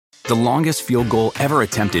The longest field goal ever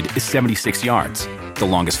attempted is 76 yards. The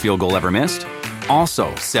longest field goal ever missed?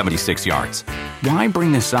 Also 76 yards. Why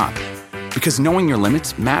bring this up? Because knowing your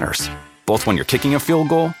limits matters, both when you're kicking a field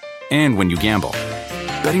goal and when you gamble.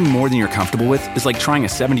 Betting more than you're comfortable with is like trying a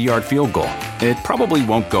 70-yard field goal. It probably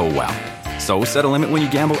won't go well. So set a limit when you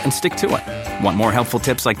gamble and stick to it. Want more helpful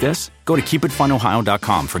tips like this? Go to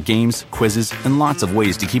keepitfunohio.com for games, quizzes, and lots of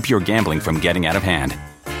ways to keep your gambling from getting out of hand.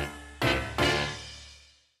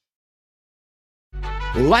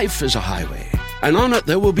 Life is a highway, and on it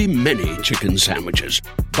there will be many chicken sandwiches.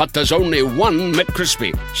 But there's only one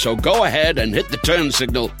McCrispy. So go ahead and hit the turn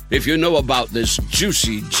signal if you know about this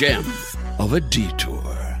juicy gem of a detour.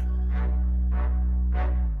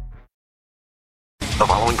 The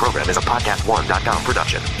following program is a PodcastOne.com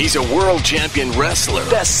production. He's a world champion wrestler,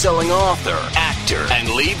 best-selling author, actor, and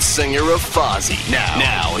lead singer of Fozzy.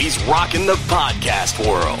 Now he's rocking the podcast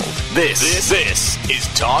world. This is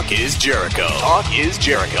Talk is Jericho. Talk is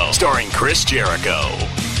Jericho, starring Chris Jericho.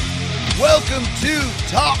 Welcome to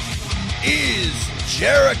Talk is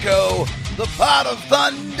Jericho, the pot of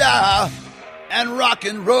thunder and rock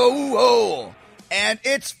and roll. And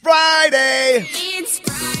it's Friday. It's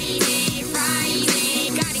Friday,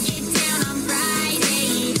 gotta get down on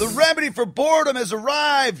Friday. The remedy for boredom has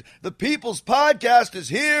arrived. The People's Podcast is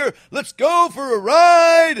here. Let's go for a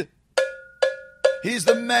ride. He's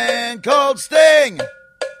the man called Sting.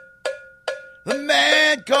 The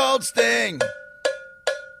man called Sting.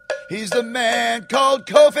 He's the man called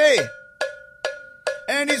Kofi.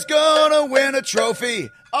 And he's gonna win a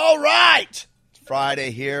trophy. All right.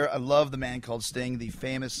 Friday here. I love The Man Called Sting, the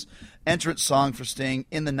famous entrance song for Sting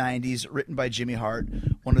in the 90s, written by Jimmy Hart.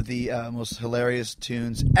 One of the most hilarious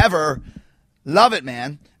tunes ever. Love it,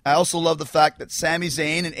 man. I also love the fact that Sami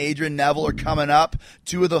Zayn and Adrian Neville are coming up,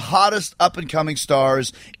 two of the hottest up-and-coming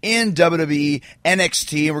stars in WWE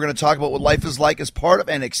NXT. And we're going to talk about what life is like as part of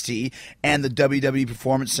NXT and the WWE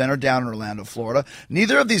Performance Center down in Orlando, Florida.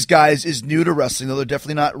 Neither of these guys is new to wrestling, though they're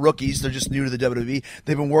definitely not rookies. They're just new to the WWE.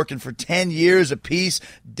 They've been working for 10 years apiece,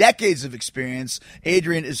 decades of experience.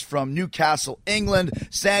 Adrian is from Newcastle, England.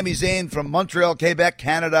 Sami Zayn from Montreal, Quebec,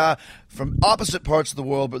 Canada. From opposite parts of the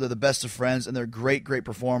world, but they're the best of friends, and they're great, great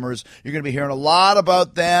performers. You're going to be hearing a lot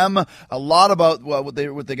about them, a lot about what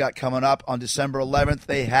they got coming up on December 11th.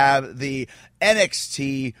 They have the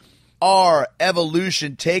NXT R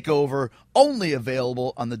Evolution Takeover, only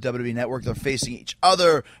available on the WWE Network. They're facing each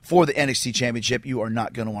other for the NXT Championship. You are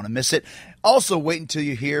not going to want to miss it. Also, wait until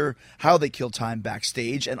you hear how they kill time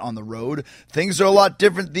backstage and on the road. Things are a lot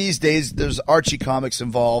different these days. There's Archie comics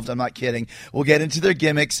involved. I'm not kidding. We'll get into their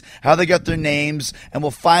gimmicks, how they got their names, and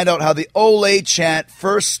we'll find out how the Ole chant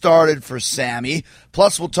first started for Sammy.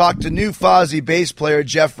 Plus, we'll talk to new Fozzy bass player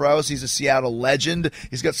Jeff Rouse. He's a Seattle legend.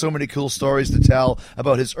 He's got so many cool stories to tell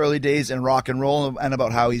about his early days in rock and roll and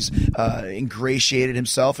about how he's ingratiated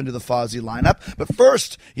himself into the Fozzy lineup. But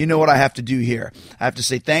first, you know what I have to do here. I have to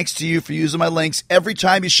say thanks to you for using my links every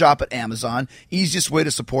time you shop at Amazon. Easiest way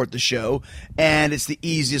to support the show, and it's the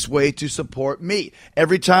easiest way to support me.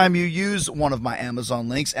 Every time you use one of my Amazon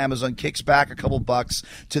links, Amazon kicks back a couple bucks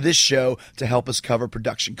to this show to help us cover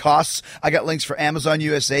production costs. I got links for Amazon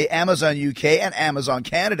USA, Amazon UK, and Amazon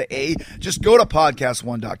Canada. Just go to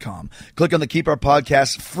podcastone.com. Click on the Keep Our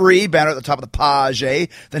Podcast Free banner at the top of the page,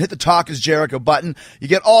 then hit the Talk is Jericho button. You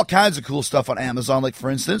get all kinds of cool stuff on Amazon, like, for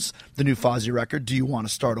instance, the new Fozzy record, Do You Want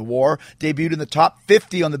to Start a War? Debuted in the top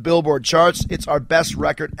 50 on the Billboard charts. It's our best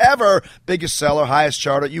record ever. Biggest seller, highest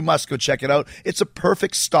charter. You must go check it out. It's a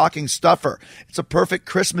perfect stocking stuffer. It's a perfect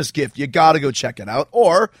Christmas gift. You got to go check it out.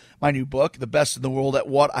 Or my new book, The Best in the World at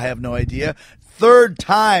What? I have no idea.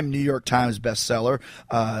 Third-time New York Times bestseller.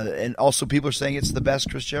 And also people are saying it's the best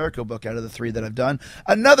Chris Jericho book out of the three that I've done.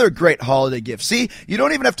 Another great holiday gift. See, you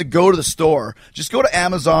don't even have to go to the store. Just go to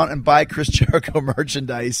Amazon and buy Chris Jericho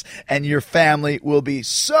merchandise, and your family will be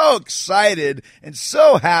so excited and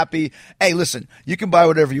so happy. Hey, listen, you can buy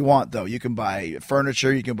whatever you want, though. You can buy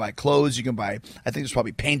furniture. You can buy clothes. You can buy, I think there's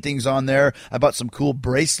probably paintings on there. I bought some cool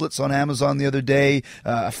bracelets on Amazon the other day.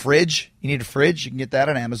 A fridge. You need a fridge? You can get that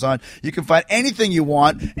on Amazon. You can find anything you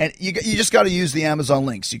want, and you just got to use the Amazon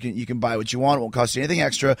links. You can buy what you want. It won't cost you anything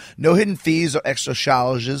extra. No hidden fees or extra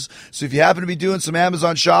charges. So if you happen to be doing some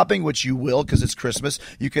Amazon shopping, which you will because it's Christmas,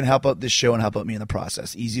 you can help out this show and help out me in the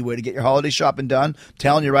process. Easy way to get your holiday shopping done. I'm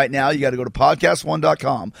telling you right now, you got to go to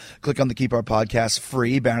podcastone.com. Click on the Keep Our Podcast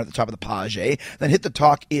Free banner at the top of the page. Then hit the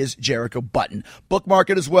Talk is Jericho button.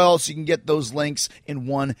 Bookmark it as well so you can get those links in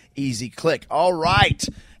one easy click. All right.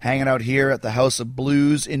 Hanging out here here at the House of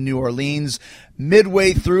Blues in New Orleans.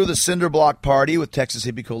 Midway through the Cinder Block Party with Texas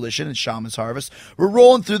Hippie Coalition and Shaman's Harvest. We're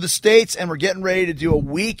rolling through the states, and we're getting ready to do a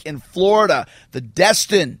week in Florida. The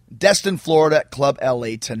Destin, Florida at Club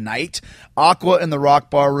LA tonight. Aqua in the Rock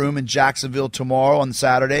Bar Room in Jacksonville tomorrow on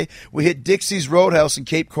Saturday. We hit Dixie's Roadhouse in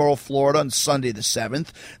Cape Coral, Florida on Sunday the 7th.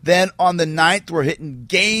 Then on the 9th, we're hitting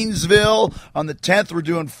Gainesville. On the 10th, we're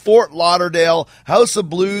doing Fort Lauderdale, House of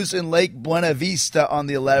Blues in Lake Buena Vista on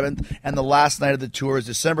the 11th. And the last night of the tour is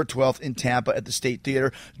December 12th in Tampa at the State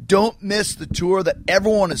Theater. Don't miss the tour that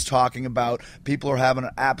everyone is talking about. People are having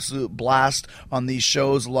an absolute blast on these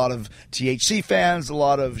shows. A lot of THC fans, a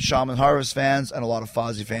lot of Shaman Harvest fans, and a lot of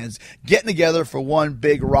Fozzy fans getting together for one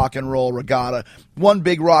big rock and roll regatta, one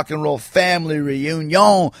big rock and roll family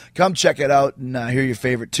reunion. Come check it out and hear your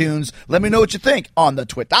favorite tunes. Let me know what you think on the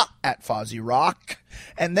Twitter at Fozzy Rock.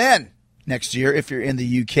 And then next year, if you're in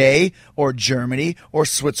the UK or Germany or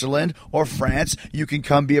Switzerland or France, you can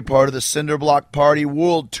come be a part of the Cinder Block Party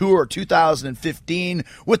World Tour 2015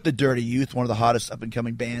 with the Dirty Youth, one of the hottest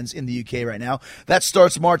up-and-coming bands in the UK right now. That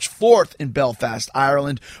starts March 4th in Belfast,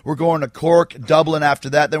 Ireland. We're going to Cork, Dublin after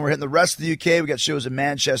that. Then we're hitting the rest of the UK. We got shows in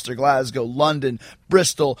Manchester, Glasgow, London,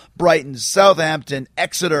 Bristol, Brighton, Southampton,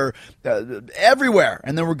 Exeter, everywhere.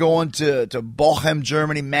 And then we're going to Bochum,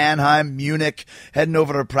 Germany, Mannheim, Munich, heading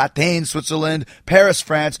over to Pratain, Switzerland, Paris,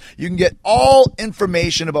 France. You can get all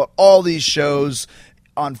information about all these shows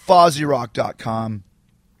on FozzyRock.com.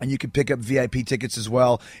 And you can pick up VIP tickets as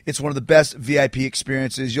well. It's one of the best VIP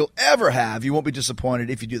experiences you'll ever have. You won't be disappointed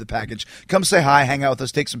if you do the package. Come say hi, hang out with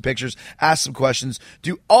us, take some pictures, ask some questions,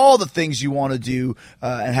 do all the things you want to do,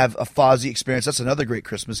 and have a Fozzy experience. That's another great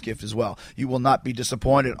Christmas gift as well. You will not be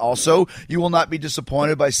disappointed. Also, you will not be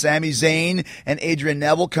disappointed by Sami Zayn and Adrian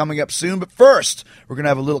Neville coming up soon. But first, we're going to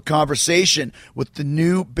have a little conversation with the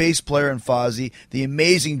new bass player in Fozzy, the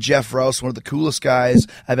amazing Jeff Rouse, one of the coolest guys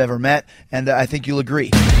I've ever met, and I think you'll agree.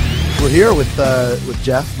 We're here with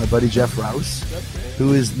Jeff, my buddy Jeff Rouse,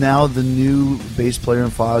 who is now the new bass player in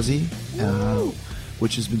Fozzy,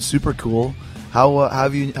 which has been super cool. How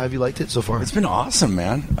have you liked it so far? It's been awesome,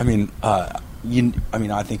 man. I mean,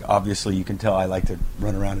 I think obviously you can tell I like to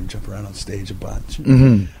run around and jump around on stage a bunch.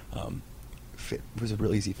 Mm-hmm. It was a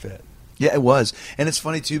real easy fit. Yeah, it was, and it's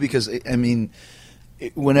funny too because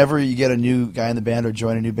whenever you get a new guy in the band or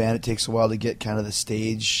join a new band, it takes a while to get kind of the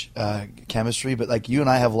stage chemistry. But like you and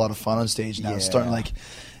I have a lot of fun on stage now. Yeah. It's starting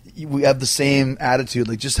we have the same attitude,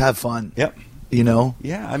 like just have fun. Yep. You know?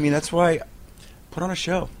 Yeah, I mean that's why put on a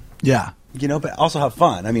show. Yeah. You know, but also have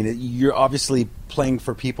fun. I mean, you're obviously playing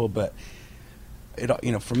for people, but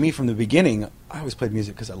for me from the beginning, I always played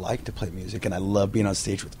music because I like to play music and I love being on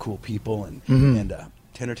stage with cool people and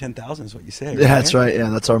 10 or 10,000 is what you say. Right? That's right. Yeah,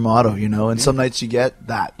 that's our motto, And some nights you get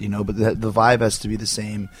that, but the vibe has to be the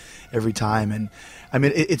same every time. And I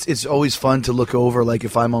mean, it's always fun to look over. Like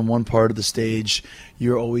if I'm on one part of the stage,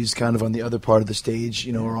 you're always kind of on the other part of the stage,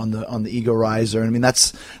 or on the ego riser. And I mean,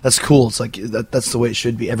 that's cool. It's like that's the way it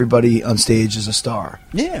should be. Everybody on stage is a star.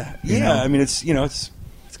 Yeah, yeah. I mean, it's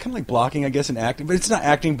it's kind of like blocking, I guess, and acting, but it's not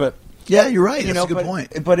acting. But yeah, you're right. That's a good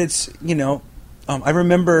point. But it's I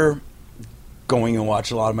remember going and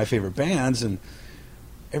watch a lot of my favorite bands, and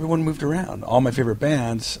everyone moved around. All my favorite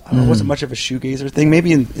bands. I wasn't much of a shoegazer thing.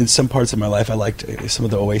 Maybe in some parts of my life, I liked some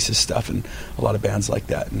of the Oasis stuff and a lot of bands like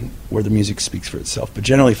that, and where the music speaks for itself. But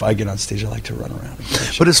generally, if I get on stage, I like to run around.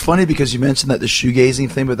 But it's funny because you mentioned that the shoegazing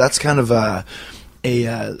thing, but that's kind of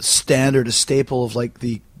a standard, a staple of like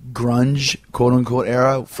the grunge, quote unquote,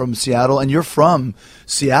 era from Seattle, and you're from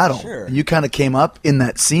Seattle. Sure. And you kind of came up in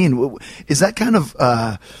that scene. Is that kind of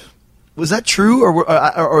was that true,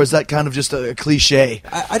 or is that kind of just a cliche?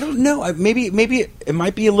 I don't know. Maybe it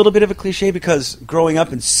might be a little bit of a cliche because growing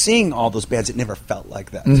up and seeing all those bands, it never felt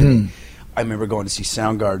like that to me. I remember going to see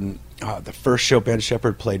Soundgarden. The first show Ben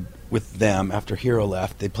Shepherd played with them after Hero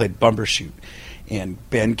left, they played Bumbershoot. And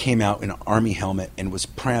Ben came out in an army helmet and was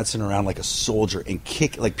prancing around like a soldier and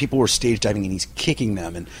like people were stage diving and he's kicking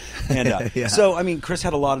them. And Yeah. So, I mean, Chris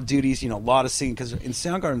had a lot of duties, a lot of singing, because in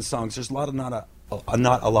Soundgarden songs, there's not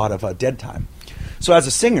a lot of dead time. So as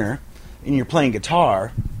a singer, and you're playing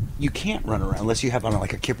guitar, you can't run around unless you have on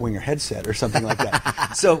like a Kip Winger headset or something like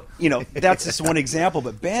that. So, that's just one example.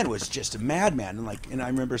 But Ben was just a madman. And I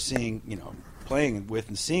remember seeing, playing with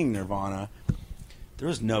and seeing Nirvana. There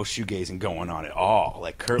was no shoegazing going on at all.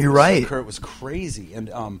 Like Kurt, right. Kurt was crazy, and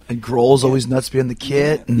Grohl's always nuts behind the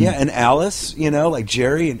kit. And Alice, like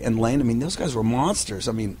Jerry and Lane. I mean, those guys were monsters.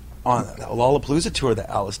 I mean, on the Lollapalooza tour that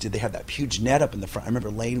Alice did, they had that huge net up in the front. I remember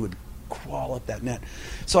Lane would crawl up that net.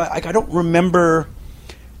 So I don't remember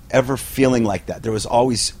ever feeling like that. There was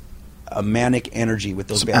always a manic energy with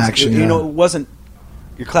those Some bands. action, You know, yeah. it wasn't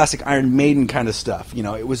your classic Iron Maiden kind of stuff. You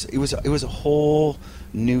know, it was a whole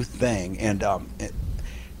new thing, and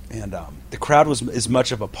the crowd was as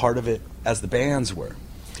much of a part of it as the bands were.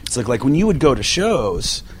 It's like when you would go to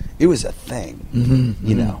shows, it was a thing.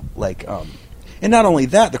 You know, like. And not only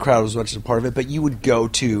that, the crowd was much a part of it, but you would go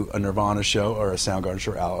to a Nirvana show or a Soundgarden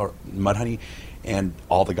show or Mudhoney, and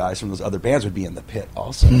all the guys from those other bands would be in the pit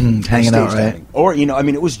also, hanging out, stage right? diving. Or you know, I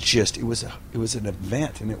mean, it was an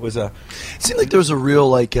event, and it was a. It seemed like there was a real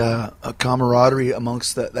like a camaraderie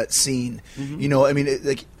amongst that scene. You know, I mean,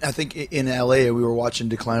 I think in LA we were watching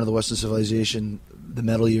Decline of the Western Civilization, the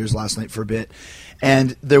metal years last night for a bit,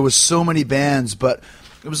 and there was so many bands, but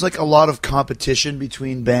it was like a lot of competition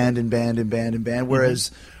between band and band and band and band.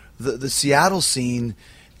 Whereas the Seattle scene,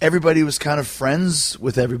 everybody was kind of friends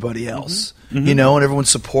with everybody else, you know, and everyone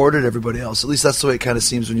supported everybody else. At least that's the way it kind of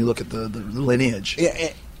seems when you look at the lineage.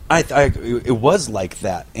 Yeah, it was like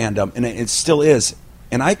that, and it still is.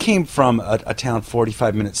 And I came from a town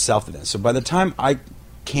 45 minutes south of that. So by the time I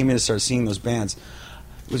came in and started seeing those bands,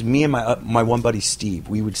 it was me and my one buddy Steve.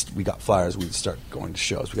 We got flyers. We would start going to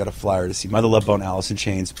shows. We got a flyer to see Mother Love Bone, Alice in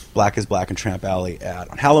Chains, Black is Black, and Tramp Alley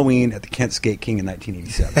on Halloween at the Kent Skate King in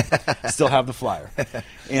 1987. Still have the flyer.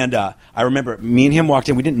 And I remember me and him walked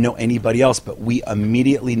in. We didn't know anybody else, but we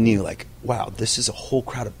immediately knew, like, wow, this is a whole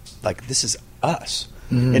crowd of, like, this is us.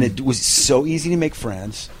 And it was so easy to make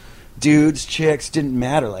friends. Dudes, chicks, didn't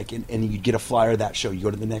matter. Like, and you'd get a flyer that show. You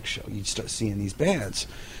go to the next show. You'd start seeing these bands.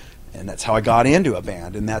 And that's how I got into a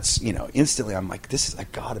band, and that's, you know, instantly I'm like, I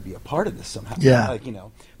got to be a part of this somehow. Yeah. Like, you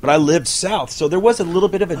know, but I lived south, so there was a little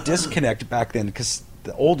bit of a disconnect back then, because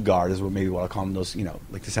the old guard is what I call them, those, you know,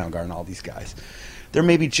 like the Soundgarden and all these guys. They're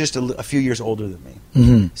maybe just a few years older than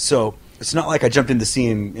me. So it's not like I jumped into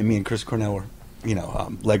seeing, and me and Chris Cornell were, you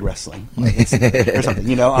know, leg wrestling or something,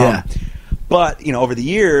 you know. Yeah. But, you know, over the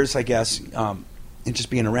years, I guess, and just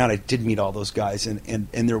being around, I did meet all those guys, and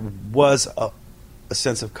there was a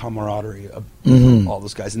sense of camaraderie of all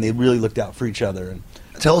those guys, and they really looked out for each other. And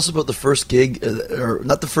Tell us about the first gig, or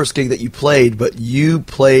not the first gig that you played, but you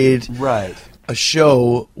played a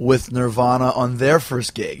show with Nirvana on their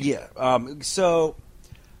first gig. Yeah. So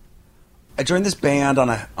I joined this band on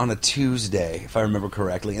a Tuesday, if I remember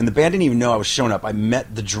correctly, and the band didn't even know I was showing up. I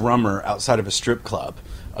met the drummer outside of a strip club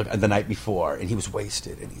the night before, and he was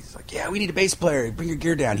wasted, and he's like, "Yeah, we need a bass player. Bring your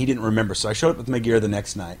gear down." He didn't remember, so I showed up with my gear the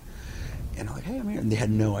next night. And I'm like, "Hey, I'm here," and they had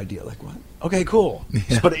no idea. Like, what? Okay, cool.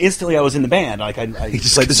 Yeah. But instantly, I was in the band. Like, I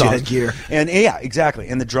just played the because you songs. had gear. And yeah, exactly.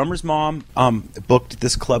 And the drummer's mom booked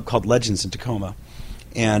this club called Legends in Tacoma,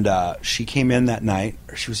 and she came in that night.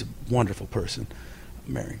 She was a wonderful person,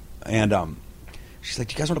 Mary. And she's like,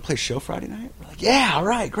 "Do you guys want to play a show Friday night?" We're like, "Yeah, all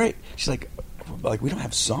right, great." She's like, "We don't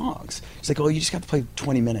have songs." She's like, "Oh, you just got to play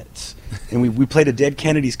 20 minutes." And we played a Dead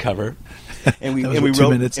Kennedys cover, and we That was and we what, 2 wrote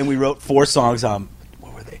minutes? and we wrote 4 songs.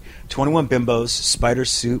 What were they? 21 Bimbos, Spider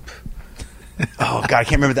Soup. Oh God, I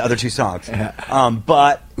can't remember the other 2 songs.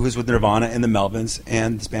 But it was with Nirvana and the Melvins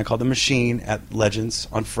and this band called The Machine at Legends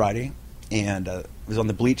on Friday, and it was on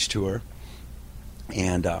the Bleach tour.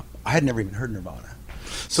 And I had never even heard Nirvana.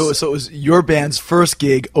 So it was your band's first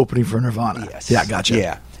gig opening for Nirvana. Yes. Yeah, gotcha.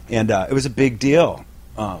 Yeah, and it was a big deal.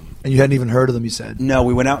 And you hadn't even heard of them, you said? No,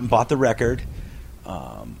 we went out and bought the record,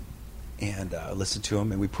 and listened to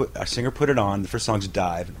them. And our singer put it on. The first song's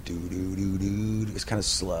Dive. Do do do do. It was kind of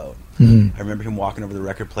slow. I remember him walking over the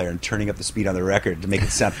record player and turning up the speed on the record to make it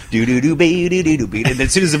sound do do do be do do do be. And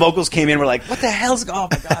as soon as the vocals came in, we're like, "What the hell's going on?"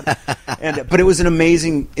 Oh my God! But it was an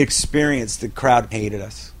amazing experience. The crowd hated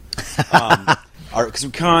us because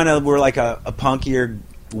we kind of were like a punkier,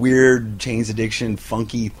 weird Chains Addiction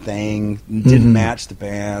funky thing. Didn't match the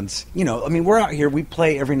bands. You know, I mean, we're out here, we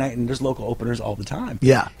play every night, and there's local openers all the time.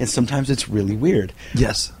 Yeah. And sometimes it's really weird.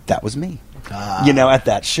 Yes. That was me. You know, at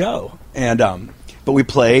that show. And but we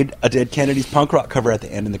played a Dead Kennedys punk rock cover at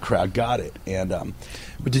the end, and the crowd got it. And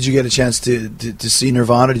But did you get a chance to see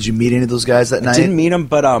Nirvana? Did you meet any of those guys that night? I didn't meet them,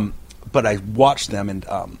 but I watched them, and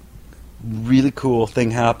really cool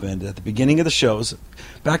thing happened at the beginning of the shows.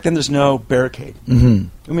 Back then, there's no barricade. I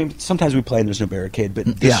mean, sometimes we play and there's no barricade, but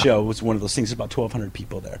this show was one of those things. There's about 1,200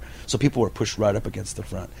 people there, so people were pushed right up against the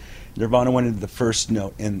front. Nirvana went into the first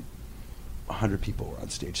note, and 100 people were on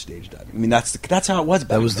stage diving. I mean, that's how it was back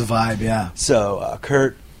That was then. the vibe, yeah. So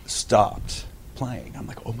Kurt stopped playing. I'm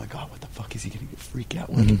like, "Oh my God, what the fuck is he going to freak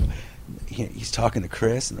out?" He's talking to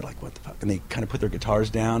Chris, and they're like, "What the fuck?" And they kind of put their guitars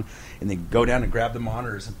down, and they go down and grab the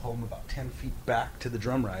monitors and pull them about 10 feet back to the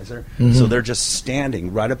drum riser. So they're just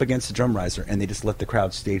standing right up against the drum riser, and they just let the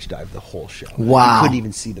crowd stage dive the whole show. Wow. You couldn't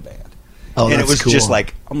even see the band. Oh, and that's it was cool. just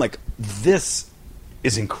like, I'm like, this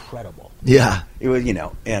is incredible. Yeah. It was,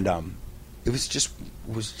 and it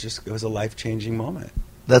was a life-changing moment.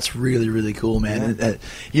 That's really, really cool, man. And,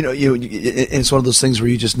 it's one of those things where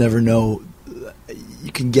you just never know.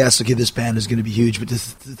 You can guess, okay, this band is going to be huge, but to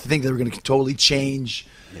think they were going to totally change,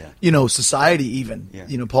 society even.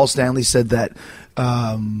 Yeah. Paul Stanley said that.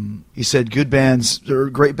 He said good bands or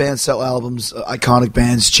great bands sell albums, iconic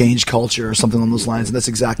bands change culture or something along those lines, and that's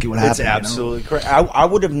exactly what happened. It's absolutely correct. I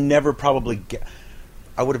would have never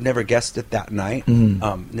I would have never guessed it that night.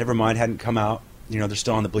 Nevermind hadn't come out. They're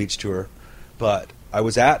still on the Bleach tour, but I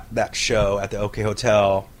was at that show at the OK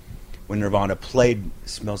Hotel when Nirvana played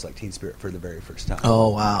 "Smells Like Teen Spirit" for the very first time. Oh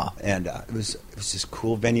wow! And it was this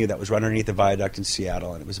cool venue that was right underneath the viaduct in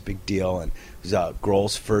Seattle, and it was a big deal. And it was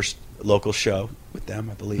Grohl's first local show with them,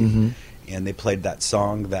 I believe. And they played that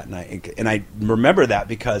song that night. And I remember that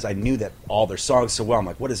because I knew that all their songs so well. I'm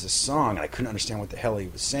like, what is this song? And I couldn't understand what the hell he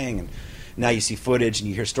was saying. And now you see footage and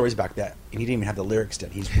you hear stories about that, and he didn't even have the lyrics done.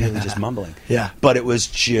 He's really just mumbling. Yeah. But it was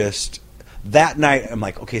just that night. I'm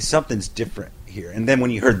like, okay, something's different here. And then when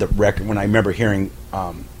you heard the record, when I remember hearing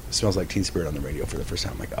 "Smells Like Teen Spirit" on the radio for the first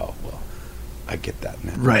time, I'm like, oh well, I get that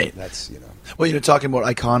now. Right. That's Well, talking about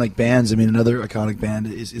iconic bands. I mean, another iconic band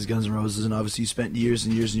is Guns N' Roses, and obviously you spent years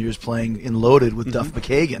and years and years playing in Loaded with Duff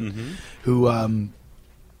McKagan, who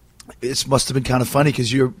it must have been kind of funny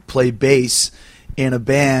because you played bass in a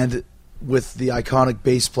band with the iconic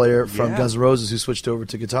bass player from Guns N' Roses who switched over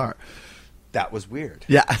to guitar. That was weird.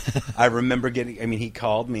 Yeah. I remember he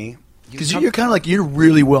called me. Because you're kind of like, you're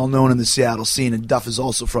really well known in the Seattle scene, and Duff is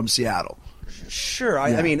also from Seattle. Sure.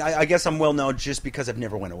 I mean, I guess I'm well known just because I've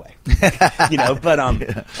never went away. But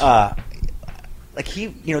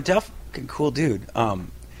Duff, cool dude.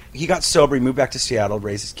 He got sober. He moved back to Seattle,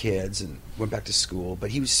 raised his kids, and went back to school.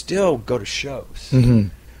 But he would still go to shows.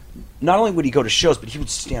 Not only would he go to shows, but he would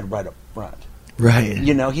stand right up front. Right.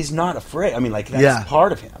 He's not afraid. I mean, that's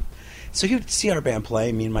part of him. So he would see our band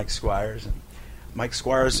play, me and Mike Squires. And Mike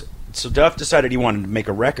Squires... So Duff decided he wanted to make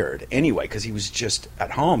a record anyway because he was just at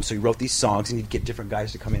home. So he wrote these songs, and he'd get different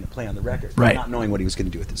guys to come in and play on the record, not knowing what he was going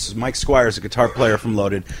to do with it. So Mike Squires, a guitar player from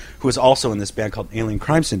Loaded, who was also in this band called Alien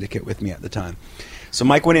Crime Syndicate with me at the time. So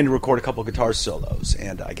Mike went in to record a couple of guitar solos,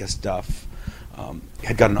 and I guess Duff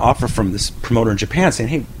had got an offer from this promoter in Japan saying,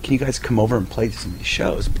 hey, can you guys come over and play some of these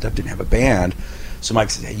shows? But Duff didn't have a band. So Mike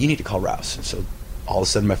said, hey, you need to call Rouse. And so all of a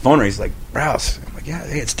sudden my phone rings, like, Rouse. I'm like, yeah,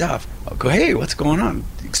 hey, it's Duff. I'll go, hey, what's going on?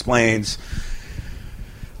 He explains.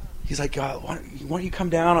 He's like, why don't you come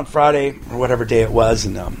down on Friday or whatever day it was,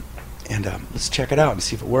 and let's check it out and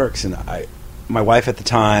see if it works. And my wife at the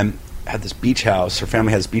time had this beach house. Her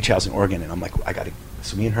family had this beach house in Oregon, and I'm like,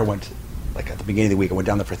 so me and her went, at the beginning of the week, I went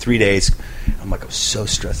down there for 3 days. I'm like, I was so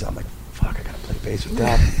stressed out. I'm like, fuck, I got to play bass with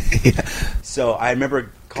Duff. So I remember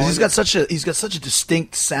calling. Because he's got such a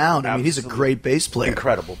distinct sound. I mean, he's a great bass player.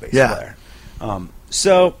 Incredible bass player.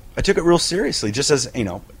 So I took it real seriously, just as,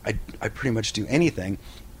 I pretty much do anything.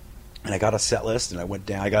 And I got a set list, and I went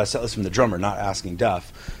down. I got a set list from the drummer, not asking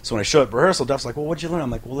Duff. So when I showed up at rehearsal, Duff's like, well, what'd you learn? I'm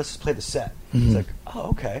like, well, let's just play the set. He's like, oh,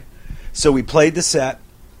 okay. So we played the set,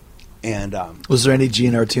 and... was there any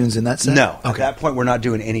GNR tunes in that set? No. Okay. At that point, we're not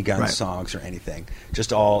doing any Guns songs or anything.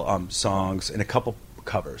 Just all songs and a couple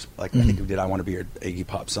covers. I think we did I Want to Be Your Iggy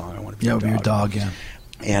Pop song, I Want to Be Your Dog. Yeah.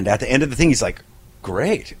 And at the end of the thing, he's like,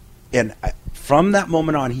 great. And from that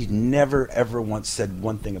moment on, he never, ever once said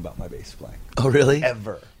one thing about my bass playing. Oh, really?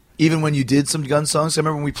 Ever. Even when you did some Guns songs? I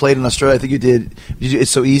remember when we played in Australia, I think you did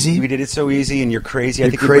It's So Easy? We did It's So Easy and You're Crazy. I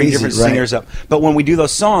think we bring different singers up. But when we do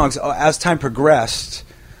those songs, as time progressed,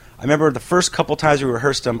 I remember the first couple times we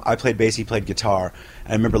rehearsed them, I played bass, he played guitar.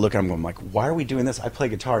 And I remember looking at him going, like, why are we doing this? I play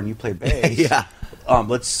guitar and you play bass. Yeah.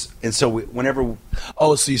 Whenever...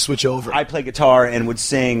 Oh, so you switch over. I play guitar and would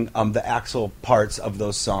sing the Axl parts of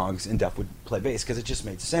those songs, and Duff would play bass because it just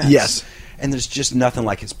made sense. Yes. And there's just nothing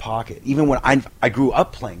like his pocket. Even when I grew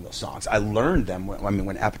up playing those songs, I learned them.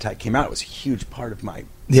 When Appetite came out, it was a huge part of my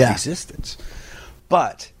existence.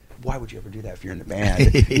 But why would you ever do that if you're in a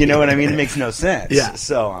band? You know what I mean? It makes no sense. Yeah.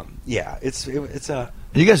 So it's a...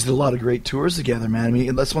 You guys did a lot of great tours together, man. I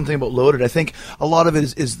mean, that's one thing about Loaded. I think a lot of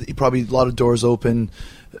it is probably a lot of doors open,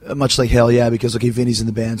 much like Hell Yeah, because, okay, Vinny's in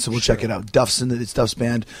the band, so we'll check it out. It's Duff's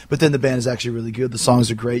band. But then the band is actually really good. The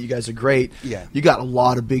songs are great. You guys are great. Yeah. You got a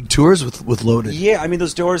lot of big tours with Loaded. Yeah, I mean,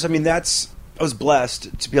 those doors, I was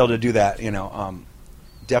blessed to be able to do that,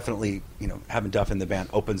 definitely, having Duff in the band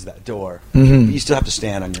opens that door. Mm-hmm. But you still have to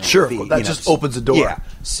stand on your own feet. Sure, that just opens the door. Yeah.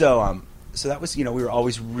 So that was, we were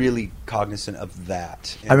always really cognizant of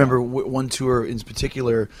that. I remember one tour in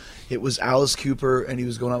particular, it was Alice Cooper, and he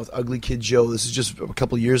was going out with Ugly Kid Joe. This is just a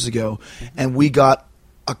couple of years ago. And we got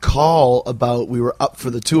a call about we were up for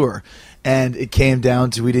the tour. And it came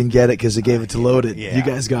down to we didn't get it because they gave it to Loaded. Yeah, you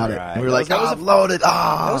guys got it. right. And we were like, That was Loaded.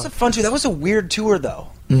 That was a fun tour. That was a weird tour, though.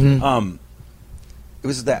 Mm-hmm. It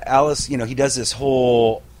was that Alice, he does this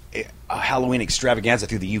whole Halloween extravaganza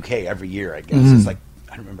through the UK every year, I guess. Mm-hmm. It's like,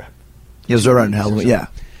 I don't remember. It was around Halloween, yeah.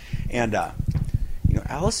 And,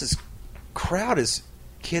 Alice's crowd is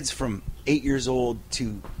kids from 8 years old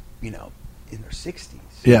to, in their 60s.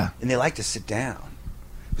 Yeah. And they like to sit down.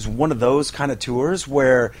 It was one of those kind of tours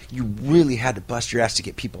where you really had to bust your ass to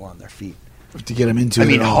get people on their feet. To get them into it. I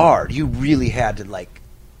mean, at all. hard. You really had to,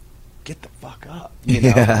 get the fuck up,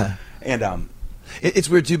 Yeah. And, It's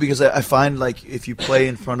weird too because I find like if you play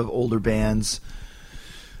in front of older bands,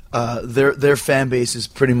 their fan base is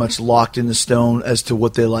pretty much locked in the stone as to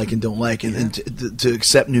what they like and don't like, and to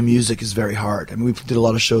accept new music is very hard. I mean, we did a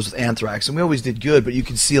lot of shows with Anthrax, and we always did good, but you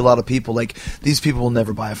can see a lot of people like these people will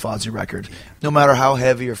never buy a Fozzy record, no matter how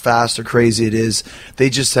heavy or fast or crazy it is. They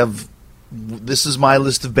just have, this is my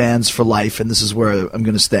list of bands for life, and this is where I'm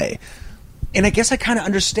going to stay. And I guess I kind of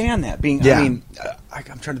understand that.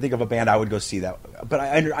 I'm trying to think of a band I would go see that, but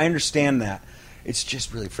I understand that. It's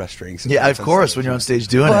just really frustrating. Yeah, of course, when you're on stage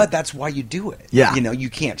doing it. But that's why you do it. Yeah. You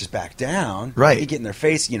can't just back down. Right. You get in their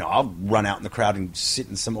face. I'll run out in the crowd and sit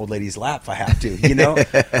in some old lady's lap if I have to.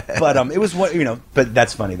 But it was what But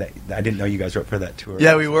that's funny that I didn't know you guys were up for that tour.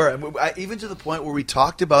 Yeah, we were. Even to the point where we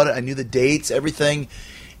talked about it. I knew the dates, everything.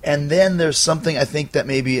 And then there's something I think that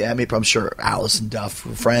maybe I'm sure Alice and Duff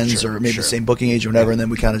were friends, or maybe the same booking agent or whatever, and then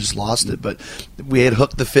we kind of just lost it. But we had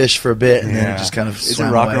hooked the fish for a bit, and then it just kind of Isn't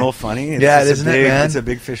swam rock away. and roll funny? Isn't it, man? It's a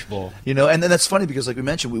big fishbowl. And then that's funny because, like we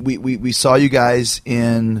mentioned, we saw you guys at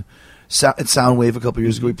Soundwave a couple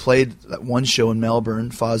years ago. We played that one show in Melbourne,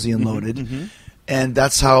 Fozzy and Loaded, and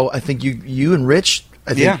that's how I think you and Rich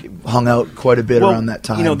hung out quite a bit around that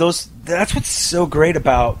time. That's what's so great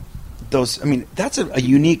about those. I mean, that's a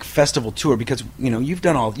unique festival tour because you've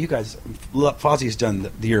done you guys. Fozzy's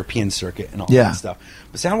done the European circuit and all that stuff.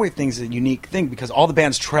 But Soundwave thing's a unique thing because all the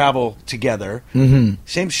bands travel together,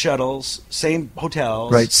 same shuttles, same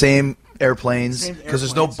hotels, right? Same airplanes because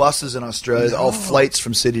there's no buses in Australia. All flights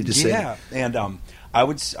from city to city. Yeah, and I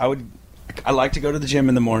like to go to the gym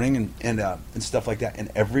in the morning and stuff like that.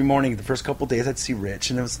 And every morning, the first couple of days, I'd see Rich,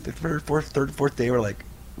 and it was the third, fourth day, we're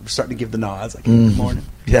starting to give the nods, like, good morning.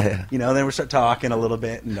 Yeah. Then we start talking a little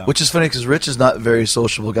bit. And, which is funny because Rich is not a very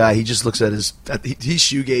sociable guy. He just looks at he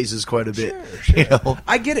shoegazes quite a bit. Sure.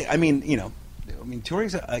 I get it. I mean,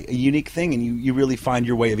 touring's a unique thing, and you really find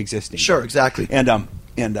your way of existing. Sure, exactly. And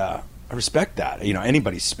I respect that,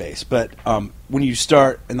 anybody's space. But when you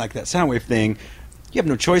start in like that Soundwave thing, you have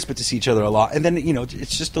no choice but to see each other a lot. And then,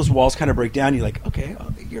 it's just those walls kind of break down. You're like, okay,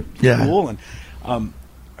 you're cool. And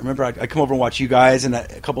I remember I come over and watch you guys, and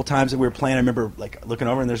a couple times that we were playing, I remember looking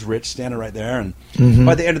over and there's Rich standing right there. And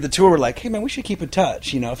by the end of the tour, we're like, hey man, we should keep in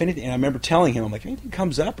touch. If anything, and I remember telling him, I'm like, if anything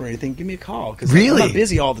comes up or anything, give me a call because I'm not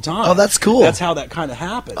busy all the time. Oh, that's cool. That's how that kind of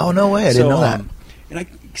happened. Oh no way, I didn't know that. And I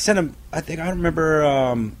sent him. I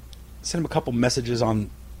remember sent him a couple messages on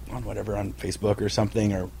whatever, on Facebook or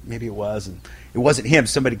something, or maybe it wasn't him.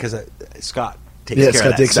 Somebody, because Scott takes care of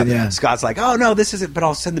that Dixon, stuff. Scott's like, oh no, this isn't. But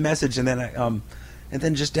I'll send the message, and then and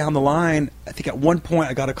then just down the line, I think at one point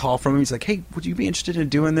I got a call from him. He's like, hey, would you be interested in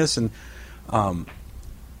doing this? And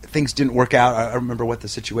things didn't work out. I don't remember what the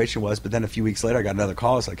situation was, but then a few weeks later I got another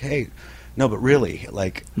call. It's like, hey, no, but really,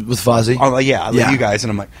 like, with Fozzy? I love you guys.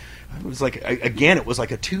 And I'm like, it was like, again, it was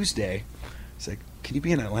like a Tuesday. It's like, can you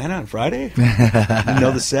be in Atlanta on Friday? You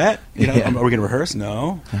know the set? Are we going to rehearse?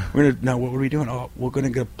 No. No, what were we doing? Oh, we're going to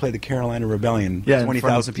go play the Carolina Rebellion.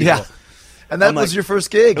 20,000 people. Yeah. And that was your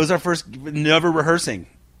first gig? It was our first, never rehearsing.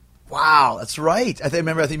 Wow, that's right. I think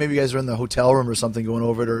maybe you guys were in the hotel room or something going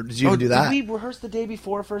over it, or did you even do that? Did we rehearse the day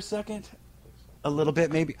before for a second? A little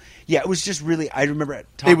bit, maybe. Yeah, it was just really, I remember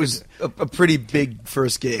talking. It was a pretty big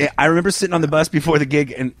first gig. I remember sitting on the bus before the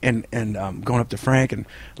gig and going up to Frank and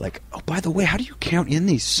like, oh, by the way, how do you count in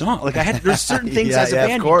these songs? Like, there's certain things as a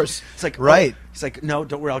band. Of course. It's like, right. It's like, no,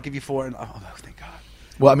 don't worry, I'll give you 4. And thank God.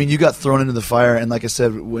 Well, I mean, you got thrown into the fire, and like I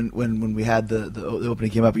said, when we had the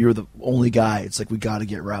opening came up, you were the only guy. It's like, we got to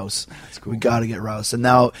get Rouse. That's cool. We got to get Rouse. And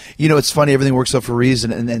now, it's funny, everything works out for a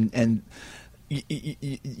reason, and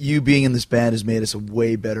you being in this band has made us a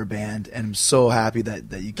way better band, and I'm so happy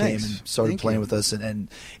that you came and started playing with us. And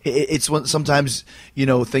it's when sometimes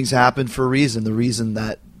things happen for a reason. The reason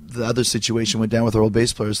that the other situation went down with our old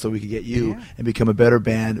bass players, so we could get you and become a better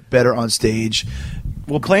band, better on stage.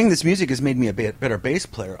 Well, playing this music has made me a better bass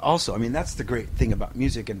player also. I mean, that's the great thing about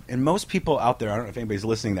music. And most people out there, I don't know if anybody's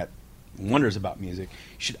listening that wonders about music.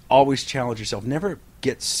 You should always challenge yourself. Never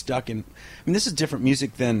get stuck in. I mean, this is different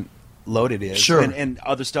music than Loaded is, Sure. and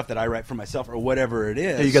other stuff that I write for myself or whatever it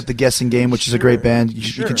is. Yeah, you got the Guessing Game, which is a great band.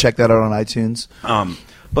 You can check that out on iTunes.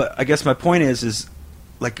 But I guess my point is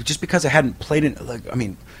like just because I hadn't played it, like I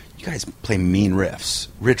mean, you guys play mean riffs.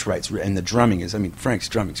 Rich writes, and the drumming is. I mean, Frank's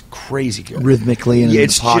drumming's crazy good, Rhythmically and in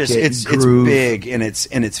it's the pocket, just it's groove. big and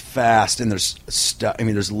it's fast and there's stuff. I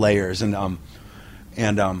mean, there's layers and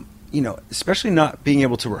you know, especially not being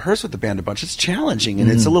able to rehearse with the band a bunch. It's challenging and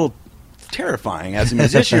it's a little terrifying as a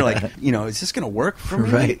musician. You're like, you know, is this going to work for me?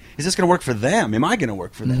 Right. Is this going to work for them? Am I going to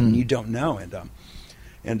work for them? And you don't know, and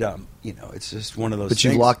you know, it's just one of those. But things.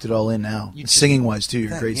 you've locked it all in now. Singing wise too,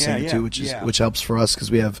 you're a great singer too, which helps for us because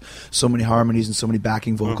we have so many harmonies and so many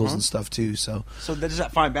backing vocals and stuff too. So there's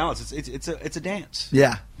that fine balance. It's a dance.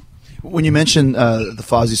 yeah. When you mention the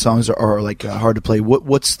Fozzy songs are like hard to play,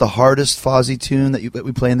 what's the hardest Fozzy tune that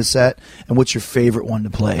we play in the set, and what's your favorite one to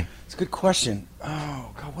play? It's a good question.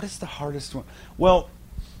 Oh God, what is the hardest one? Well,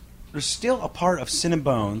 there's still a part of Sin and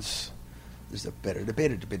Bones. There's a better.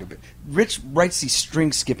 Rich writes these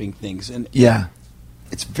string skipping things, and Yeah,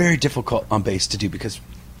 it's very difficult on bass to do because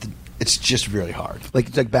it's just really hard.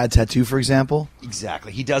 like Bad Tattoo, for example.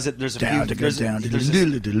 Exactly, he does it. There's a Down, few. down, down, There's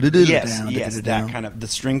down, yes, down. that kind of the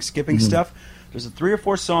string skipping stuff. There's 3 or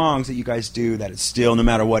 4 songs that you guys do that it's still, no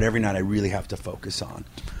matter what, every night I really have to focus on.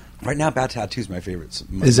 Right now, Bad Tattoo is my favorite.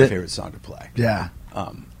 My favorite song to play. Yeah.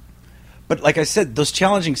 But like I said, those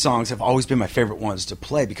challenging songs have always been my favorite ones to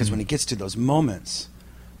play because when it gets to those moments,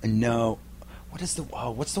 I know what's the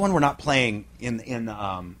one we're not playing in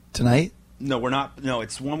Tonight, No, we're not. No,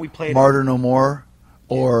 it's one we played. Martyr No More,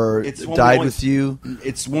 or It's one we Died only- With You.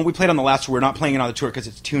 It's one we played on the last tour. We're not playing it on the tour because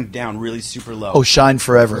it's tuned down really super low. Oh, Shine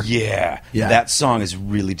Forever. Yeah. Yeah. That song is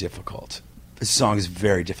really difficult. This song is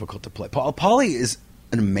very difficult to play. Paulie is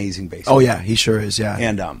an amazing bass Oh player. yeah, he sure is. Yeah,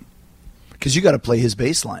 And because you got to play his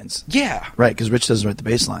bass lines, yeah. right? Because Rich doesn't write the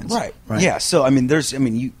bass lines, Right. Right. Yeah. So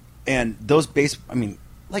you and those bass. I mean,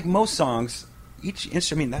 like most songs, each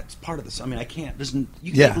instrument. That's part of this. I mean, I can't.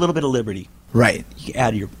 You can take a little bit of liberty. Right. You can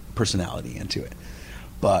add your personality into it,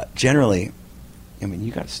 but generally, I mean,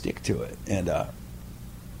 you got to stick to it. And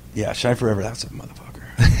yeah, Shine Forever. That's a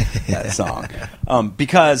motherfucker. That song.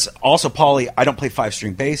 Because also Paulie, I don't play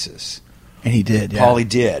 5-string basses. And he did. Yeah. Paulie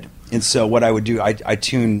did. And so what I would do, I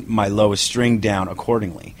tune my lowest string down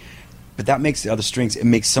accordingly. But that makes the other strings, it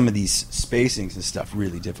makes some of these spacings and stuff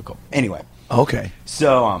really difficult. Anyway. Okay.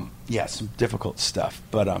 So, yeah, some difficult stuff.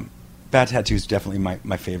 But Bad Tattoo is definitely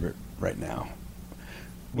my favorite right now.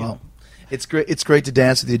 Well, it's great. It's great to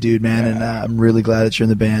dance with you, dude, man. And I'm really glad that you're in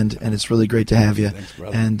the band, and it's really great to have you. Thanks,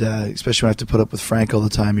 brother. And especially when I have to put up with Frank all the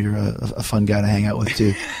time, you're a fun guy to hang out with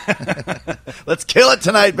too. Let's kill it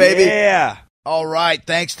tonight, baby. Yeah. All right,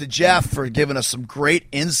 thanks to Jeff for giving us some great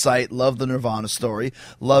insight. Love the Nirvana story,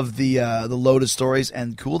 love the Loaded stories,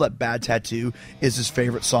 and cool that Bad Tattoo is his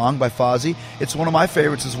favorite song by Fozzy. It's one of my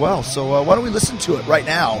favorites as well. So why don't we listen to it right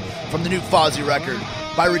now from the new Fozzy record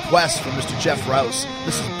by request from Mr. Jeff Rouse.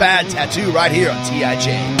 This is Bad Tattoo right here on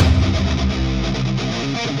TIJ.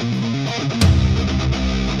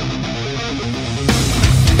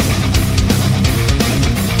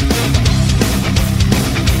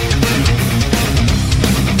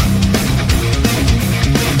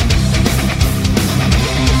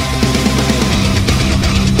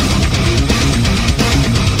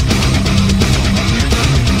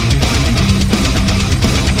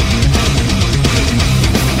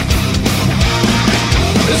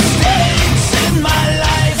 Mistakes in my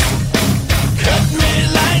life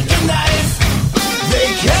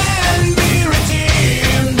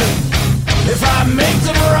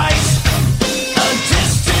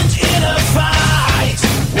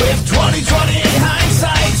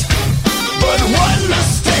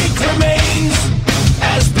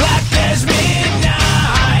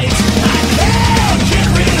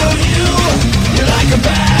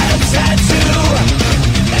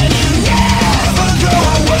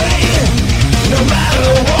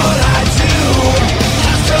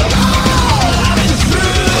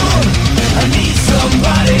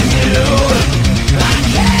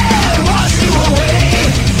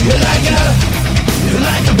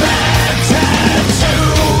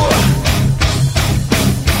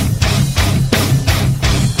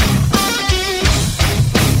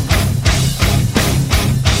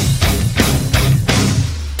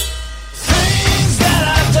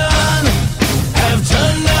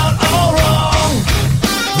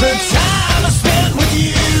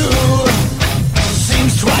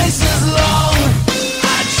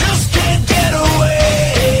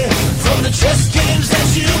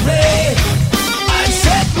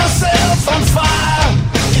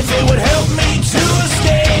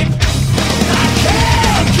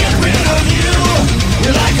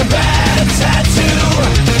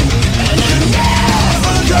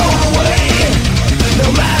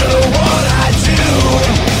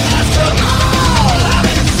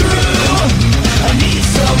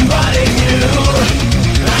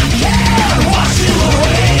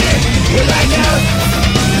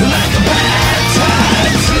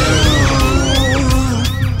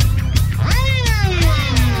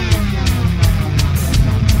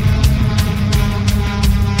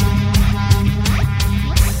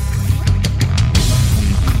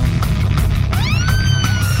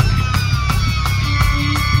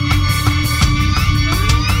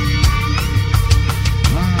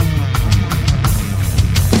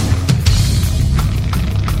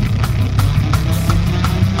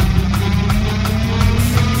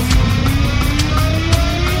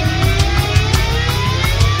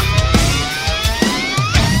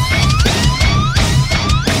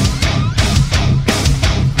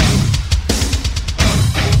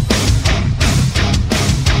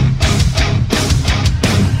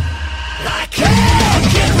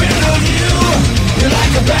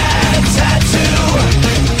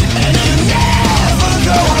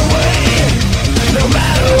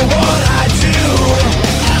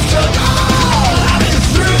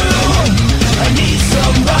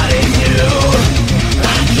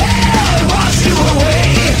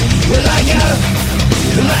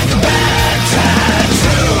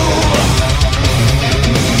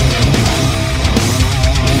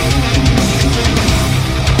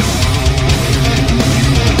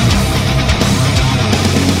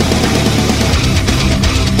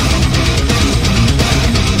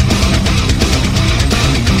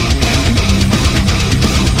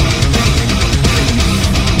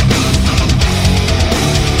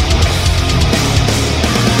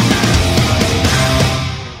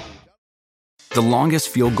longest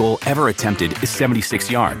field goal ever attempted is 76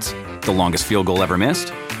 yards. The longest field goal ever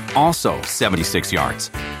missed? Also 76 yards.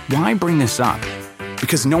 Why bring this up?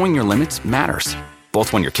 Because knowing your limits matters,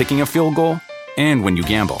 both when you're kicking a field goal and when you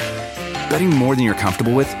gamble. Betting more than you're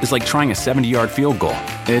comfortable with is like trying a 70-yard field goal.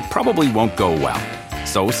 It probably won't go well.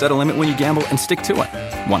 So set a limit when you gamble and stick to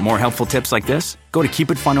it. Want more helpful tips like this? Go to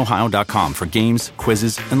keepitfunohio.com for games,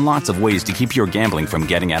 quizzes, and lots of ways to keep your gambling from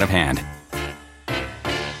getting out of hand.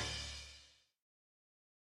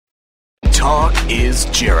 Talk is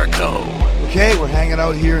Jericho. Okay, we're hanging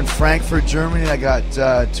out here in Frankfurt, Germany. I got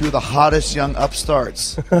two of the hottest young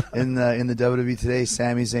upstarts in the WWE today,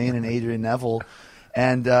 Sami Zayn and Adrian Neville.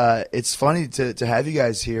 And it's funny to have you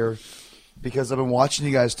guys here because I've been watching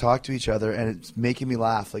you guys talk to each other, and it's making me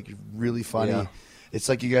laugh. Like, really funny. Yeah. It's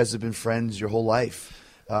like you guys have been friends your whole life.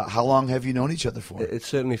 How long have you known each other for? It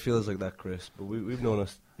certainly feels like that, Chris. But we've known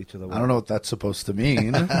each other. I don't know what that's supposed to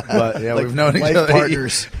mean, but yeah, Like we've known each life other.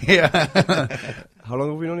 partners. Yeah. How long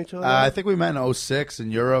have we known each other? I think we met in 2006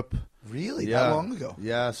 in Europe. Really? Yeah. That long ago?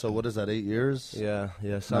 Yeah, so what is that, 8 years? Yeah.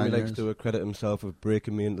 Sammy 9 likes years. to accredit himself with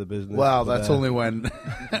breaking me into the business. Well, but, that's only when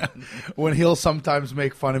when he'll sometimes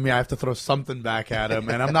make fun of me. I have to throw something back at him,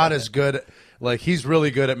 and I'm not as good. Like, he's really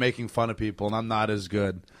good at making fun of people, and I'm not as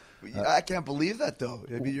good. I can't believe that, though.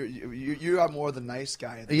 I mean, you are more the nice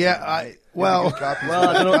guy. Yeah, right? well,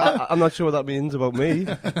 I don't know. I'm not sure what that means about me.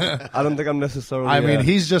 I don't think I'm necessarily. I mean,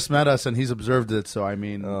 he's just met us and he's observed it. So I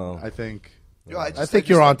mean, Oh. I think You know, I think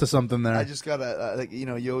you're onto something there. I just gotta like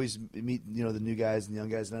you always meet the new guys and the young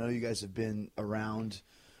guys, and I know you guys have been around,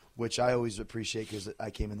 which I always appreciate because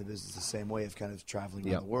I came in the business the same way of kind of traveling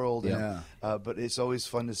around the world. Yeah. But it's always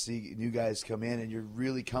fun to see new guys come in, and you're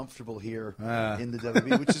really comfortable here Yeah. in the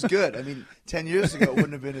WWE, which is good. I mean, 10 years ago it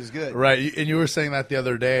wouldn't have been as good. Right, and you were saying that the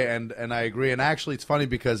other day, and I agree. And actually, it's funny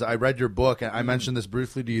because I read your book, and I mentioned this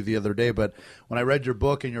briefly to you the other day, but when I read your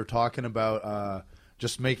book and you're talking about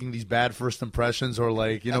just making these bad first impressions or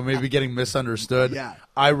maybe getting misunderstood, Yeah.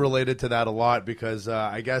 I related to that a lot because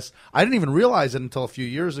I guess I didn't even realize it until a few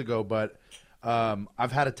years ago, but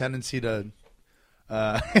I've had a tendency to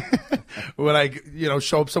when I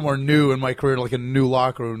show up somewhere new in my career, like in a new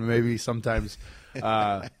locker room, maybe sometimes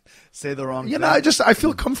Say the wrong you thing. know, I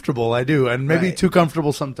feel comfortable. I do, and maybe Right. too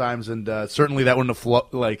comfortable sometimes. And certainly that wouldn't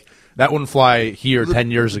have that wouldn't fly here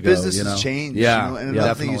 10 years ago. Business you know? has changed. Yeah, And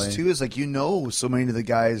another thing definitely. is too is so many of the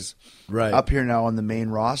guys Right. up here now on the main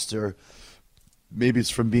roster. Maybe it's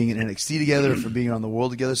from being in NXT together, or from being on the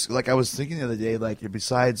World together. So, like I was thinking the other day,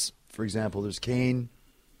 besides, for example, there's Kane,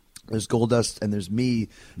 there's Goldust, and there's me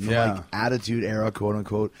from Attitude Era, quote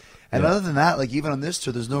unquote. And other than that, even on this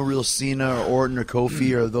tour, there's no real Cena or Orton or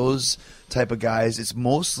Kofi or those type of guys. It's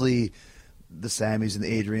mostly the Sammys and the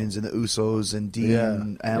Adrians and the Usos and Dean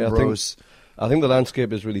and Ambrose. I think the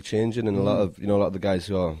landscape is really changing, and a lot of the guys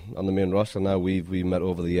who are on the main roster now we met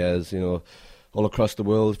over the years, all across the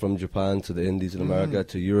world, from Japan to the Indies in America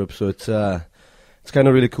to Europe. So it's kind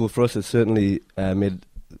of really cool for us. It's certainly made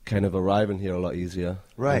kind of arriving here a lot easier,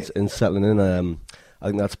 Right. in settling in. I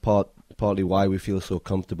think that's partly why we feel so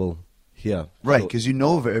comfortable here, Right, So- because you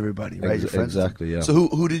know everybody, right? You're friends with them. exactly, yeah. So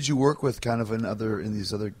who did you work with kind of in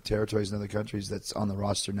these other territories and other countries that's on the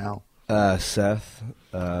roster now? Seth,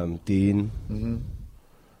 Dean.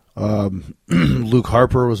 Luke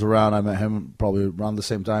Harper was around. I met him probably around the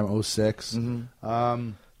same time, 2006.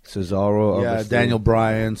 Cesaro, Yeah, obviously. Daniel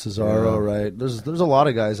Bryan, Cesaro, Yeah. right? There's a lot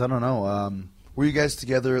of guys. I don't know. Were you guys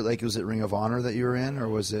together, was it Ring of Honor that you were in, or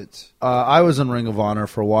was it... I was in Ring of Honor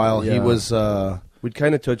for a while. He Yeah. was. We'd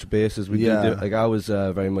kind of touch bases. Yeah. I was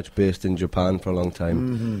very much based in Japan for a long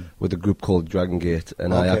time with a group called Dragon Gate,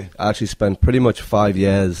 and Okay. I actually spent pretty much 5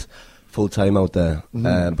 years full time out there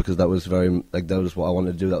because that was that was what I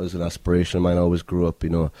wanted to do. That was an aspiration of mine. I always grew up,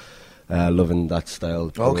 loving that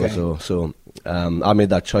style. Okay. So I made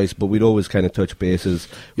that choice, but we'd always kind of touch bases.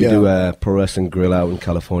 We Yeah. do Pro Wrestling Grill out in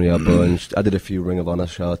California a bunch. I did a few Ring of Honor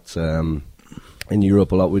shots in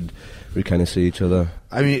Europe a lot. We'd kind of see each other.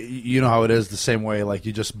 I mean, you know how it is. The same way,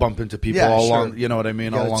 you just bump into people Yeah, all sure. along. You know what I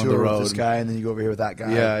mean? You All got a along tour the with road. this guy, and then you go over here with that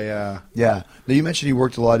guy. Yeah. Yeah. Now, you mentioned you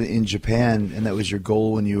worked a lot in Japan, and that was your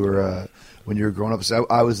goal when you were growing up. So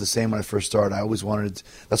I was the same when I first started. I always wanted.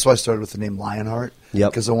 That's why I started with the name Lionheart.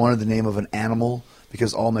 Yep. Because I wanted the name of an animal.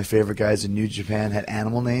 Because all my favorite guys in New Japan had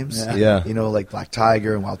animal names. Yeah. Like Black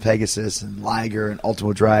Tiger and Wild Pegasus and Liger and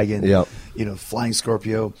Ultimo Dragon. Yep. Flying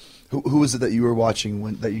Scorpio. Who was it that you were watching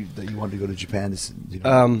that you wanted to go to Japan?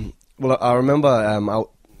 Well, I remember.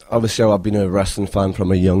 Obviously, I've been a wrestling fan from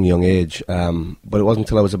a young age, but it wasn't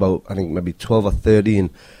until I was about, I think, maybe 12 or 13.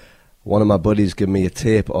 one of my buddies gave me a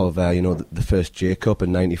tape of the first J Cup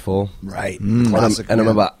in '94. Right. And I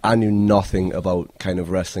remember I knew nothing about kind of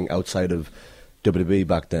wrestling outside of WWE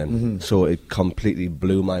back then, so it completely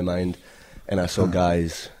blew my mind. And I saw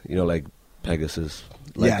guys, like Pegasus,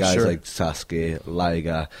 guys like Sasuke,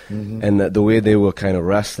 Liger, and the way they were kind of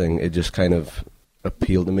wrestling, it just kind of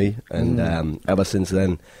appealed to me. And ever since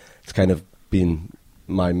then, it's kind of been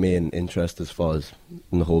my main interest as far as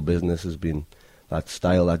in the whole business has been that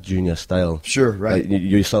style, that junior style. Sure, right.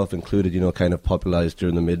 Yourself included, kind of popularized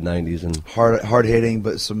during the mid-'90s. And hard hitting,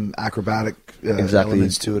 but some acrobatic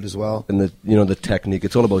elements to it as well. And the technique,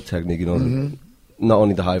 it's all about technique, not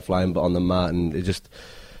only the high flying, but on the mat. And it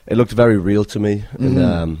looked very real to me.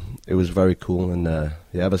 And it was very cool. And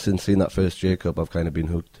ever since seeing that first J Cup, I've kind of been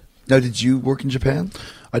hooked. Now, did you work in Japan?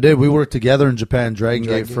 I did. We worked together in Japan, Dragon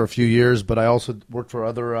Gate, for a few years, but I also worked for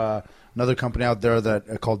another company out there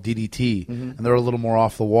that called DDT, and they're a little more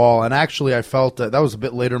off the wall. And actually, I felt that was a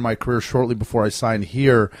bit later in my career, shortly before I signed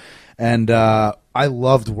here, and I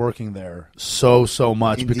loved working there so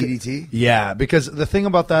much. In DDT? Yeah, because the thing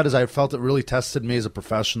about that is I felt it really tested me as a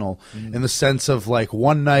professional in the sense of, like,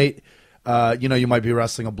 one night, you might be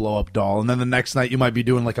wrestling a blow-up doll, and then the next night you might be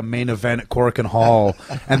doing like a main event at Korakuen Hall,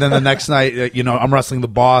 and then the next night, I'm wrestling the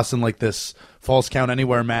boss in like this Falls Count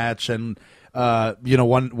Anywhere match, and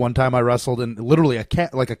one time I wrestled in literally a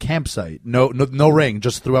campsite, no ring,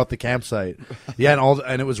 just throughout the campsite,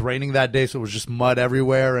 and it was raining that day, so it was just mud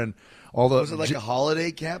everywhere, and all the was it like a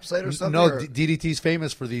holiday campsite or something? No, or? DDT's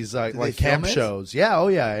famous for these like film camp it? shows. Yeah, oh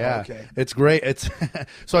yeah. Oh, okay. It's great. It's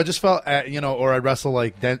so I just felt or I wrestle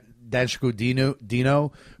like Danshoku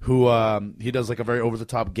Dino, who he does like a very over the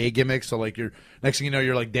top gay gimmick. So like next thing you know,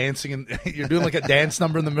 you're like dancing and you're doing like a dance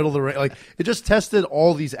number in the middle of the ring. Like it just tested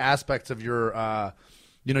all these aspects of your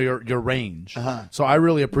your range. So I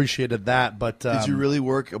really appreciated that. But did you really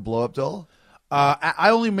work a blow up doll?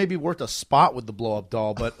 I only maybe worked a spot with the blow up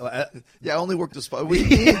doll, but I only worked a spot. What do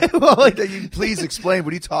you mean? Well, please explain.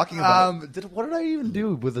 What are you talking about? What did I even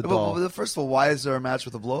do with the doll? Well, first of all, why is there a match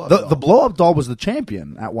with a blow up? The blow up doll was the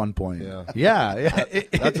champion at one point. Yeah.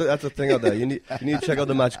 That's the thing out there. You need to check out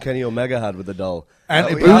the match Kenny Omega had with the doll. And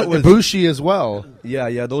Ibushi as well.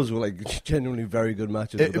 Yeah, those were like genuinely very good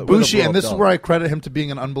matches. Ibushi, and this is where I credit him to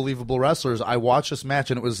being an unbelievable wrestler. I watched this match,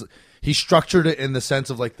 and he structured it in the sense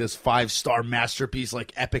of like this 5-star masterpiece,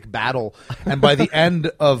 like epic battle. And by the end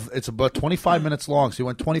of it's about 25 minutes long, so he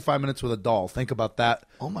went 25 minutes with a doll. Think about that.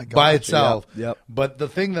 Oh my god, by itself. Yep. But the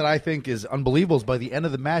thing that I think is unbelievable is by the end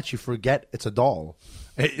of the match, you forget it's a doll.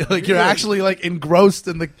 Like you're actually like engrossed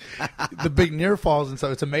in the big near falls and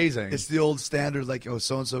stuff. It's amazing. It's the old standard, like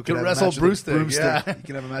so and so can have wrestle a match with a broomstick. Yeah, you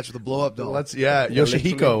can have a match with a blow up doll.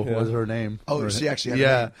 Yoshihiko was her name. Oh, she actually had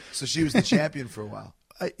a name. So she was the champion for a while.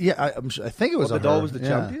 I think it was the doll was the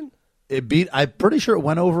champion. It beat. I'm pretty sure it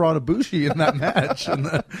went over on Ibushi in that match.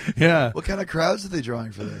 What kind of crowds are they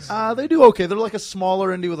drawing for this? They do okay. They're like a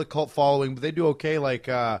smaller indie with a cult following, but they do okay. Like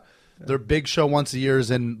their big show once a year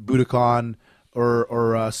is in Budokan or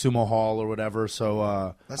Sumo Hall or whatever.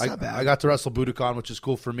 So that's not bad. I got to wrestle Budokan, which is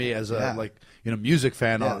cool for me as a music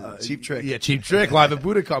fan. Cheap Trick. Yeah, Cheap Trick live at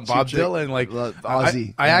Budokan. Bob Dylan, like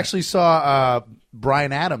Ozzy. I actually saw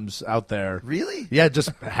Bryan Adams out there. Really? Yeah, just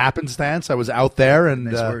happenstance. I was out there and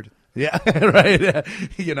nice word. Yeah, right.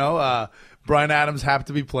 Bryan Adams happened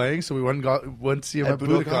to be playing, so we went to see him at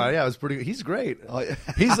Budokan. Yeah, it was pretty good. He's great. Oh, yeah.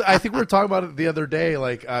 I think we were talking about it the other day,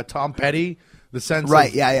 like Tom Petty, the sense right,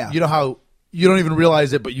 of, yeah. You know how you don't even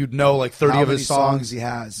realize it, but you'd know like 30 how of his songs he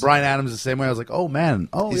has. Bryan Adams the same way. I was like, oh man,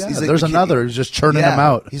 he's like there's another. He's just churning them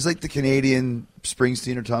out. He's like the Canadian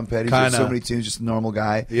Springsteen or Tom Petty. He's got so many tunes, just a normal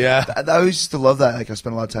guy. Yeah. I always used to love that. Like I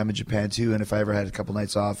spent a lot of time in Japan too, and if I ever had a couple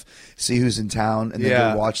nights off, see who's in town and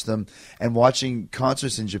then go watch them. And watching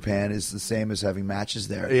concerts in Japan is the same as having matches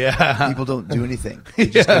there. Yeah. People don't do anything. They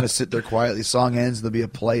just kind of sit there quietly. Song ends, there'll be a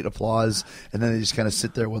polite applause, and then they just kind of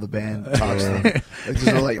sit there while the band talks to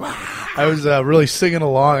them. I was really singing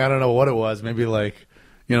along. I don't know what it was. Maybe like,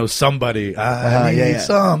 somebody. I need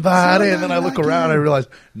somebody. And then I look around and I realize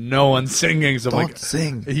no one's singing. So I'm like,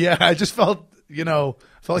 sing. Yeah, I just felt,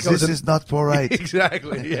 like this is not for right.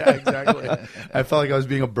 Exactly. Yeah, exactly. I felt like I was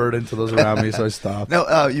being a burden to those around me, so I stopped.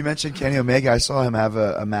 No, you mentioned Kenny Omega. I saw him have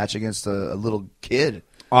a match against a little kid.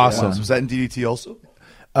 Awesome. Was that in DDT also?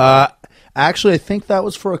 Actually, I think that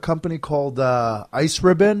was for a company called Ice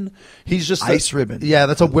Ribbon. He's just Ice Ribbon. Yeah,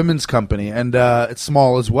 that's a women's company, and it's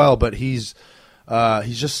small as well. But he's a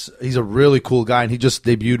really cool guy, and he just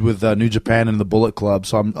debuted with New Japan and the Bullet Club.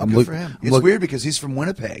 So I'm good for him. It's weird because he's from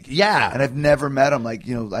Winnipeg. Yeah, and I've never met him. Like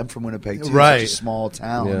I'm from Winnipeg too. Right, such a small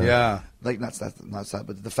town. Yeah. like not that,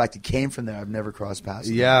 but the fact he came from there, I've never crossed paths.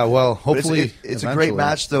 with him. Yeah, well, But hopefully it's a great eventually.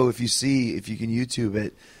 match though. If you can YouTube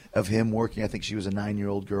it of him working. I think she was a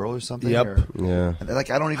 9-year-old girl or something. Yep. Or, Yeah. like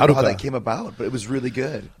I don't even know how Haruka. that came about, but it was really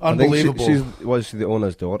good. Unbelievable. I think was she the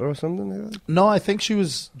owner's daughter or something like that? No, I think she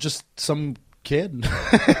was just some kid.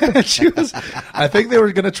 She was. I think they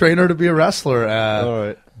were going to train her to be a wrestler. All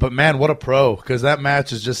right. But man, what a pro! Because that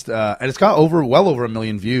match is just, and it's got well over 1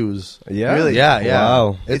 million views. Yeah? Really? Yeah.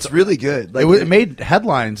 Wow. It's really good. Like, It made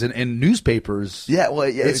headlines in newspapers. yeah, well,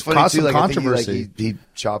 yeah, it's It funny caused too. some Like, I think controversy. he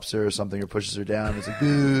chops her or something or pushes her down. It's like,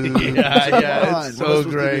 boo. Yeah, Come yeah, on, it's what am I so supposed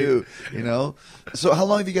to great. do? You know. So, how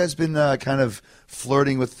long have you guys been kind of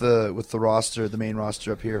flirting with the roster, the main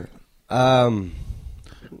roster up here?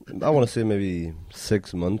 I want to say maybe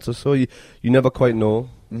 6 months or so. You never quite know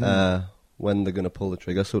when they're going to pull the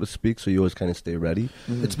trigger, so to speak, so you always kind of stay ready.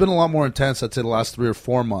 It's been a lot more intense, I'd say, the last 3 or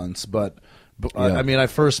 4 months. But Yeah. I mean, they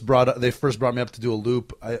first brought me up to do a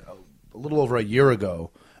loop a little over a year ago,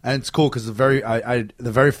 and it's cool because the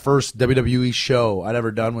very first WWE show I'd ever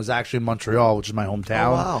done was actually in Montreal, which is my hometown.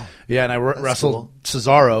 Oh, wow. Yeah, and I wrestled cool.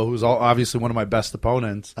 Cesaro, who's obviously one of my best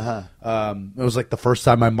opponents. Uh-huh. It was like the first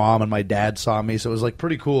time my mom and my dad saw me, so it was like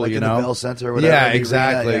pretty cool. Like you in know, the Bell Center or whatever, Yeah, the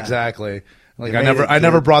exactly, arena, yeah. exactly. Like You I made it,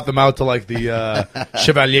 never kid. brought them out to like the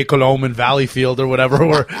Chevalier Colombe in Valleyfield or whatever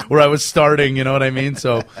where I was starting. You know what I mean?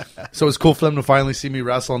 So it's cool for them to finally see me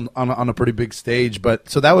wrestle on a pretty big stage. But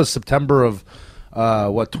so that was September of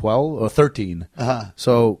 12 or 13.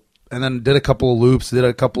 So and then did a couple of loops.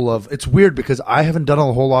 It's weird because I haven't done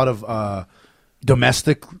a whole lot of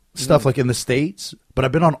domestic stuff like in the States, but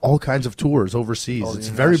I've been on all kinds of tours overseas. Oh, It's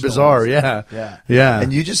the very international bizarre. ones. Yeah.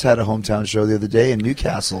 And you just had a hometown show the other day in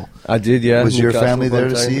Newcastle. I did, yeah. Was your Newcastle family there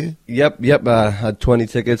to one see time. you? Yep. I had 20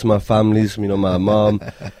 tickets. My families, my mom,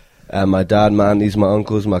 my dad, my aunties, my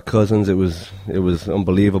uncles, my cousins. It was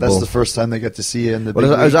unbelievable. That's the first time they got to see you in the Well,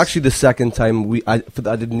 big it was leagues? actually the second time I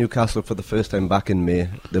did Newcastle for the first time back in May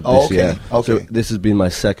this okay. year. Okay. So this has been my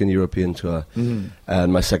second European tour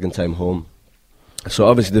and my second time home. So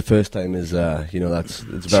obviously the first time is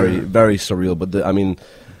it's very very surreal. But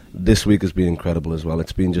this week has been incredible as well.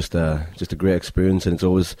 It's been just a great experience, and it's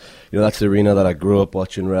always that's the arena that I grew up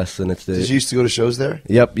watching wrestling. It's the Did you used to go to shows there?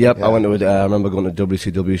 Yep. Yeah. I went to I remember going to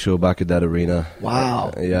WCW show back at that arena.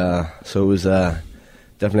 Wow. Yeah. So it was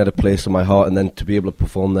definitely had a place in my heart, and then to be able to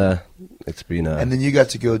perform there, it's been. And then you got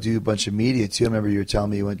to go do a bunch of media too. I remember you were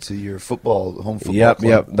telling me you went to your home football Yep.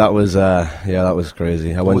 club. That was that was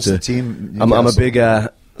crazy. I went What's to the team? I'm a Newcastle?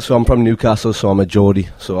 big. So I'm from Newcastle, so I'm a Geordie.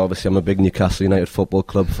 So obviously I'm a big Newcastle United Football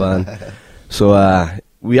Club fan. So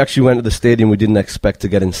we actually went to the stadium. We didn't expect to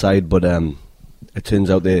get inside, but it turns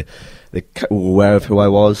out they were aware of who I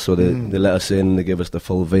was, so they let us in. They gave us the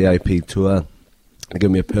full VIP tour. They gave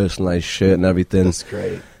me a personalised shirt and everything. That's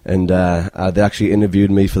great. And they actually interviewed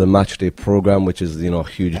me for the match day program, which is a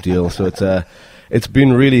huge deal. So it's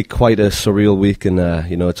been really quite a surreal week, and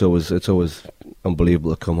it's always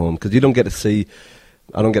unbelievable to come home because I don't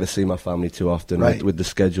get to see my family too often Right. with the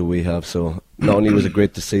schedule we have. So not only was it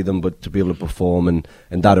great to see them, but to be able to perform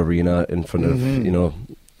in that arena in front of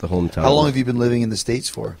the hometown. How long have you been living in the States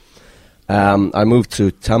for? I moved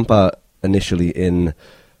to Tampa initially in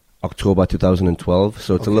October 2012,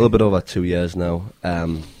 so it's a little bit over 2 years now. I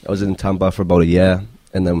was in Tampa for about a year,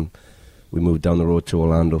 and then we moved down the road to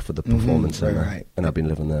Orlando for the performance center, right. and I've been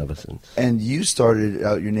living there ever since. And you started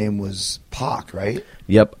out, your name was Pac, right?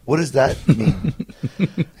 Yep. What does that mean?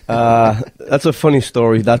 That's a funny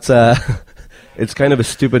story. That's it's kind of a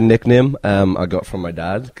stupid nickname I got from my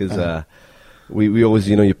dad because we always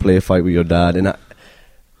you play a fight with your dad, and I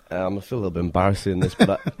feel a little bit embarrassed in this,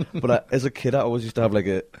 but as a kid I always used to have like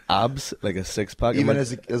a six pack. Even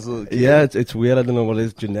as a little kid? Yeah, it's weird. I don't know what it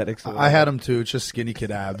is, genetics. I had them too. It's just skinny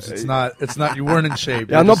kid abs. It's not. You weren't in shape.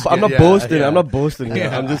 Yeah, I'm You're not. just I'm not skinny- boasting. yeah. I'm not boasting.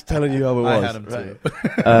 Yeah. I'm just telling you how it was. I had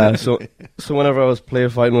them too. So whenever I was player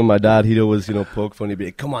fighting with my dad, he'd always poke fun. He'd be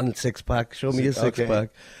like, "Come on, six pack, show me your six pack."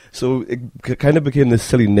 So it kind of became this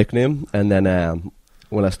silly nickname. And then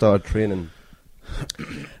when I started training,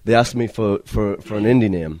 they asked me for an indie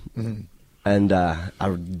name. And I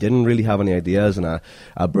didn't really have any ideas, and I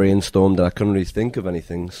brainstormed, and I couldn't really think of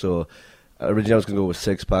anything. So originally I was going to go with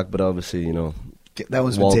Six Pack, but obviously, That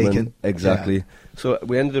one's been Waldman, taken. exactly. Yeah. So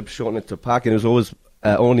we ended up shortening it to Pack, and it was always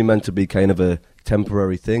only meant to be kind of a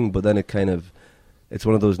temporary thing. But then it's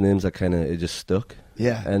one of those names that it just stuck.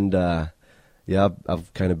 Yeah. And I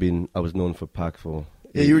was known for Pack for.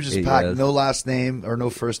 Yeah, you were just 8 Pac. years. No last name or no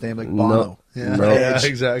first name like Bono. No. Yeah, No. Yeah,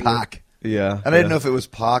 exactly. Pac. Yeah. And I didn't know if it was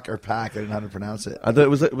Pac or Pac. I didn't know how to pronounce it. I thought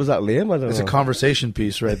was that Liam? I don't It's know. a conversation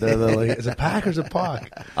piece right there. They're like, is it Pac or is it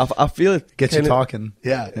Pac? I feel it Gets you kinda- talking.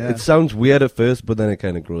 Yeah. It sounds weird at first, but then it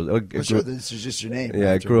kind of grows. It For sure, grew- this is just your name.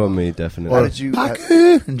 yeah, it after grew a on while. me definitely. How did you? Pac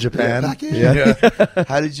in Japan. Pac? Yeah.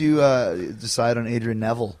 How did you decide on Adrian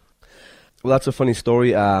Neville? Well, that's a funny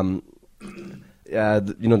story. The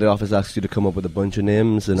office asks you to come up with a bunch of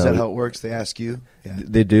names, and Is that how it works? They ask you. Yeah.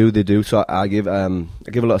 They do. So I give a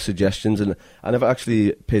lot of suggestions, and I never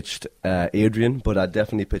actually pitched Adrian, but I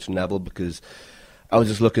definitely pitched Neville because I was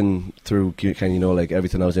just looking through like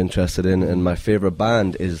everything I was interested in, and my favorite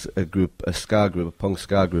band is a ska group, a punk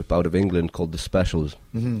ska group out of England called The Specials,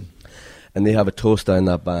 and they have a toaster in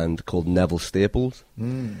that band called Neville Staples.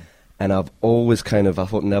 And I've always I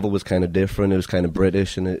thought Neville was kind of different. It was kind of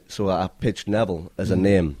British, so I pitched Neville as a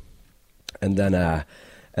name. And then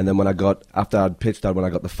when after I'd pitched that, when I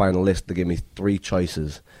got the final list, they gave me 3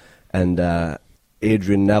 choices, and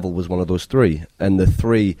Adrian Neville was one of those 3. And the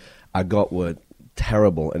 3 I got were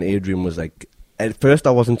terrible. And Adrian was like, at first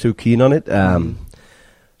I wasn't too keen on it. were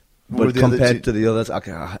But the other compared two? to the others,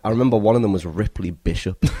 I remember one of them was Ripley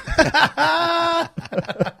Bishop.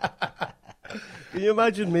 Can you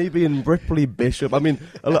imagine me being Ripley Bishop? I mean,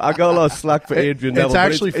 I got a lot of slack for Adrian Neville. It's but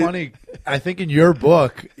actually funny. I think in your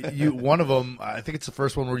book, one of them, I think it's the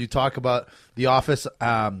first one where you talk about The Office,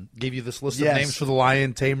 gave you this list Yes. of names for the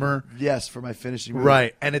Lion Tamer. Yes, for my finishing movie.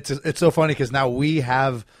 Right. And it's so funny because now we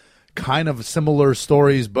have kind of similar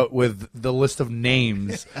stories, but with the list of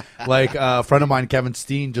names. Like a friend of mine, Kevin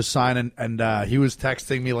Steen, just signed, and he was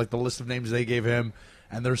texting me like the list of names they gave him.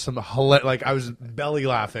 And there's some like I was belly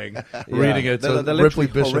laughing reading it. So They're Ripley literally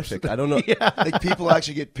Bishop. horrific. I don't know. Like people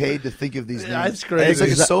actually get paid to think of these names. That's crazy. It's like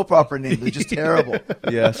a soap opera name. They're just terrible.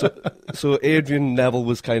 Yeah, so Adrian Neville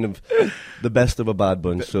was kind of the best of a bad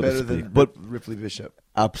bunch, so to Better speak. than But Ripley Bishop.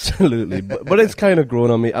 absolutely, but it's kind of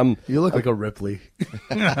grown on me. You look like a Ripley.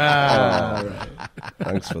 Thanks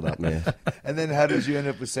for that, man. And then how did you end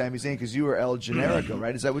up with Sami Zayn? Because you were El Generico,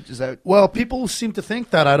 right? Is that? Well, people seem to think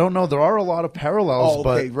that. I don't know. There are a lot of parallels. Oh,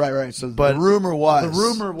 okay, but, right. So but the rumor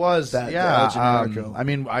was that, that El Generico. I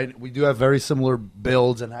mean, we do have very similar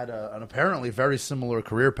builds and had an apparently very similar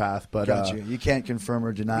career path. But Gotcha. You can't confirm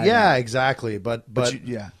or deny. yeah, that. exactly. But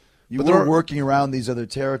you but were there are- working around these other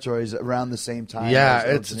territories around the same time. yeah, as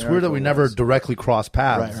El it's weird that we Generico never was. directly crossed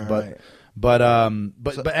paths. Right. But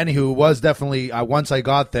anywho, it was definitely once I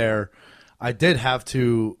got there, I did have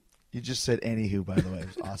to. You just said anywho, by the way.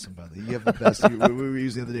 It was awesome, by the way. You have the best. We were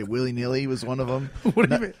using the other day. Willy nilly was one of them. What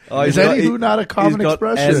do you mean? Oh, Is he's got- anywho not a common he's got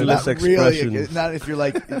expression? endless Not really. expressions. Not if you're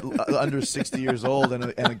like under 60 years old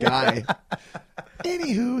and a guy.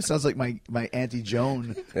 Anywho, sounds like my Auntie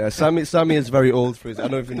Joan. Yeah, Sammy is very old for his. I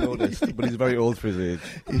don't know if you noticed, but he's very old for his age.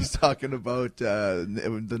 He's talking about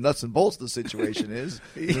the nuts and bolts of the situation is.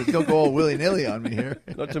 Don't go all willy-nilly on me here.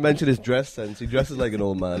 Not to mention his dress sense. He dresses like an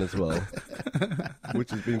old man as well,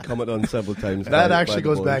 which has been commented on several times. That by actually the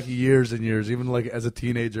goes boys. back years and years, even like as a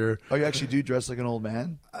teenager. Oh, you actually do dress like an old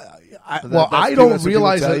man? I that's don't people- that's what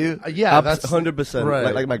realize people that. tell you? Yeah, that's 100%.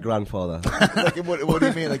 right. Like my grandfather. Like, what do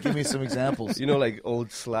you mean? Like, give me some examples. You know, like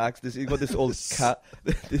old slacks. You got this old cap.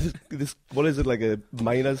 This what is it, like a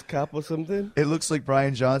miner's cap or something? It looks like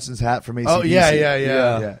Brian Johnson's hat from ACDC. Oh yeah.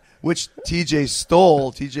 Yeah. Which TJ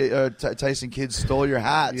stole. Tyson Kidd stole your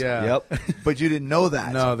hat. Yeah. Yep. But you didn't know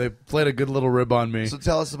that. No, they played a good little rib on me. So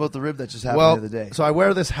tell us about the rib that just happened Well, the other day. so I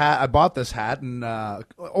wear this hat. I bought this hat and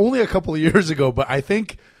only a couple of years ago, but I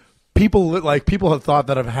think people have thought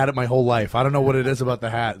that I've had it my whole life. I don't know what it is about the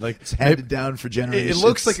hat. Like It's handed down for generations. It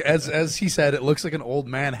looks like, as he said, it looks like an old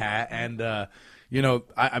man hat, and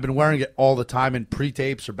I've been wearing it all the time in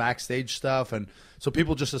pre-tapes or backstage stuff, and so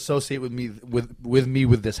people just associate with me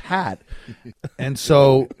with this hat. And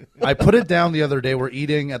so I put it down the other day. We're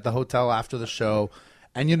eating at the hotel after the show,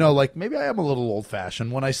 and like maybe I am a little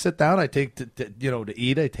old-fashioned. When I sit down, I take to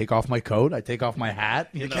eat. I take off my coat. I take off my hat.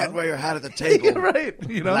 You know? Can't wear your hat at the table. Right,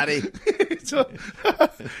 Laddie.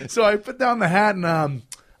 so I put down the hat and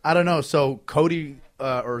I don't know. So Cody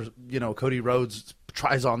Cody Rhodes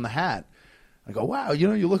tries on the hat. I go, wow,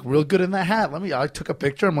 you look real good in that hat. I took a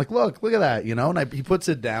picture. I'm like, look at that, and he puts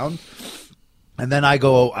it down. And then I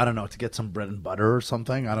go, I don't know, to get some bread and butter or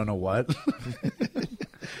something. I don't know what.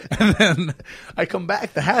 And then I come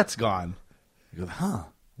back, the hat's gone. I go,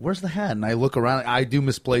 where's the hat? And I look around. I do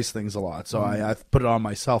misplace things a lot, so I put it on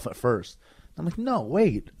myself at first. I'm like, no,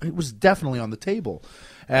 wait, it was definitely on the table.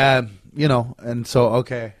 And so,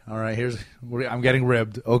 okay, all right, I'm getting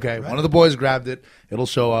ribbed. Okay, right. One of the boys grabbed it. It'll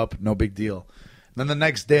show up. No big deal. And then the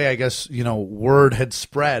next day, I guess, word had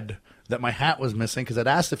spread that my hat was missing because I'd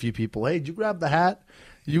asked a few people, hey, did you grab the hat?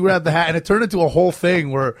 You grabbed the hat, and it turned into a whole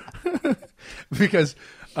thing where because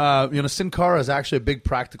Sin Cara is actually a big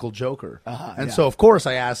practical joker, and so of course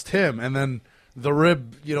I asked him, and then the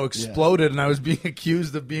rib exploded, and I was being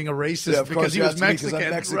accused of being a racist because he was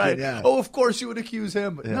Mexican. Right? Yeah. Oh, of course you would accuse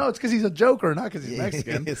him. But no, it's because he's a joker, not because he's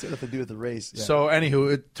Mexican. It's nothing to do with the race. Yeah. So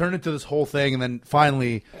anywho, it turned into this whole thing, and then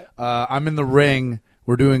finally, I'm in the ring.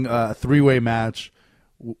 We're doing a 3-way match.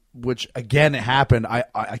 Which again, it happened. I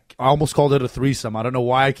almost called it a threesome. I don't know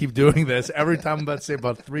why I keep doing this. Every time I'm about to say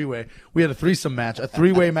about 3-way, we had a threesome match, a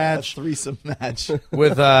 3-way match,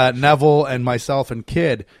 with Neville and myself and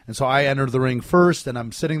Kid. And so I entered the ring first, and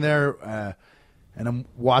I'm sitting there, and I'm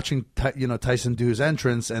watching Tyson do his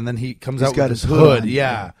entrance, and then he comes out with his hood.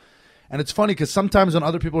 Yeah. And it's funny because sometimes when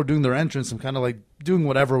other people are doing their entrance, I'm kind of like doing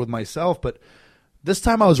whatever with myself, but this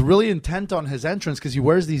time I was really intent on his entrance because he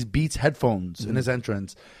wears these Beats headphones in his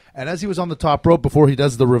entrance. And as he was on the top rope before he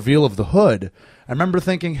does the reveal of the hood, I remember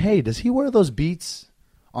thinking, hey, does he wear those Beats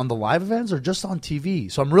on the live events or just on TV?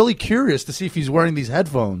 So I'm really curious to see if he's wearing these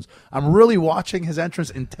headphones. I'm really watching his entrance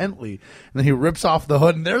intently. And then he rips off the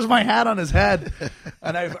hood, and there's my hat on his head.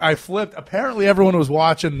 And I flipped. Apparently everyone was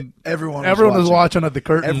watching. Everyone was watching at the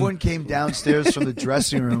curtain. Everyone came downstairs from the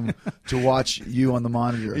dressing room to watch you on the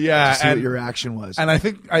monitor. Yeah, to see what your reaction was. And I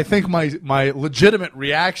think my legitimate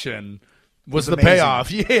reaction was the amazing.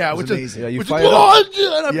 Payoff. Yeah, which amazing. is Yeah, you which fired is,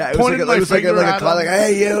 up. Yeah, it was like a call, like,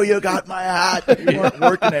 hey, you got my hat. You weren't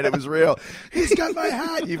working it. It was real. He's got my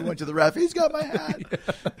hat. You even went to the ref. He's got my hat.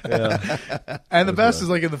 Yeah. And the best is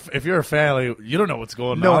like if you're a fan, like, you don't know what's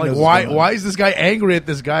going No on. one Like, knows what's going on. why is this guy angry at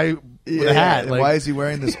this guy with a hat? and Like, why is he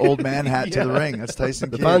wearing this old man hat to the ring? That's Tyson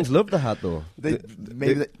The Kidd. fans love the hat, though. They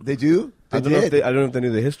do? I don't know if they knew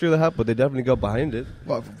the history of the hat, but they definitely got behind it.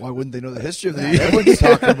 Well, why wouldn't they know the history of that? Everyone's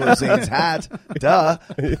talking about Zayn's hat. Duh.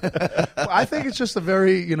 well, I think it's just a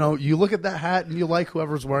very, you look at that hat and you like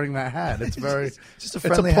whoever's wearing that hat. It's very Just a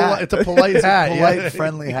friendly hat. It's a polite hat. Polite,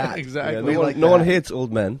 friendly hat. Exactly. Yeah, no one hates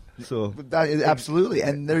old men. So Absolutely.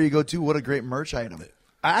 And there you go, too. What a great merch item.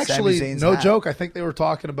 Actually, Sami Zayn's no hat. joke. I think they were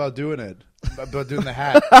talking about doing it, about doing the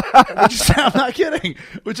hat. I'm not kidding.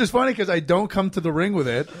 Which is funny because I don't come to the ring with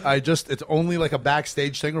it. It's only like a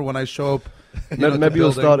backstage thing or when I show up. Maybe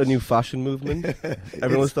you'll start a new fashion movement.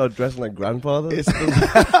 Everyone will start dressing like grandfathers.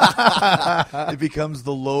 It becomes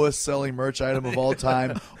the lowest selling merch item of all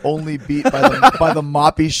time, only beat by the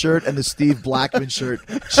Moppy shirt and the Steve Blackman shirt.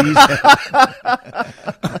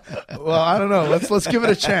 Well, I don't know. Let's give it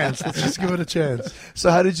a chance. Let's just give it a chance.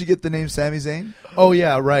 So, how did you get the name Sami Zayn? Oh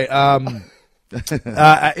yeah, right.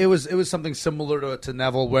 It was something similar to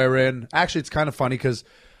Neville, wherein actually it's kind of funny because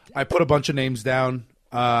I put a bunch of names down,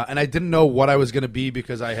 and I didn't know what I was going to be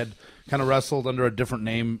because I had kind of wrestled under a different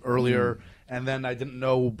name earlier, and then I didn't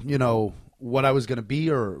know, what I was going to be,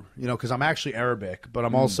 or because I'm actually Arabic, but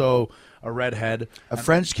I'm also a redhead, a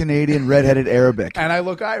French Canadian redheaded Arabic, and I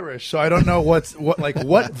look Irish, so I don't know what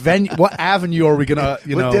venue, what avenue are we gonna,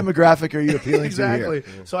 what demographic are you appealing exactly. to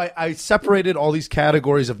here? So I separated all these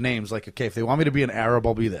categories of names. Like, okay, if they want me to be an Arab,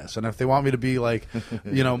 I'll be this, and if they want me to be like,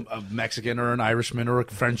 a Mexican or an Irishman or a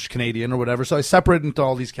French Canadian or whatever, so I separated into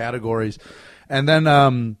all these categories, and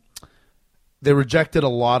then they rejected a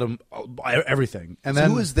lot of everything. And so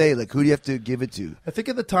then who is they? Like, who do you have to give it to? I think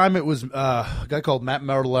at the time it was a guy called Matt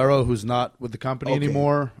Martellero, who's not with the company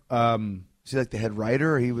anymore. Is he like the head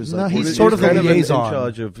writer, or he was No, like he's sort of the in liaison.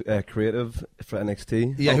 charge of creative for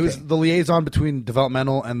NXT. Yeah, he was the liaison between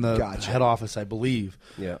developmental and the Gotcha. head office, I believe.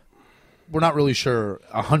 Yeah. We're not really sure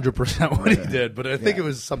 100% what he did, but I think it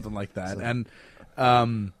was something like that. And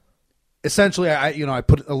essentially, I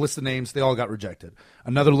put a list of names. They all got rejected.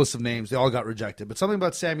 Another list of names. They all got rejected. But something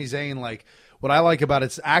about Sami Zayn, like what I like about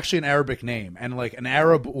it's actually an Arabic name, and like an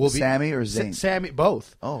Arab will be Sammy or Zayn? Sammy,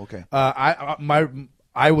 both. Oh, okay.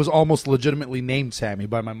 I was almost legitimately named Sammy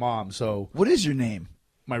by my mom. So What is your name?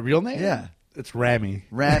 my real name? Yeah. It's Rami.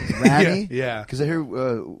 Rami? Yeah. Because I hear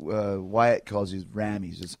Wyatt calls you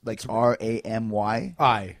Rami. It's like Ramy.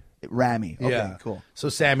 I. Rami. Okay, Yeah. cool. So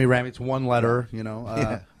Sammy Rami, it's one letter,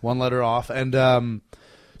 one letter off. And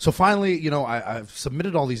so finally, I've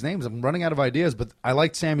submitted all these names. I'm running out of ideas, but I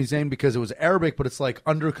liked Sami Zayn because it was Arabic, but it's like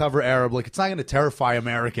undercover Arab. Like, it's not going to terrify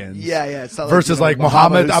Americans. Yeah. It's not Versus like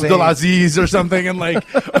Muhammad Abdulaziz or something. And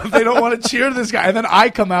like, they don't want to cheer this guy. And then I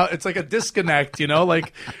come out, it's like a disconnect,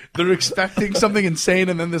 like they're expecting something insane.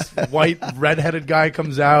 And then this white redheaded guy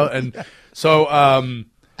comes out. And so,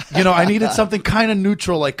 I needed something kind of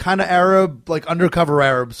neutral, like kind of Arab, like undercover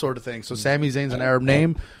Arab sort of thing. So Sami Zayn's an Arab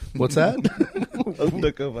name. What's that?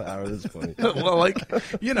 Undercover Arab is funny. Well, like,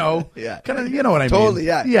 Yeah. kind of, you know what I mean? Totally,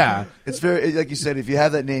 yeah. Yeah. It's very, like you said, if you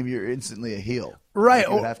have that name, you're instantly a heel. Right.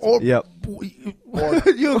 You would have to- Or Yep.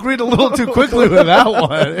 you agreed a little too quickly with that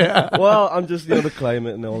one. Yeah. Well, I'm just the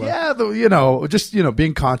climate and all that. Yeah, just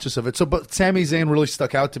being conscious of it. So, but Sami Zayn really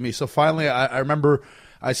stuck out to me. So finally, I remember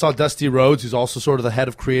I saw Dusty Rhodes, who's also sort of the head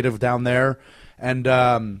of creative down there, and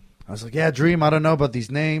I was like, "Yeah, Dream, I don't know about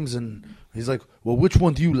these names," and he's like, "Well, which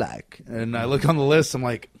one do you like?" And I look on the list. I'm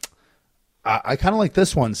like, "I kind of like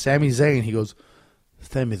this one, Sami Zayn." He goes,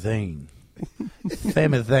 "Sami Zayn."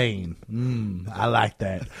 Sami Zayn. I like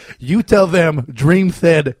that. You tell them Dream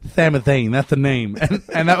said Sami Zayn. That's the name.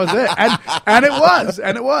 And that was it.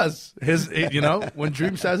 And it was. His, when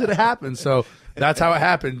Dream says it, it happens. So that's how it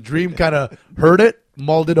happened. Dream kind of heard it,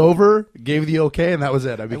 mulled it over, gave the okay, and that was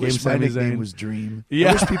it. I became wish my Sami nickname Zayn. was Dream. Yeah.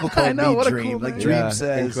 I wish people I called know, me what a Dream. cool Like name. Dream Yeah,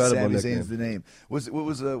 says incredible Sami nickname. Zayn's the name.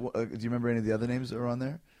 Do you remember any of the other names that were on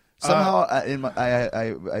there? Somehow,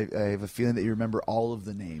 I have a feeling that you remember all of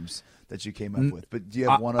the names that you came up with. But do you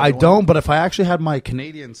have one other I one? don't, but if I actually had my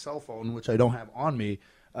Canadian cell phone, which I don't have on me,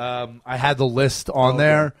 I had the list on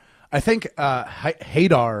there. I think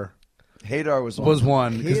Haydar Haydar was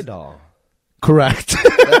one. Haydar. Correct.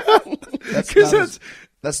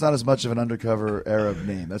 That's not as much of an undercover Arab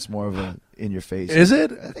name. That's more of a in your face. Is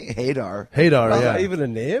it? I think Haydar. Haydar, Is yeah. that even a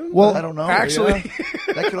name? Well, I don't know. actually,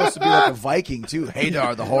 That could also be like a Viking too.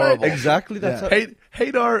 Haydar the Horrible. Exactly. That's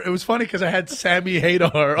Haydar, it was funny because I had Sammy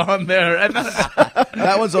Haydar on there. And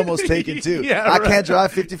That one's almost taken too. Yeah, I right. can't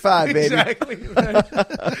drive 55, baby. Exactly.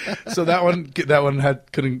 So that one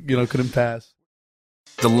couldn't pass.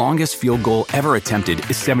 The longest field goal ever attempted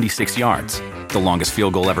is 76 yards. The longest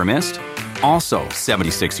field goal ever missed? Also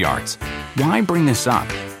 76 yards. Why bring this up?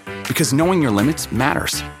 Because knowing your limits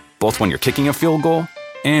matters, both when you're kicking a field goal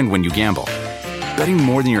and when you gamble. Betting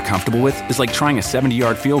more than you're comfortable with is like trying a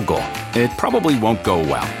 70-yard field goal. It probably won't go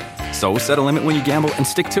well. So set a limit when you gamble and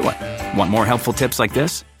stick to it. Want more helpful tips like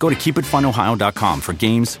this? Go to keepitfunohio.com for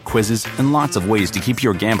games, quizzes, and lots of ways to keep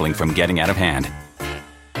your gambling from getting out of hand.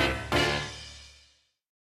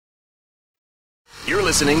 You're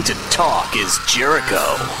listening to Talk is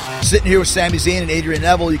Jericho. Sitting here with Sami Zayn and Adrian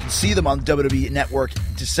Neville. You can see them on the WWE Network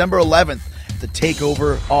December 11th. The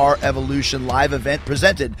TakeOver R Evolution live event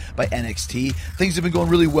presented by NXT. Things have been going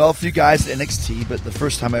really well for you guys at NXT, but the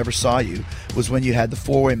first time I ever saw you was when you had the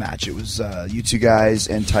four-way match. It was you two guys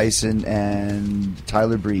and Tyson and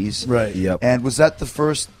Tyler Breeze. Right. Yep. And was that the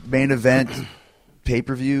first main event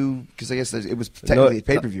pay-per-view? Because I guess it was technically a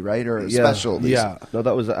pay-per-view, right? Or a special at least. Yeah. No,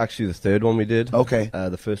 that was actually the third one we did. Okay.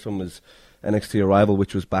 The first one was NXT Arrival,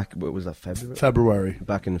 which was back, what was that, February? February.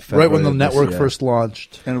 Back in February. Right when the of this network year. first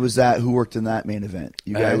launched. And it was that who worked in that main event?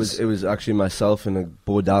 You guys? It was actually myself and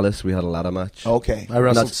Bo Dallas. We had a ladder match. Okay. I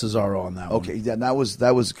wrestled That's- Cesaro on that one. Okay, yeah, and that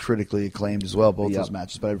was critically acclaimed as well, both Yep. those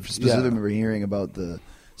matches. But I specifically remember hearing about the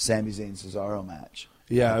Sami Zayn Cesaro match.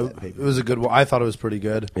 Yeah, at that it pay-per-view. was a good one. I thought it was pretty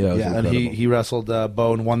good. Yeah, it was Yeah. And incredible. he wrestled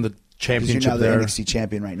Bo and won the 'Cause championship you're now the there. NXT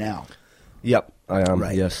champion right now. Yep, I am.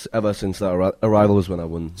 Right. Yes, ever since that Arrival was when I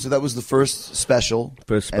won. So that was the first special.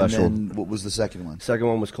 First special. And then what was the second one? Second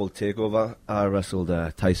one was called Takeover. I wrestled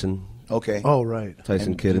Tyson. Okay. Oh, right. Tyson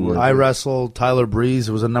And Kidd. you And were- I wrestled Tyler Breeze.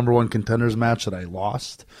 It was a number one contenders match that I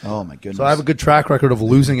lost. Oh my goodness. So I have a good track record of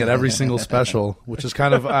losing at every single special, which is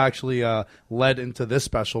kind of actually led into this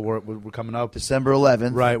special where we're coming up. December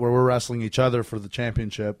 11th. Right, where we're wrestling each other for the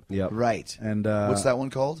championship. Yep. Right. And What's that one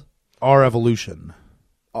called? Our Evolution.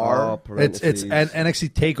 R. It's an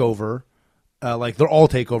NXT takeover. Like they're all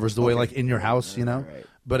takeovers the way like in your house, you know. Right.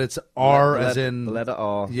 But it's R as in the letter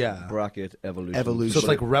R. Yeah. Bracket Evolution. Evolution. So it's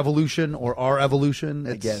like Revolution or Our Evolution.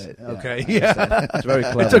 I get it. Yeah. Okay. Yeah. It's very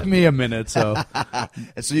clever. It took me a minute. So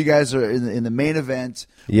And so you guys are in the main event,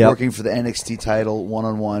 Yep. working for the NXT title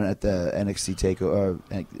one-on-one at the NXT takeover,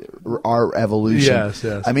 R Evolution. Yes,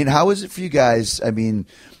 yes. I mean, how is it for you guys? I mean,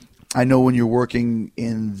 I know when you're working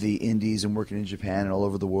in the indies and working in Japan and all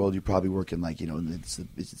over the world, you're probably working like, it's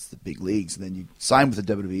the big leagues, and then you sign with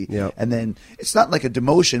the WWE, Yep. and then it's not like a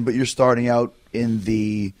demotion, but you're starting out in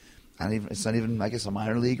the, it's not even, I guess, a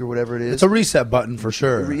minor league or whatever it is. it's a reset button for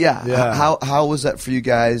sure. Yeah. Yeah. How was that for you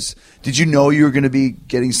guys? Did you know you were going to be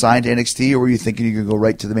getting signed to NXT, or were you thinking you could go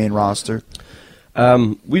right to the main roster?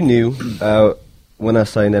 We knew when I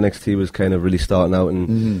signed NXT was kind of really starting out,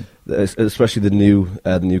 and especially the new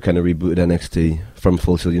kind of rebooted NXT from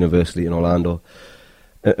Full Sail University in Orlando,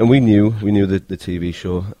 and we knew the TV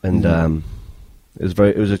show, and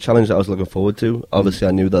it was a challenge that I was looking forward to. Obviously,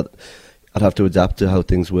 I knew that I'd have to adapt to how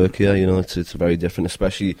things work here. You know, it's very different,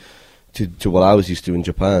 especially to what I was used to in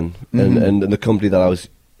Japan. And the company that I was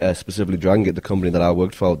specifically Dragon Gate, the company that I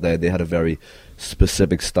worked for out there, they had a very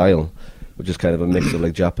specific style, which is kind of a mix of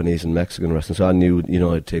like Japanese and Mexican wrestling. So I knew, you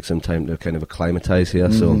know, it'd take some time to kind of acclimatize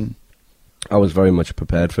here. So I was very much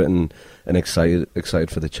prepared for it and excited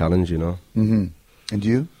for the challenge, you know. And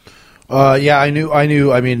you? Yeah, I knew.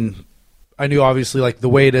 I mean, I knew obviously like the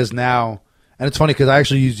way it is now, and it's funny because I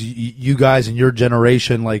actually use you guys in your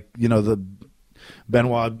generation, like, you know, the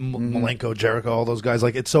Benoit, Malenko, Jericho, all those guys.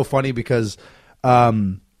 Like, it's so funny because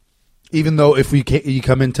even though if you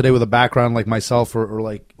come in today with a background like myself or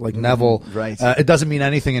like Neville, right, it doesn't mean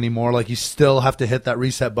anything anymore. Like, you still have to hit that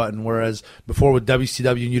reset button. Whereas before with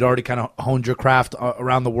WCW, you'd already kind of honed your craft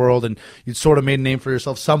around the world, and you'd sort of made a name for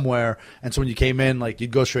yourself somewhere. And so when you came in, like,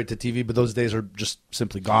 you'd go straight to TV. But those days are just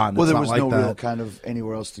simply gone. Well, It's there not was like no that. real kind of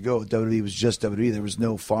anywhere else to go. WWE was just WWE. There was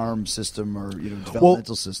no farm system or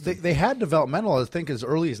developmental system. They had developmental, I think, as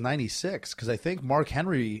early as '96, because I think Mark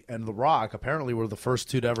Henry and The Rock apparently were the first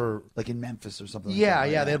two to ever, like in Memphis or something. Yeah, like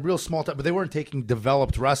that, yeah, they had real small time, but they weren't taking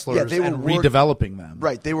developed wrestlers Yeah, they were and redeveloping them.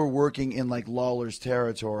 Right, they were working in like Lawler's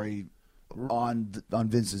territory on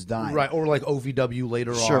Vince's dime. Right, or like OVW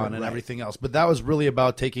later Sure, on and right. everything else. But that was really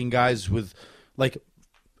about taking guys with, like,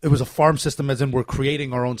 it was a farm system, as in we're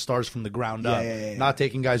creating our own stars from the ground up, yeah. not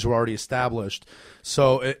taking guys who are already established.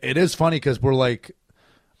 So it is funny because we're like,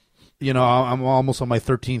 you know, I'm almost on my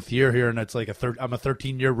 13th year here, and it's like I'm a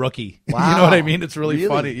 13-year rookie. Wow. You know what I mean? It's really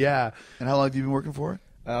funny. Yeah. And how long have you been working for?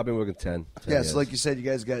 I've been working 10 Yeah, years. so like you said, you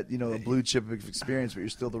guys got, you know, a blue chip of experience, but you're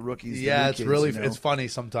still the rookies. the Yeah, new it's kids, really you know? it's funny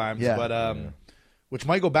sometimes, Yeah. but which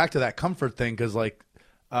might go back to that comfort thing because like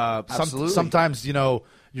Absolutely. sometimes, you know,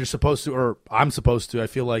 you're supposed to, or I'm supposed to, I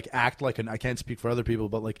feel like, act like I can't speak for other people,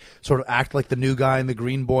 but like sort of act like the new guy and the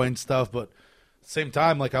green boy and stuff, but at the same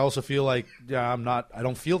time, like, I also feel like, yeah, I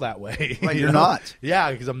don't feel that way. Right, you you're know? not.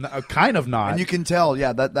 Yeah, because I'm kind of not. And you can tell,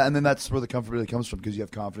 yeah, that and then that's where the comfort really comes from, because you have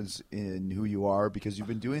confidence in who you are because you've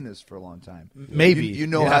been doing this for a long time. Maybe. You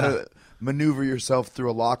know Yeah. how to maneuver yourself through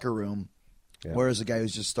a locker room, whereas a guy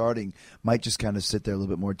who's just starting might just kind of sit there a little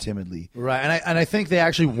bit more timidly. Right, and I think they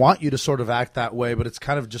actually want you to sort of act that way, but it's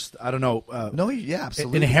kind of just, I don't know. Yeah,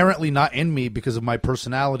 absolutely. Inherently not in me because of my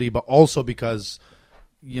personality, but also because,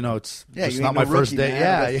 you know, it's Yeah, just you not ain't my no first rookie, day. man.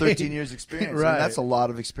 Yeah, Got 13 years experience. Right. And that's a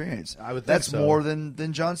lot of experience. I would think That's so. more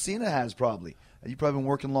than John Cena has, probably. You've probably been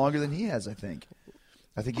working longer than he has, I think.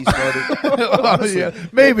 I think he started. honestly. Yeah,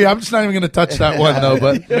 maybe. I'm just not even going to touch that one, though,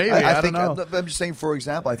 but maybe. I don't think, know. I'm just saying, for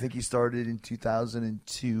example, I think he started in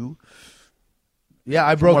 2002. Yeah,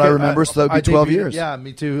 I broke what it. I remember, so that would be 12 debuted- years. Yeah,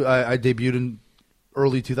 me too. I debuted in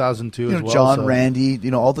early 2002 You as know, well. John, so- Randy,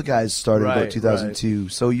 you know, all the guys started Right, about 2002.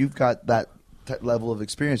 So you've got that level of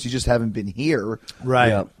experience. You just haven't been here, Right.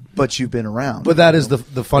 Yeah. but you've been around. But that is the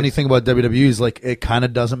funny thing about WWE is, like, it kind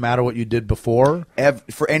of doesn't matter what you did before.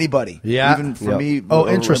 For anybody. Yeah. Even for Yeah. me. Oh,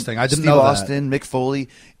 interesting. I didn't Steve know that. Austin, Mick Foley.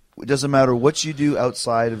 It doesn't matter what you do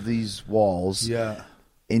outside of these walls. Yeah.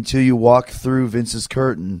 Until you walk through Vince's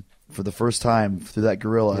curtain for the first time through that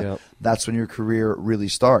gorilla, Yeah. that's when your career really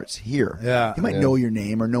starts here. Yeah. You might know your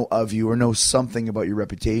name or know of you or know something about your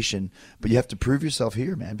reputation, but you have to prove yourself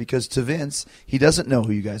here, man, because to Vince, he doesn't know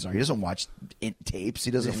who you guys are. He doesn't watch tapes.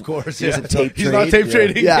 He doesn't, Of course, he yeah. doesn't tape He's trade. not tape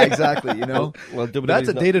trading. Yeah, exactly, you know. Well, WWE's That's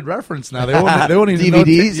a not- dated reference now. They won't even know.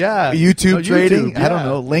 DVDs, Yeah. YouTube No, trading, YouTube, I don't yeah.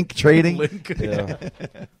 know, link trading. Link. Yeah.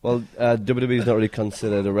 Well, WWE is not really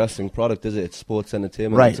considered a wrestling product, is it? It's sports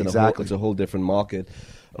entertainment. Right, It's in exactly. it's a whole different market,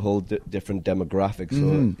 a whole different demographic. So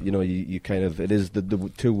Mm-hmm. you know, you kind of it is the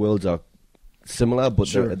two worlds are similar, but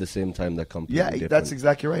Sure. they're at the same time they're completely Yeah, different. that's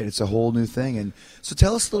exactly right. It's a whole new thing. And so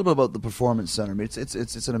tell us a little bit about the Performance Center. I mean,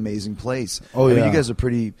 it's an amazing place. Oh, I mean, yeah. you guys are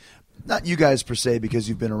pretty, not you guys per se because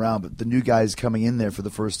you've been around, but the new guys coming in there for the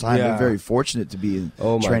first time. Yeah. They're very fortunate to be in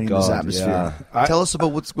Oh, my training in this God, atmosphere. yeah. Tell us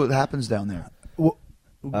about what happens down there.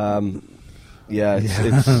 Yeah,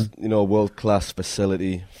 it's you know, a world class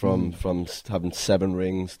facility from having 7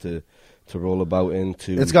 rings to roll about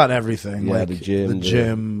into. It's got everything. Yeah, like the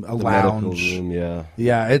gym, a the medical lounge. room, yeah.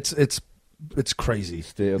 Yeah, it's crazy.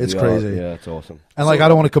 State of It's the art, crazy. yeah, it's awesome. And like, I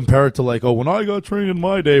don't want to compare it to like, oh, when I got trained in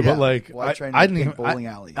my day, Yeah. but like, Well, I trained I in didn't even bowling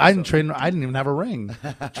alley, I didn't so. train. I didn't even have a ring.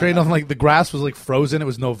 Trained on like the grass was like frozen. It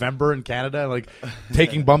was November in Canada. And, like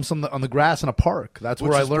taking bumps on the grass in a park. That's Which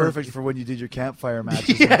where I is learned. perfect for when you did your campfire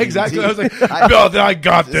matches. Yeah, on exactly. DDT. I was like, no, I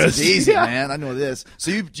got This this. is easy, Yeah. man. I know this. So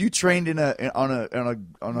you trained on a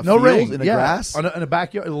No field ring in a yeah. grass. in a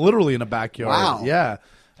backyard, literally in a backyard. Wow. Yeah.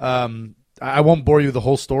 I won't bore you with the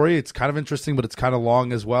whole story. It's kind of interesting, but it's kind of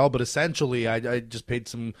long as well. But essentially, I just paid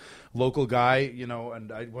some local guy,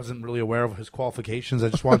 and I wasn't really aware of his qualifications. I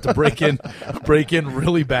just wanted to break in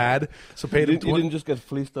really bad. So paid him. You didn't just get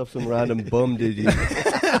fleeced off some random bum, did you?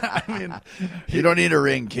 I mean, You don't need a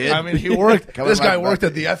ring, kid. I mean, he worked. Come This on, guy my worked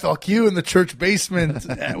at the FLQ in the church basement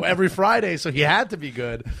every Friday, so he had to be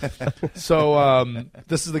good. So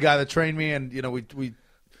this is the guy that trained me, and we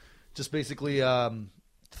just basically a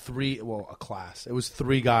class. It was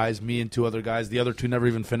 3 guys, me and 2 other guys. The other 2 never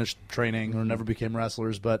even finished training or never became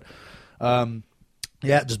wrestlers, but.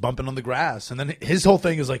 Just bumping on the grass. And then his whole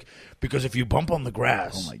thing is like, because if you bump on the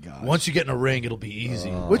grass, Oh my gosh. once you get in a ring, it'll be easy.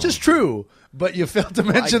 Which is true. But you fail to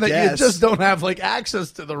mention that you guess. just don't have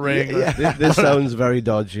access to the ring. This sounds very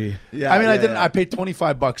dodgy. Yeah, I mean, yeah, I paid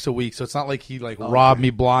 $25 a week, so it's not like he robbed me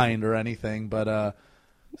blind or anything. But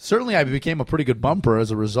certainly I became a pretty good bumper as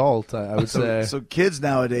a result, I would say. So kids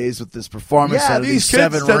nowadays with this performance Yeah, center, these these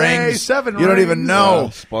kids 7 today, rings, 7 you don't even rings. know.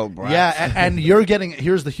 Spoiled brats. Yeah, and you're getting.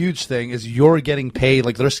 Here's the huge thing: is you're getting paid.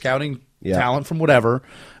 Like they're scouting talent from whatever,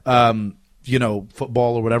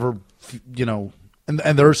 football or whatever,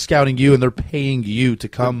 and they're scouting you and they're paying you to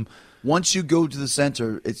come. Once you go to the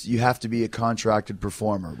center, you have to be a contracted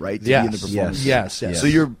performer, right? To Yes, be in the performance. yes. So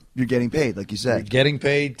you're getting paid, like you You're said. getting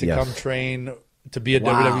paid to Yes. come train to be a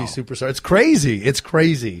Wow. WWE superstar. It's crazy. It's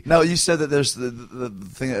crazy. Now you said that there's the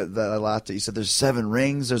thing that I laughed at. You said there's 7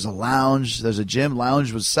 rings, there's a lounge, there's a gym.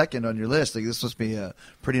 Lounge was second on your list. Like this must be a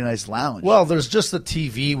pretty nice lounge. Well, there's just the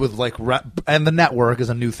TV with and the network is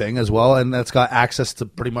a new thing as well, and that's got access to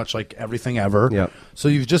pretty much everything ever. Yep. So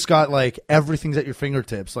you've just got everything's at your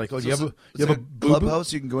fingertips. You have it's a like boo-boo?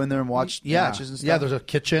 clubhouse. You can go in there and watch matches and stuff. Yeah, there's a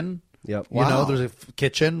kitchen. Yep. Wow. There's a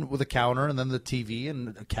kitchen with a counter and then the TV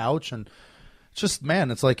and a couch and it's just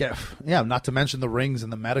not to mention the rings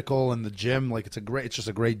and the medical and the gym. It's just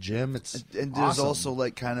a great gym. It's And there's awesome. also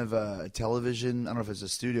kind of a television. I don't know if it's a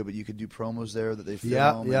studio, but you could do promos there that they film.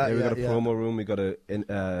 Yeah, and- yeah. We got a promo room. We got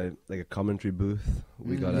a commentary booth.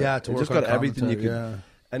 We got to we work just on got everything you commentary, could,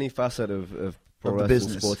 any facet of pro Of the wrestling,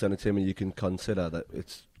 business. sports entertainment you can consider that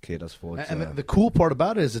it's caters for. And the cool part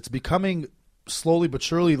about it is it's becoming slowly but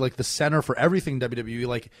surely the center for everything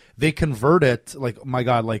WWE. They convert it. My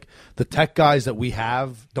God, the tech guys that we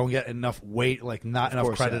have don't get enough weight, not enough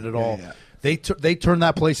course, credit yeah. at all. Yeah, They they turn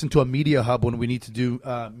that place into a media hub when we need to do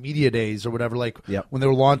media days or whatever. Yep. When they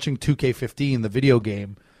were launching 2K15, the video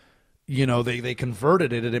game, they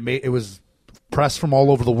converted it and it was press from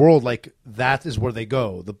all over the world. That is where they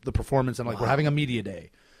go. The performance and we're having a media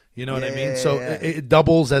day. You know what I mean? So it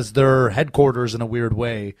doubles as their headquarters in a weird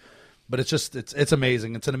way. But it's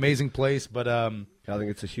amazing. It's an amazing place. But I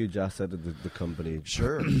think it's a huge asset of the company.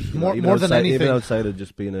 Sure. more Even than outside- anything, even outside of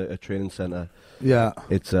just being a training center, yeah.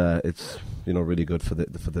 it's really good for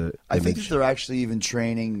the I think image. that they're actually even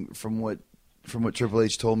training from what Triple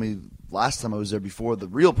H told me last time I was there before the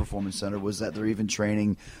real performance center was that they're even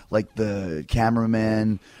training the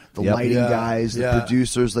cameraman, the Yep. lighting Yeah, guys, the yeah.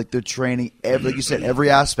 producers. They're training like you said, every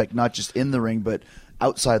aspect, not just in the ring but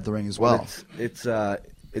outside the ring as well.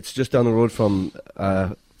 It's just down the road from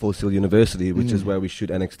Full Sail University, which is where we shoot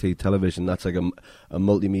NXT television. That's a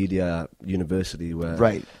multimedia university where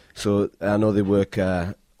Right. So I know they work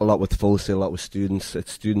a lot with Full Sail, a lot with students.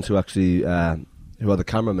 It's students who actually who are the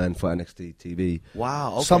cameramen for NXT TV.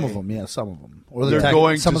 Wow. Okay. Some of them, yeah, some of them. Or They're tech,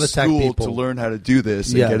 going some to of the tech school people to learn how to do this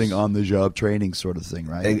and Yes. getting on the job training sort of thing,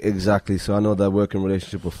 right? Exactly. So I know their working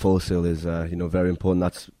relationship with Full Sail is very important.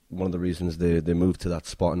 That's one of the reasons they moved to that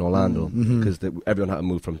spot in Orlando because everyone had to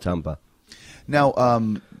move from Tampa. Now,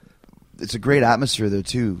 it's a great atmosphere there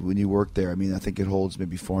too when you work there. I mean, I think it holds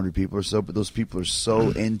maybe 400 people or so, but those people are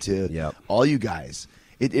so into Yep. all you guys.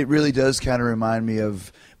 It really does kind of remind me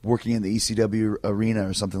of working in the ECW arena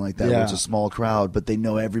or something like that, where it's Yeah. a small crowd, but they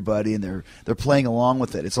know everybody and they're playing along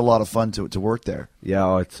with it. It's a lot of fun to work there.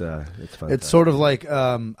 Yeah, it's fantastic. It's sort of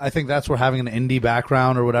I think that's where having an indie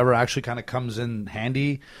background or whatever actually kind of comes in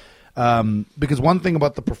handy. Because one thing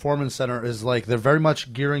about the Performance Center is they're very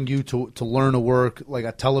much gearing you to learn a work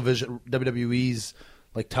a television, WWE's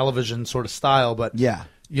television sort of style. But Yeah.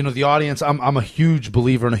 the audience. I'm a huge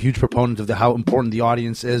believer and a huge proponent of how important the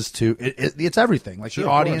audience is to it. It's everything. Sure, the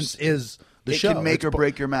of audience course. is the It show. can make It's or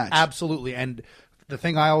break your match. Absolutely. And the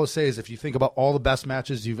thing I always say is if you think about all the best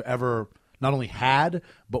matches you've ever not only had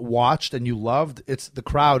but watched and you loved, it's the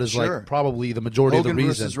crowd is Sure. probably the majority Hogan of the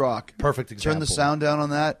reason. versus Rock. Perfect example. Turn the sound down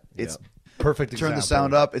on that. It's Perfect turn example. the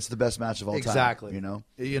sound up. It's the best match of all time. Exactly. You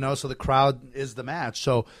know. So the crowd is the match.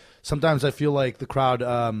 So sometimes I feel like the crowd,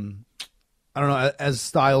 I don't know, as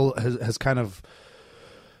style has kind of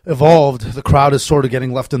evolved, the crowd is sort of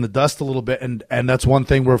getting left in the dust a little bit, and that's one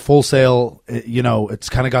thing where Full Sail, it's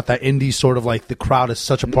kind of got that indie sort of like the crowd is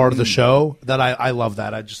such a part of the show that I love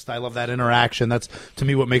that. I love that interaction. That's to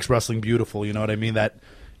me what makes wrestling beautiful. You know what I mean? That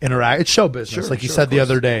interact. It's show business, like you said the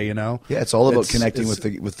other day. Yeah, it's all about connecting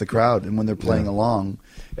with the crowd and when they're playing along.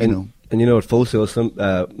 And at Full Sail,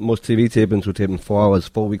 most TV tapings were taping 4 hours,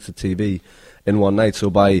 4 weeks of TV in one night.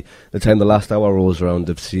 So by the time the last hour rolls around,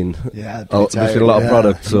 they've seen a lot of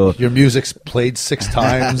product. So your music's played 6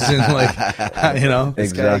 times in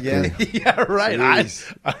exactly. Yeah, right.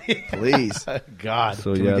 Please, God.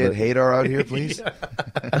 So can we get Hadar out here, please?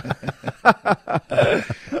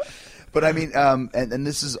 But I mean, and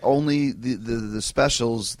this is only the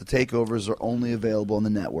specials, the takeovers are only available on the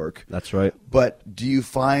network. That's right. But do you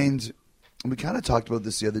find, and we kind of talked about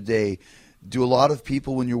this the other day, do a lot of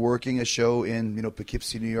people when you're working a show in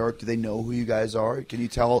Poughkeepsie, New York, do they know who you guys are? Can you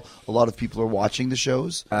tell a lot of people are watching the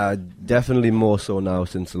shows? Definitely more so now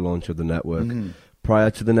since the launch of the network. Prior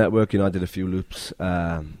to the network, I did a few loops,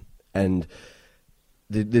 and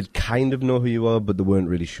they kind of know who you are, but they weren't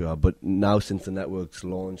really sure. But now since the network's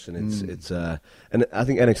launched, and it's and I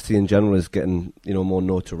think NXT in general is getting more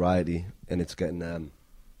notoriety, and it's getting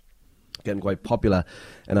quite popular.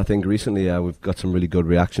 And I think recently we've got some really good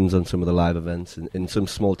reactions on some of the live events in some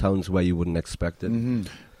small towns where you wouldn't expect it.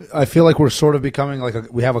 I feel like we're sort of becoming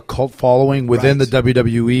we have a cult following within the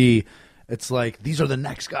WWE. It's like these are the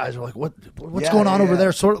next guys. We're like, what's going on over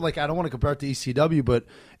there? Sort of like, I don't want to compare it to ECW, but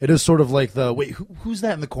it is sort of like who's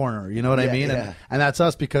that in the corner? You know what I mean? Yeah. And that's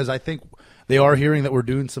us, because I think they are hearing that we're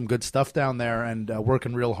doing some good stuff down there and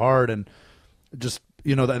working real hard, and just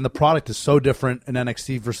and the product is so different in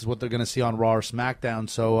NXT versus what they're going to see on Raw or SmackDown.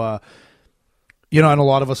 So, and a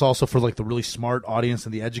lot of us also, for like the really smart audience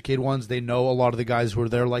and the educated ones, they know a lot of the guys who are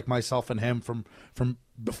there, like myself and him from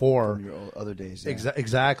before. From your other days. Yeah.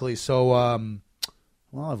 Exactly. So,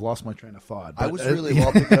 I've lost my train of thought. I was really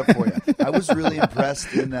well picked up for you. I was really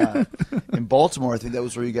impressed in Baltimore. I think that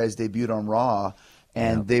was where you guys debuted on Raw.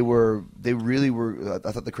 And they really were.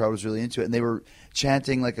 I thought the crowd was really into it, and they were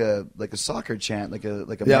chanting like a soccer chant, like a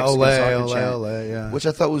Mexican soccer chant, which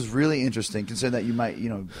I thought was really interesting, considering that you might,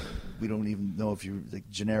 we don't even know if you like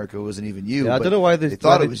Generico wasn't even you. Yeah, I don't know why they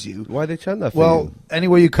thought it was you. Why they chant that? Any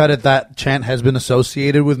way you cut it, that chant has been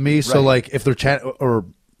associated with me. So like if they're chant or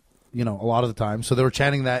a lot of the time, so they were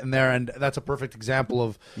chanting that in there, and that's a perfect example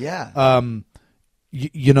of that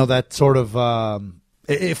sort of.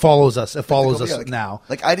 It follows us. It follows us now.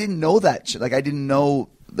 Like I didn't know that. Like I didn't know.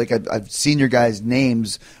 Like I've seen your guys'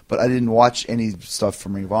 names, but I didn't watch any stuff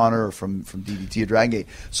from Ring of Honor or from DDT or Dragon Gate.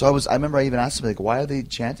 So I remember I even asked them, like, why are they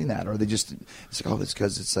chanting that? Or are they just? It's like, it's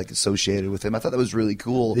because it's like associated with him. I thought that was really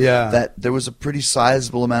cool. Yeah. That there was a pretty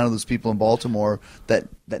sizable amount of those people in Baltimore that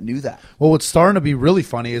knew that. Well, what's starting to be really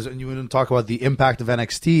funny is, and you didn't talk about the impact of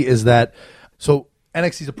NXT, is that so.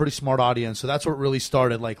 NXT is a pretty smart audience, so that's what really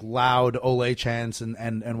started, like loud Ole chants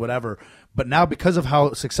and whatever. But now, because of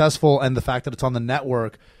how successful and the fact that it's on the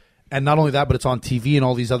network, and not only that, but it's on TV in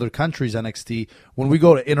all these other countries, NXT, when we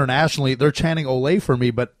go to internationally, they're chanting Ole for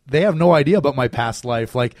me, but they have no idea about my past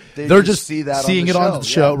life. Like they're just seeing it on the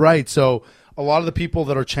show, right? So a lot of the people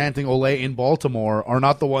that are chanting Ole in Baltimore are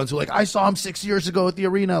not the ones who I saw him 6 years ago at the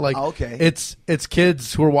arena. Like, it's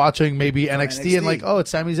kids who are watching maybe NXT and like, oh,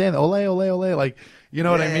 it's Sami Zayn, Ole, like. You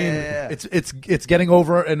know what I mean? Yeah. It's getting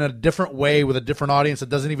over in a different way with a different audience that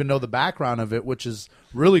doesn't even know the background of it, which is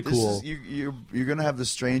really cool. You're going to have the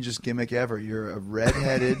strangest gimmick ever. You're a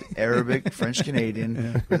red-headed Arabic French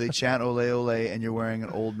Canadian where they chant Ole, and you're wearing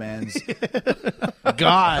an old man's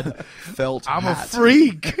felt I'm hat. a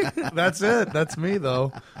freak. That's it. That's me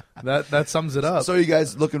though. That sums it up. So are you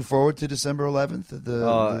guys looking forward to December 11th?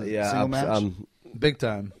 The single match? Big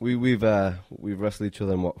time. We've wrestled each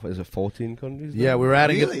other in what is it, 14 countries? Yeah, we're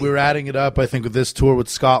adding it. We're adding it up. I think with this tour with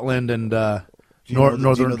Scotland and Do you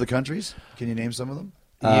know the countries? Can you name some of them?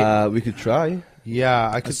 We could try. Yeah,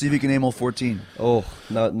 I Let's could see if you can name all 14. Oh,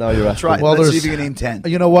 now you're asking. Try. Well, Let's see there's- if you can name 10.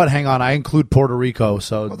 You know what? Hang on. I include Puerto Rico,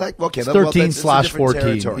 so it's that's 13/14.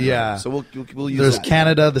 territory, Yeah. right? So we'll use There's that.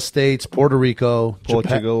 Canada, the States, Puerto Rico,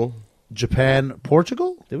 Portugal. Japan,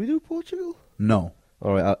 Portugal? Did we do Portugal? No.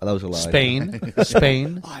 All right, that was a lie. Spain,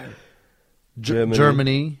 Germany.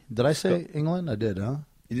 Germany. Did I say England? I did, huh?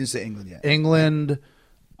 You didn't say England yet. England,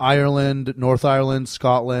 Ireland, North Ireland,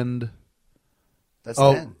 Scotland. That's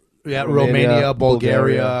 10. Yeah, Romania, Romania,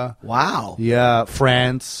 Bulgaria. Wow. Yeah,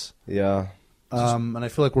 France. Yeah. And I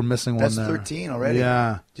feel like we're missing That's one there. 13 already.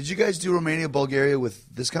 Yeah. Did you guys do Romania, Bulgaria with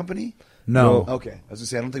this company? No. Okay, I was gonna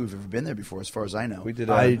say I don't think we've ever been there before, as far as I know. We did.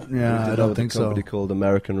 I we did that don't with think a so. company called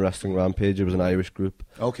American Wrestling Rampage. It was an Irish group.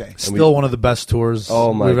 Okay, Still one of the best tours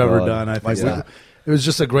my we've ever God. done. I think Yeah. it was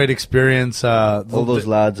just a great experience. All those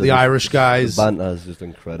lads, the are just- Irish guys. The banter is just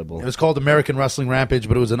incredible. It was called American Wrestling Rampage,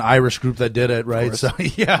 but it was an Irish group that did it, right? So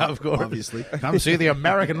yeah, of course, Obviously. come see the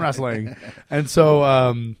American wrestling, and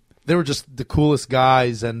so they were just the coolest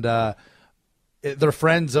guys, and they're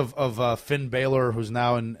friends of Finn Balor, who's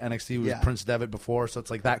now in NXT. He was Yeah. Prince Devitt before, so it's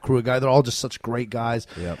like that crew of guys. They're all just such great guys.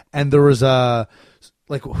 Yep. And there was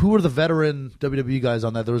like, who were the veteran WWE guys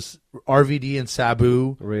on that? There was RVD and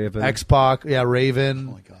Sabu, Raven. X-Pac, Raven.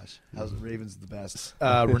 Oh my gosh, Raven's the best.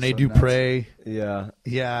 Renee So Dupree, Yeah.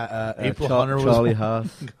 April Char- Hunter was Charlie Haas.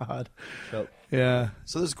 God, Char- yeah,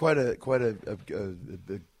 So there's quite a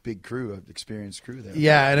big crew, an experienced crew there.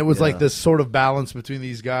 yeah, and it was like Yeah. this sort of balance between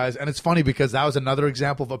these guys, and it's funny because that was another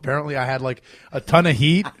example of apparently I had like a ton of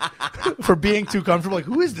heat for being too comfortable. Like,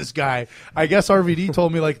 who is this guy? I guess RVD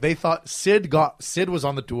told me like they thought Sid was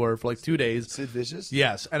on the tour for like 2 days. Sid Vicious.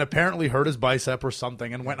 Yes, and apparently hurt his bicep or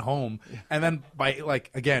something and went home. And then by like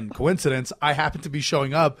again coincidence, I happened to be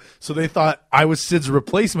showing up, so they thought I was Sid's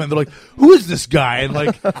replacement. They're like, "Who is this guy?" And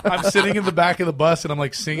like I'm sitting in the back of the bus and I'm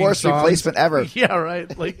like singing Worst songs. replacement ever. Yeah,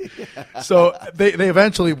 right. Like, so they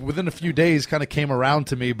eventually within a few days kind of came around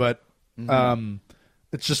to me, but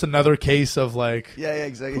it's just another case of like, Yeah,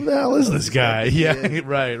 exactly. who the hell is this guy? Yeah, Yeah.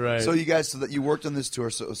 right. So you guys, so that you worked on this tour,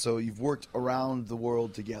 so you've worked around the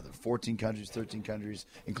world together, 14 countries, 13 countries,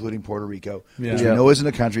 including Puerto Rico, Yeah. which Yeah. we know isn't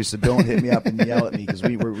a country. So don't hit me up and yell at me because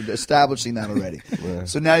we were establishing that already.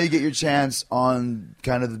 So now you get your chance on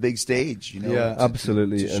kind of the big stage, you know, Yeah.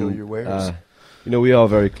 Absolutely. to show And, your wares. we are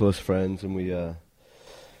very close friends, and we,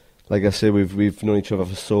 like I say, we've known each other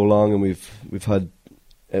for so long, and we've had,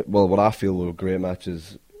 what I feel were great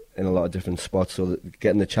matches in a lot of different spots. So that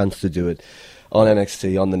getting the chance to do it on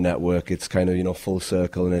NXT, on the network, it's kind of full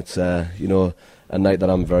circle, and it's a night that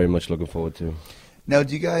I'm very much looking forward to. Now,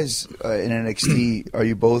 do you guys in NXT are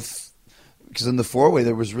you both? Because in the four-way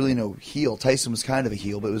there was really no heel. Tyson was kind of a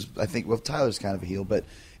heel, but Tyler's kind of a heel, but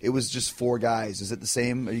it was just four guys. Is it the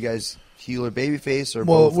same? Are you guys heel or babyface or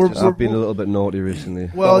Well, both? I've been a little bit naughty recently.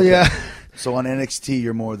 Well, Okay. yeah. So on NXT,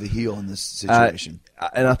 you're more the heel in this situation.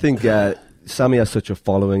 And I think Sammy has such a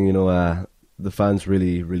following. The fans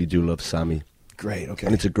really, really do love Sammy, Great. Okay.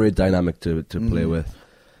 and it's a great dynamic to play with.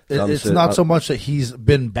 So I'm It's so- not so much that he's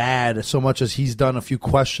been bad, so much as he's done a few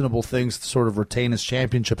questionable things to sort of retain his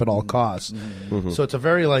championship at all costs. So it's a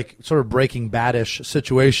very like sort of Breaking Bad-ish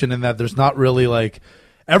situation in that there's not really like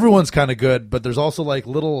everyone's kind of good, but there's also like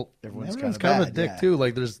everyone's kinda kind of a bad, dick yeah. too.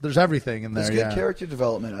 Like there's everything in there. There's good Yeah. character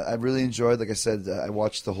development. I really enjoyed, like I said, I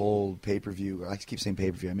watched the whole pay-per-view. I keep saying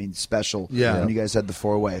pay-per-view. I mean special. Yeah. When you guys had the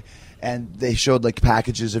four-way. And they showed like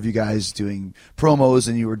packages of you guys doing promos,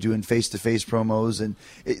 and you were doing face-to-face promos. And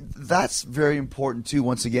that's very important, too,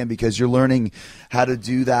 once again, because you're learning how to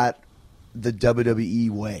do that the WWE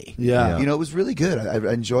way. Yeah. You know, it was really good.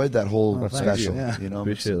 I enjoyed that whole thank special. you. Yeah. You know,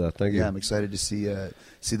 Appreciate that. Thank you. Yeah, I'm excited to see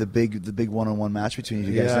the big one-on-one match between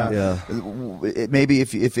you guys. Yeah. Now, maybe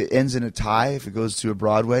if it ends in a tie, if it goes to a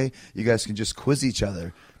Broadway, you guys can just quiz each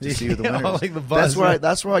other to see who the Yeah, winner is. like the buzz,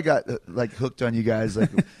 That's where I got like hooked on you guys. Like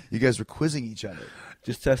you guys were quizzing each other.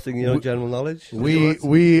 Just testing general knowledge.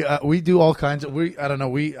 We do all kinds of I don't know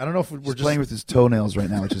if we're We're just playing with his toenails right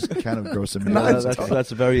now, which is kind of grossing me No, out.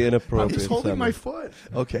 that's very I'm inappropriate. just holding Sammy. my foot.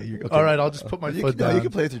 Okay, okay. All right, I'll just put my You foot can, no, down. you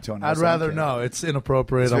can play with your toenails. I'd rather no. It's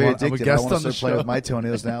inappropriate. It's very I'm a addictive. I guest want on to the start playing show. with my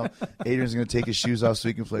toenails now. Adrian's going to take his shoes off so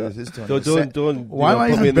he can play with his toenails. Don't Why am I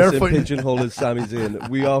put even me in the same barefoot? pigeonhole as Sami Zayn.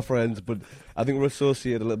 We are friends, but I think we're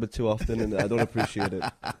associated a little bit too often, and I don't appreciate it.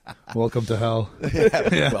 Welcome to hell.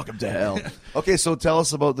 Welcome to hell. Okay, so tell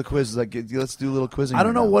us about the quiz. Like, let's do a little quizzing. I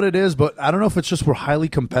don't know right now. what it is, but I don't know if it's just we're highly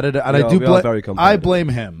competitive, and We I are- do we are blame. very I competitive. blame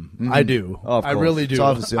him. I do. Oh, of I course. really do. It's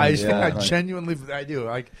obviously I obvious. Yeah, right. genuinely, I do.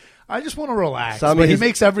 Like, I just want to relax. Sammy but he is-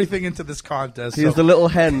 makes everything into this contest. He's so- the little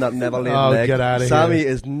hen that never laid Oh, an egg. get outta Sammy here.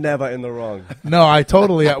 is never in the wrong. No, I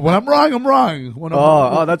totally. When I'm wrong, I'm wrong. When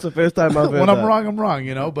I'm, That's the first time I've heard when I'm that. wrong, I'm wrong.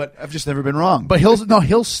 You know, but I've just never been wrong. but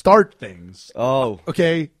he'll start things. Oh,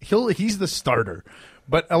 Okay, he's the starter,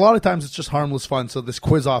 but a lot of times it's just harmless fun. So this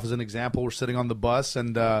quiz off is an example. We're sitting on the bus,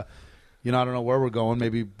 and I don't know where we're going.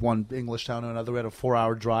 Maybe one English town to another. We had a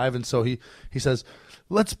 4-hour drive, and so he says,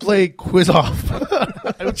 "Let's play quiz off,"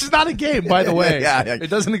 which is not a game, by the way. Yeah. It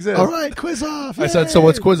doesn't exist. All right, quiz off. I said, "So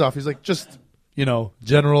what's quiz off?" He's like, "Just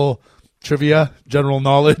general trivia, general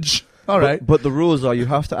knowledge." All right. But the rules are you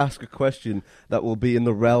have to ask a question that will be in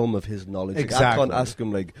the realm of his knowledge. Like, I Exactly. can't ask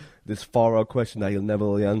him like this far out question that he'll never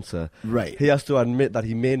know the answer. Right. He has to admit that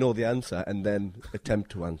he may know the answer and then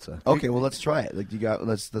attempt to answer. Okay, well let's try it. Like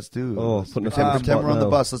let's do. Oh, let's putting us pretend on the pretend spot we're on the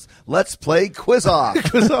now. bus. Let's play quiz off.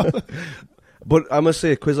 But I must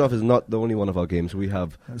say, Quiz Off is not the only one of our games. We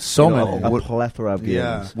have So a many. plethora of games.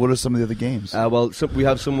 Yeah. What are some of the other games? Well, we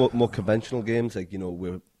have some more conventional games, like we're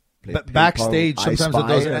playing But backstage, I sometimes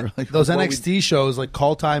with Spy, those or- NXT shows, like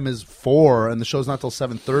call time is 4, and the show's not till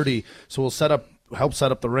 7:30. So we'll help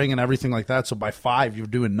set up the ring and everything like that. So by 5, you're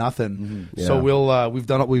doing nothing. Yeah. So we've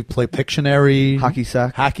done it. We play Pictionary,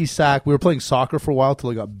 Hacky sack. We were playing soccer for a while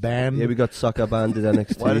till it got banned. Yeah, we got soccer banned at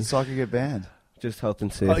NXT. Why did soccer get banned? Just health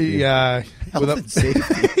and safety. Yeah, Health and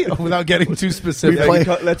safety. without getting too specific. Yeah, we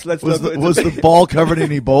can't- let's Was not go into the ball covered in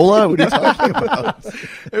Ebola? What are you talking about?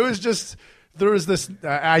 It was just there was this.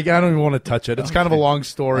 I don't even want to touch it. It's kind of a long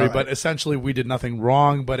story, but essentially we did nothing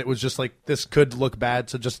wrong. But it was just like this could look bad,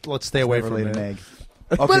 so just let's stay away from Laid it. an egg.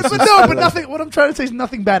 But so nothing. What I'm trying to say is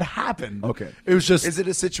nothing bad happened. Okay. It was just. Is it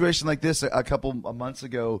a situation like this? A couple of months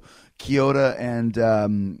ago, Kyoto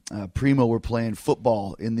and Primo were playing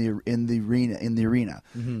football in the arena,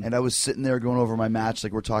 and I was sitting there going over my match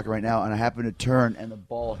like we're talking right now, and I happened to turn, and the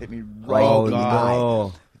ball hit me right Oh, in the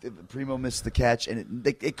no. eye. Primo missed the catch, and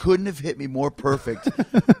it couldn't have hit me more perfect.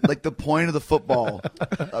 Like the point of the football,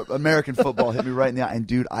 American football, hit me right in the eye. And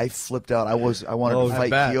dude, I flipped out. I wanted to fight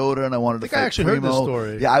bet. Kyoto, and I wanted to I fight actually Primo. heard this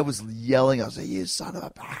story. Yeah, I was yelling. I was like, "You son of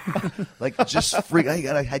a!" Like just freak.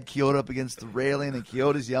 I had Kyoto up against the railing, and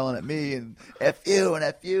Kyoto's yelling at me, and "F you"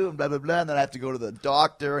 and blah blah blah. And then I have to go to the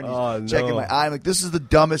doctor, and he's checking my eye. I'm like, "This is the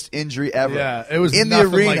dumbest injury ever." Yeah, it was in the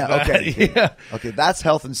nothing arena. like that. Okay, Yeah. okay, that's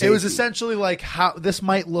health and safety. It was essentially like how this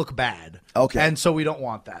might look bad. Okay. And so we don't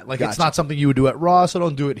want that. Like it's Gotcha. not something you would do at Raw, so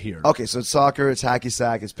don't do it here. Okay, so it's soccer, it's hacky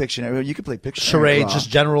sack, it's Pictionary. You can play Pictionary. Charades, Raw. just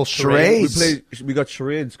general charades. Charades. We got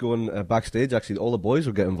charades going backstage. Actually, all the boys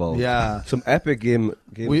would get involved. Yeah. some epic games.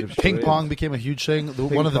 Ping of pong charades. became a huge thing.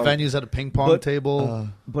 One of the pong. venues had a ping pong But, table.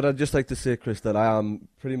 But I'd just like to say, Chris, that I am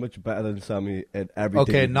pretty much better than Sammy at everything.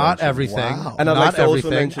 Okay, you've not mentioned. everything. Wow. And I'd Not like to also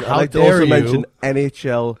everything. mention. How I'd like to dare also you? mention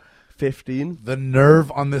NHL 15. The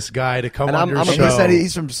nerve on this guy to come And on I'm- your I'm a show. He said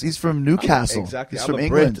he's from Newcastle. Exactly. He's I'm from a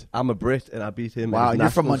England. Brit. I'm a Brit, and I beat him. Wow, in his you're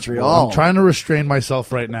from national Montreal. sport. I'm trying to restrain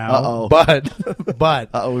myself right now. Uh-oh.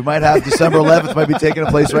 But We might have December 11th might be taking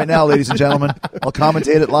place right now, ladies and gentlemen. I'll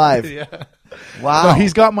commentate it live. yeah. Wow. No,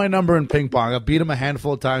 he's got my number in ping pong. I've beat him a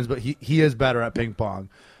handful of times, but he is better at ping pong.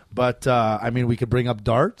 But I mean, we could bring up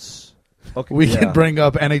darts. Okay, We yeah. can bring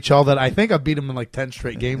up NHL. That I think I've beat him in like 10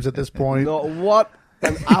 straight games at this point. No, what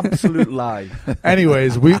an absolute lie.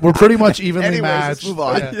 Anyways, we're pretty much evenly Anyways, matched. let's move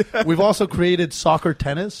on. Yeah. We've also created soccer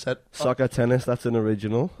tennis. Soccer tennis, that's an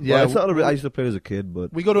original. Yeah, Well, it's not I used to play it as a kid,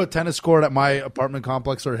 but We go to a tennis court at my apartment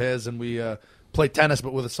complex or his, and we play tennis,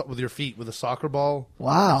 but with your feet, with a soccer ball.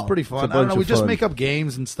 Wow. It's pretty fun. It's a I don't know. bunch We of just fun. make up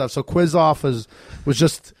games and stuff. So Quiz Off was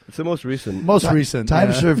just it's the most recent. recent.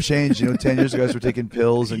 Times yeah. sure have changed. 10 years ago, guys were taking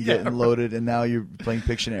pills and getting loaded, and now you're playing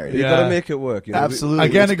Pictionary. You Yeah. gotta make it work. You know? Absolutely.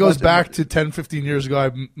 Again, It's it goes fun to- back to 10, 15 years ago.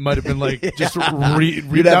 I might have been like just read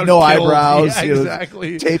You'd have out no kills. eyebrows, Yeah,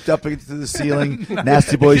 exactly. taped up into the ceiling.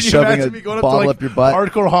 Nasty boys Can you shoving imagine me a going up bottle to, up your butt.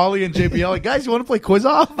 Hardcore Holly and JBL, like, guys, you want to play Quiz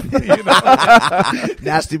Off? You know?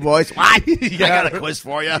 Nasty boys. Why? I Yeah. got a quiz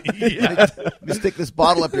for you. Yeah. Let me stick this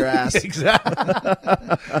bottle up your ass.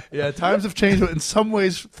 Exactly. Yeah, times have changed, but in some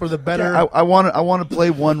ways for the better. I want to play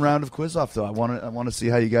one round of quiz off though. I want to see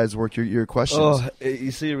how you guys work your questions. Oh,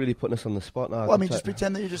 you see, you're really putting us on the spot now. Well, I mean, just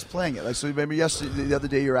pretend that you're just playing it. Like, so remember yesterday, the other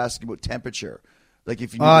day, you were asking about temperature, like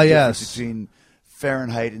if you knew the difference yes. between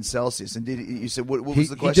Fahrenheit and Celsius. And you said what he, was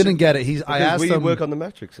the he question? didn't get it. I because asked we him. work on the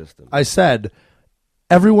metric system. I said,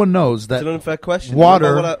 everyone knows that. It's an unfair question. Water-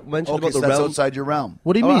 Remember what I mentioned Okay, about so the that's realm? outside your realm.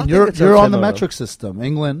 What do you Oh, I mean? think You're it's on outside the my metric system,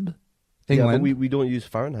 England. Yeah, but we don't use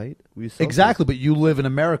Fahrenheit. We use Celsius. Exactly, but you live in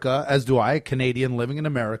America, as do I, a Canadian living in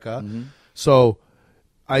America. Mm-hmm. So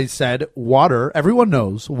I said, water, everyone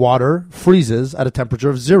knows, water freezes at a temperature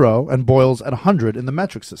of 0 and boils at 100 in the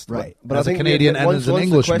metric system. Right. But as a Canadian and as an once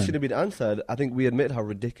Englishman. the question had been answered, I think we admit how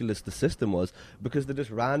ridiculous the system was because they're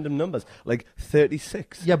just random numbers, like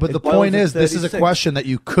 36. Yeah, but It the boils point at is, this is a 36. question that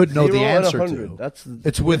you could know the 0 and answer 100. to. That's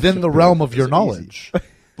It's within the realm of your knowledge.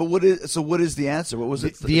 But what is the answer? What was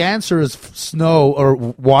it? The answer is snow or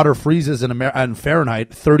water freezes in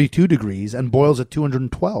Fahrenheit 32 degrees and boils at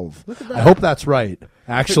 212. I hope that's right.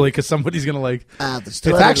 actually, because somebody's gonna like. It's It's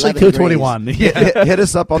actually 221. Yeah. Hit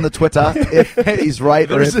us up on the Twitter if he's right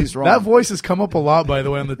or if he's wrong. That voice has come up a lot, by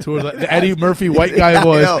the way, on the tour. The Eddie Murphy white guy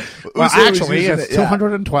voice. know. Well, Uso was actually, using it's it, yeah.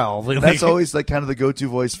 212. That's always like kind of the go-to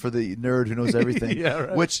voice for the nerd who knows everything, Yeah,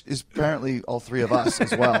 right. which is apparently all three of us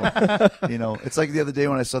as well. It's like the other day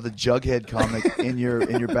when I saw the Jughead comic in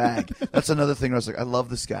your bag. That's another thing where I was like, I love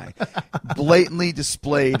this guy. Blatantly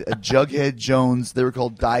displayed a Jughead Jones. They were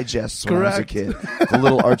called digests when I was a kid. The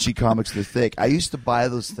little Archie comics, they're thick. I used to buy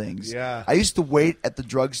those things. Yeah. I used to wait at the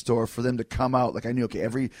drugstore for them to come out. Like I knew, okay,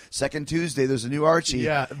 every second Tuesday there's a new Archie.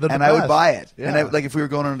 Yeah, they're the and I would best. buy it. Yeah. And I, like if we were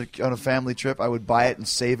going on a family trip, I would buy it and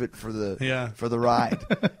save it for the ride.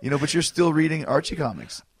 But you're still reading Archie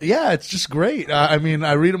comics. Yeah, it's just great. I mean,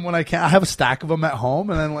 I read them when I can. I have a stack of them at home,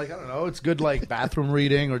 and then, like, I don't know, it's good, like, bathroom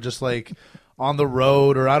reading or just, like, on the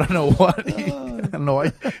road or I don't know what. I don't know.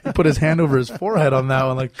 He put his hand over his forehead on that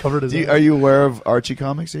one, like, covered his Are you aware of Archie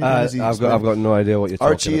comics? I've got no idea what you're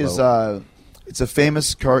talking Archie about. is it's a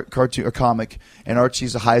famous cartoon or comic, and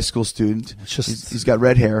Archie's a high school student. He's got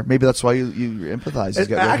red hair. Maybe that's why you empathize. He's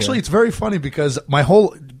got red Actually, hair. it's very funny because my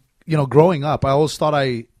whole, growing up, I always thought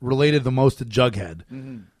I related the most to Jughead.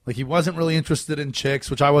 Mm-hmm. Like, he wasn't really interested in chicks,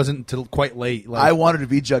 which I wasn't until quite late. Like, I wanted to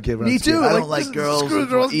be Jughead when I me was a kid. too. I don't like just girls. Screw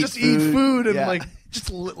girls. Just eat food and Yeah. like just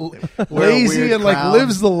Wear a lazy weird and like crown.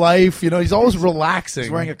 lives the life. He's always relaxing.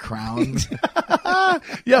 He's wearing a crown.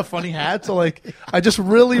 Yeah, funny hat. So like, I just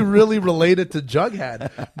really, really related to Jughead.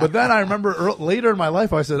 But then I remember later in my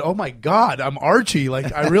life, I said, "Oh my God, I'm Archie!"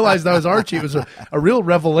 Like I realized I was Archie. It was a real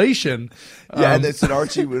revelation. Yeah, and it's an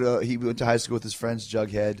Archie would he went to high school with his friends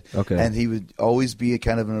Jughead, Okay. and he would always be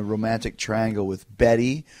kind of in a romantic triangle with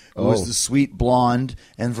Betty, who was the sweet blonde,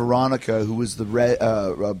 and Veronica, who was the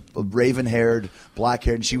raven-haired,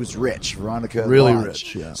 black-haired, and she was rich. Veronica, Really Lodge.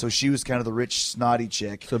 rich, yeah. So she was kind of the rich, snotty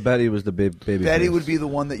chick. So Betty was the baby. Betty face. would be the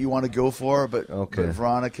one that you want to go for, but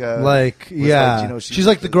Veronica, Like, was yeah, like, she's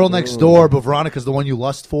like the girl next door, but Veronica's the one you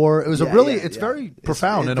lust for. It was it's yeah. very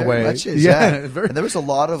profound It in a very way. much is, yeah, and there was a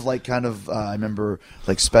lot of like kind of I remember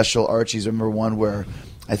like special Archies. I remember one where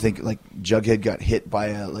I think like Jughead got hit by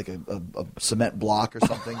a cement block or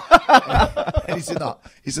something, and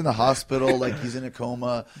he's in the hospital, like he's in a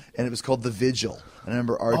coma, and it was called The Vigil. And I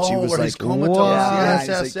remember Archie was where like, he's comatose. Yeah, Yes,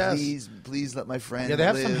 he's like, yes. please let my friend. Yeah, they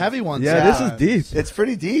have some live." heavy ones. Yeah, this is deep. It's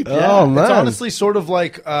pretty deep. Oh, Yeah. man. It's honestly sort of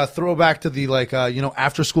like a throwback to the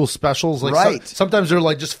after school specials. Like Right. sometimes they're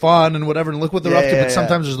like just fun and whatever, and look what they're up to. Yeah, But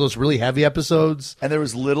sometimes there's those really heavy episodes. And there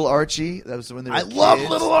was Little Archie. That was when they were I love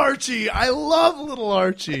kids. Little Archie. I love Little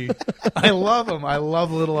Archie. I love him. I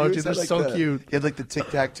love Little He Archie. was They're like so cute. He had like the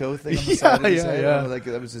tic-tac-toe thing on the Yeah, side of his yeah, head. yeah. Like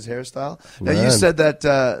that was his hairstyle. Now Man. you said that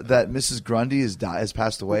that Mrs. Grundy has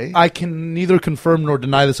passed away. I can neither confirm nor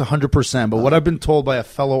deny this 100%, but what I've been told by a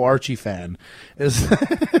fellow Archie fan is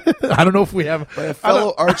I don't know if we have By a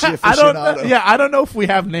fellow Archie I don't know, aficionado. yeah, I don't know if we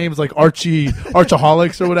have names like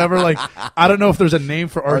Archaholics or whatever. Like I don't know if there's a name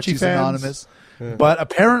for Archie Archie's fans. Anonymous. But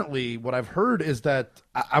apparently, what I've heard is that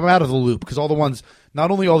I'm out of the loop because all the ones, not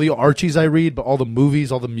only all the Archies I read, but all the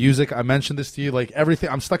movies, all the music. I mentioned this to you, like everything.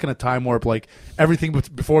 I'm stuck in a time warp, like everything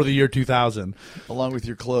before the year 2000. Along with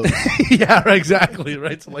your clothes. Yeah, right, exactly.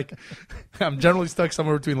 Right. So, like, I'm generally stuck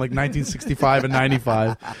somewhere between like 1965 and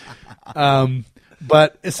 95.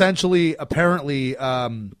 But essentially, apparently,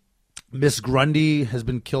 Miss Grundy has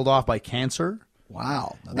been killed off by cancer.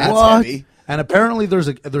 Wow, now that's What? heavy. And apparently there's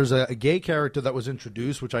a gay character that was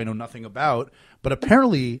introduced, which I know nothing about. But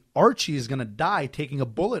apparently Archie is going to die taking a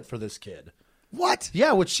bullet for this kid. What?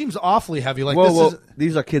 Yeah, which seems awfully heavy. Like Whoa,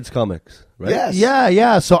 these are kids' comics, right? Yes.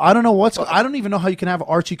 Yeah. So I don't know I don't even know how you can have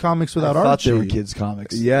Archie comics without I thought Archie. they were kids'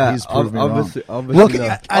 comics. Yeah, He's proved me obviously, wrong. obviously Look,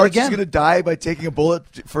 not. and Archie's again, going to die by taking a bullet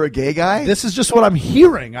for a gay guy? this is just what I'm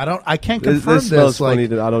hearing. I can't This- confirm this smells Like, funny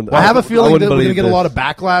that I don't- I have a I feeling wouldn't that we're going to believe get a lot this. of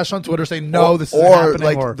backlash on Twitter saying no, this isn't or happening.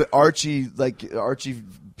 like or the Archie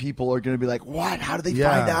people are going to be like, what? How did they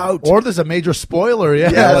find out? Or there's a major spoiler. Yeah,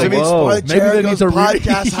 Yeah, like, I mean, whoa. spoiler Maybe they need Jericho's to read-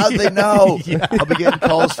 podcast. How do Yeah. they know? Yeah. I'll be getting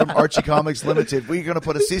calls from Archie Comics Limited. We're going to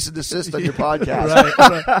put a cease and desist on your podcast.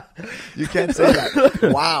 Right. You can't say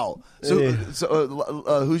that. Wow. So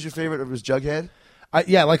who's your favorite? It was Jughead?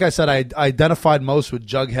 Like I said, I identified most with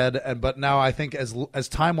Jughead, but now I think as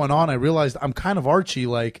time went on, I realized I'm kind of Archie,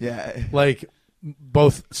 like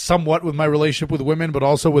both somewhat with my relationship with women, but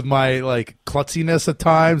also with my like klutziness at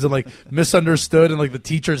times and like misunderstood and like the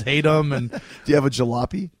teachers hate him. And do you have a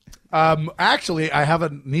jalopy? Actually, I have a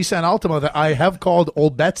Nissan Altima that I have called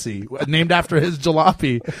Old Betsy, named after his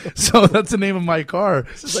jalopy. So that's the name of my car.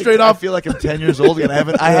 Straight I off. feel like I'm 10 years old again.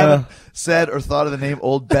 I haven't said or thought of the name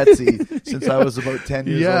Old Betsy since I was about 10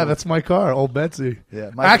 years old. Yeah, that's my car, Old Betsy.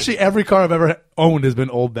 Yeah, actually, every car I've ever owned has been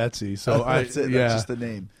Old Betsy. So that's it. Yeah. That's just the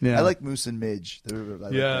name. Yeah. I like Moose and Midge. I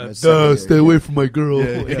like them as Stay secondary. away from my girl.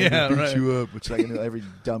 Yeah, beat right. you up, which like I knew every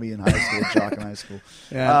dummy in high school, jock in high school.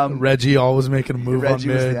 Yeah, Reggie always making a move Reggie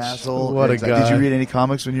on was Mitch. the asshole. What a Exactly. guy. Did you read any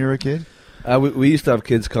comics when you were a kid? We used to have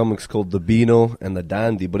kids' comics called The Beano and The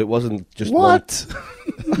Dandy, but it wasn't just What?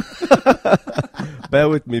 Bear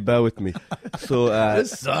with me. So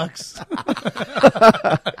This sucks.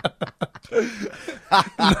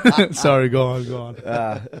 Sorry, go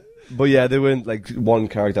on. but yeah, they weren't like one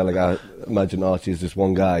character. Like I imagine Archie is just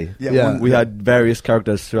one guy. Yeah. We had various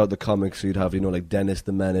characters throughout the comics. So you'd have like Dennis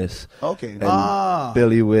the Menace, Okay. and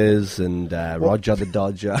Billy Whiz, and Roger the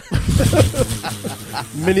Dodger,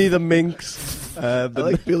 Minnie the Minx. I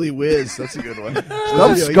like Billy Whiz. That's a good one.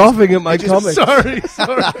 Stop scoffing at my comics. Sorry.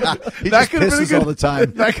 He That just could've been a pisses good- all the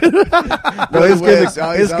time. That could No, his Billy gimmick, Whiz.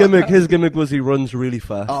 Oh, he's out. his gimmick was he runs really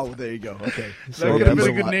fast. Oh, there you go. Okay. have been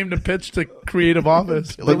a good name to pitch to creative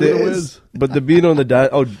office. But Billy the, Whiz. but the Beano and the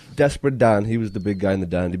Dan, Desperate Dan, he was the big guy in the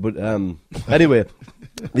Dandy. But anyway,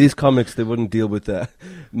 these comics, they wouldn't deal with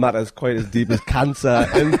matters quite as deep as cancer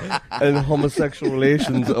and homosexual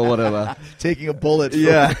relations or whatever. Taking a bullet.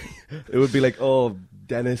 Yeah, it would be like,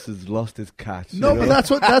 Dennis has lost his cat. No, but that's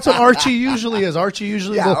what Archie usually is. Archie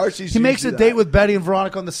usually Archie's he makes a usually date that. with Betty and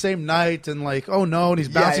Veronica on the same night, and like, oh no, and he's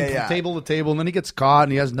bouncing yeah. from table to table, and then he gets caught,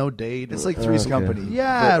 and he has no date. It's like Three's Company.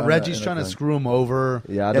 yeah, but on Reggie's a trying to thing. screw him over.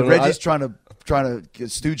 Yeah, I And don't know. Reggie's trying to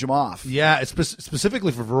stooge him off. Yeah, it's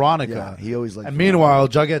specifically for Veronica. Yeah, he always liked And Veronica. meanwhile,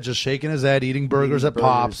 Jughead just shaking his head, eating burgers at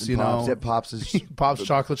Pops. and You Pops. know, At Pops is Pops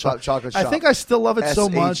chocolate shop. Chocolate I shop. think I still love it so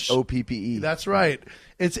much. SHOPPE. That's right.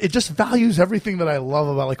 It just values everything that I love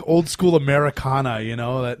about like old school Americana. You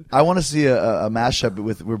know that. I want to see a mashup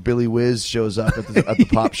with where Billy Whiz shows up at the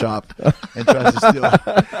pop shop and tries to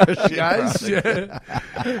steal. Guys,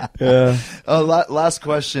 Yeah. Last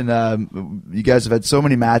question. You guys have had so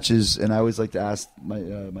many matches, and I always like to ask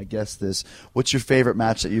my guests this: what's your favorite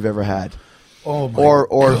match that you've ever had, oh my or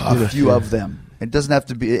a few of them? It doesn't have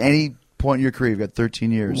to be at any point in your career. You've got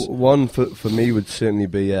 13 years One for me would certainly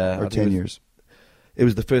be I or think 10 years. It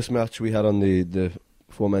was the first match we had on the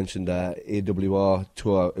aforementioned AWR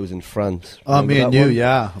tour. It was in France. Remember me and that you, one?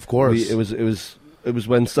 yeah, of course. It was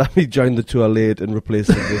when Sammy joined the tour late and replaced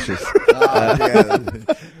Sid Vicious.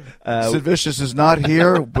 Sid Vicious is not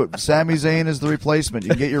here, but Sami Zayn is the replacement.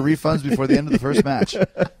 You can get your refunds before the end of the first match.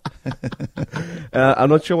 I'm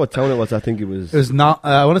not sure what town it was. I think it was. It was not.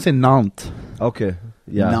 I want to say Nantes. Okay.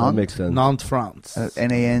 Yeah, that Nantes? makes sense. Nantes, France.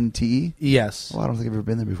 Nante. Yes. Well, I don't think I've ever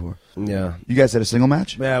been there before. Yeah. You guys had a single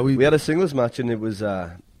match? Yeah, We had a singles match and it was.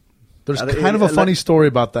 There's I think kind of a it- funny story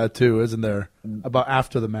about that too, isn't there? About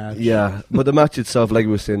after the match. Yeah, but the match itself, like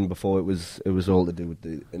we were saying before, it was all to do with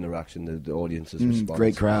the interaction, the audience's response.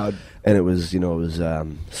 Great crowd. And it was,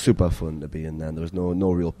 super fun to be in there. There was no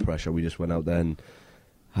real pressure. We just went out there and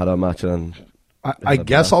had our match and I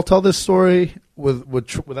guess I'll tell this story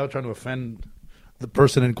without trying to offend the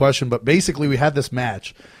person in question, but basically we had this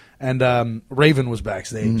match, and Raven was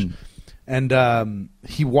backstage, and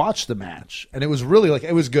he watched the match, and it was really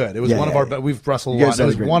it was good. It was one of our we've wrestled a You lot. guys It had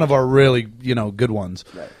was a great one of our really good ones.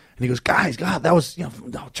 Right. And he goes, guys, God, that was a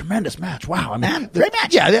tremendous match. Wow, I mean, great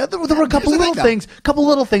match. Yeah, there were a couple Here's the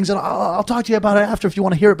little things, and I'll talk to you about it after if you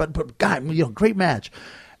want to hear it. But God, great match.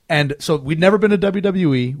 And so we'd never been to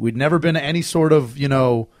WWE. We'd never been to any sort of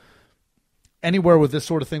anywhere where this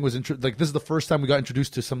sort of thing was this is the first time we got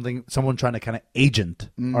introduced to someone trying to kind of agent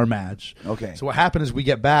our match. Okay. So what happened is we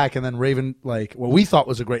get back, and then Raven, what we thought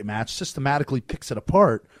was a great match, systematically picks it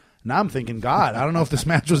apart. Now I'm thinking, God, I don't know if this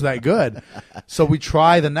match was that good. So we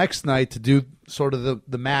try the next night to do sort of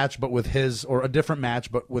the match, but with his, or a different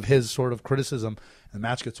match, but with his sort of criticism. And the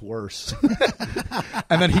match gets worse.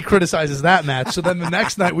 And then he criticizes that match. So then the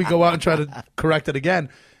next night we go out and try to correct it again.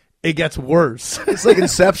 It gets worse. It's like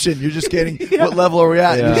Inception. You're just getting, what level are we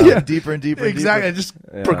at? Yeah. You're just getting deeper and deeper and Exactly. deeper. It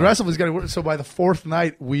just progressively is getting worse. So by the fourth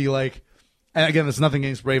night, we and again, there's nothing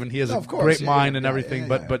against Raven. He has a of course. great Yeah, mind yeah, and yeah, everything,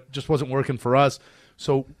 yeah, yeah. but just wasn't working for us.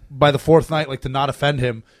 So by the fourth night, to not offend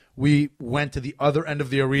him, we went to the other end of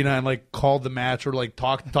the arena and called the match or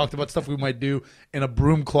talked about stuff we might do in a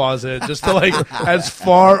broom closet, just to as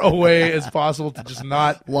far away as possible to just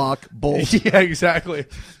not Lock, bolt, Yeah, exactly.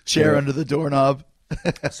 chair under the doorknob.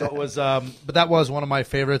 So it was, but that was one of my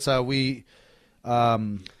favorites. There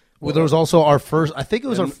was also our first. I think it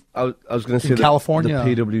was I was going to say in California.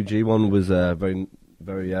 The PWG one was very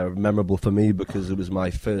very memorable for me because it was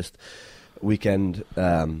my first weekend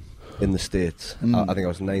in the States. I think I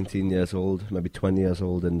was 19 years old, maybe 20 years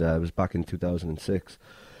old, and it was back in 2006.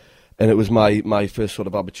 And it was my first sort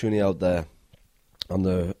of opportunity out there on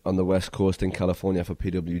the West Coast in California for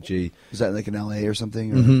PWG. Is that like in LA or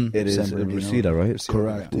something? Or Mm-hmm. It is in Reseda, right?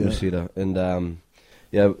 Correct. Yeah. Reseda. And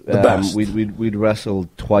best. we'd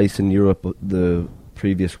wrestled twice in Europe the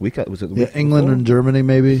previous week. Was it the week England before? and Germany,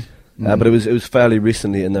 maybe. But it was fairly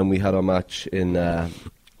recently, and then we had our match in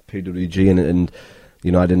PWG, and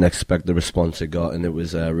you know, I didn't expect the response it got, and it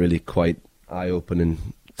was really quite eye-opening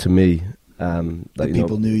to me. That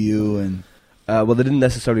People knew you, and well, they didn't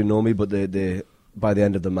necessarily know me, but they by the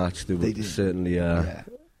end of the match, they did. certainly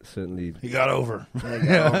He got over.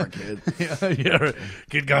 got over, kid. yeah,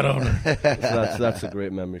 kid got over. So that's a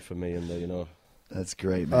great memory for me, and you know. That's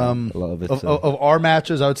great, man. A lot of it. Of our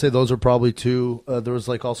matches, I would say those are probably two. There was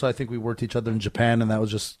like also I think we worked each other in Japan, and that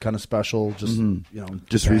was just kind of special. Just you know,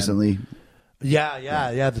 Just Japan. recently.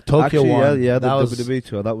 Yeah. The Tokyo Actually, one. yeah, the that was WWE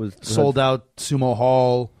tour. That was sold out. Sumo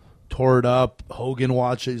Hall tore it up. Hogan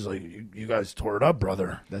watched it. He's like, "You guys tore it up,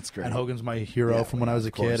 brother." That's great. And Hogan's my hero from when I was a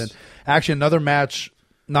of course. kid. And actually, another match,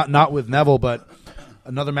 not with Neville, but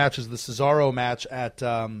another match is the Cesaro match at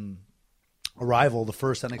Arrival, the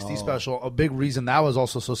first NXT special. A big reason that was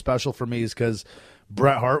also so special for me is because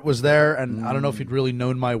Bret Hart was there, and I don't know if he'd really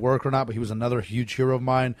known my work or not, but he was another huge hero of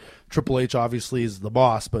mine. Triple H obviously is the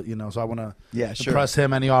boss, but you know, so I want to impress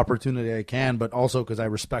him any opportunity I can, but also because I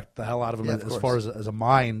respect the hell out of him as far as a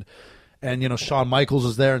mind. And you know, Shawn Michaels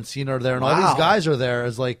is there, and Cena are there, and all these guys are there.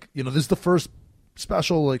 As like, you know, this is the first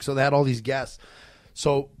special, like, so they had all these guests.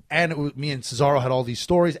 So, and it was, me and Cesaro had all these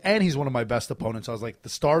stories, and he's one of my best opponents. I was like, the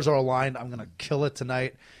stars are aligned. I'm gonna kill it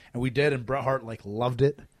tonight, and we did. And Bret Hart like loved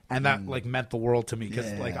it, and that like meant the world to me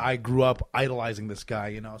because like I grew up idolizing this guy,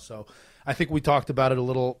 you know. So I think we talked about it a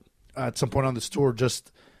little at some point on this tour, just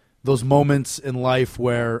those moments in life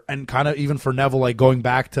where, and kind of even for Neville, like going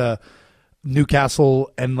back to Newcastle,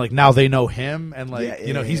 and like now they know him, and like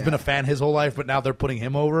you know he's been a fan his whole life, but now they're putting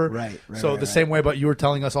him over. So the same way about you were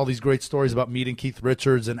telling us all these great stories about meeting Keith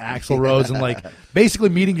Richards and Axl Rose, and like basically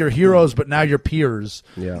meeting your heroes, but now your peers.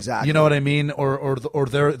 Yeah, exactly. You know what I mean? Or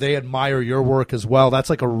they admire your work as well. That's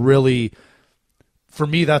like a really, for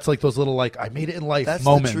me, that's like those little like I made it in life That's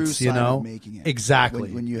moments. the true sign you know, of making it.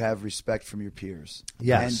 Exactly. When you have respect from your peers.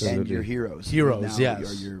 Yes. and your heroes. Heroes, now yes.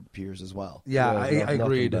 are your peers as well. Yeah, I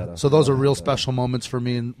agreed. So those are real special moments for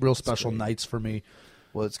me and real special nights for me.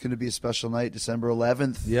 Well, it's going to be a special night, December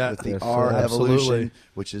 11th, with the Yes, R absolutely. Evolution,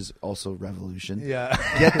 which is also Revolution. Yeah.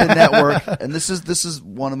 Get the network, and this is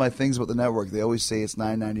one of my things about the network. They always say it's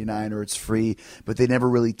 $9.99 or it's free, but they never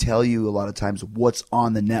really tell you a lot of times what's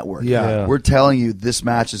on the network. Yeah. We're telling you this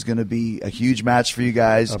match is going to be a huge match for you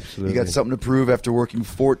guys. Absolutely. You got something to prove after working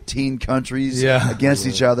 14 countries Yeah. against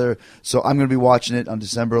each other. So I'm going to be watching it on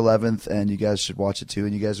December 11th, and you guys should watch it too.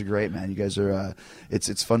 And you guys are great, man. You guys are.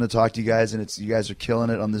 It's fun to talk to you guys, and you guys are killing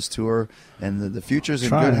it on this tour. And the future's in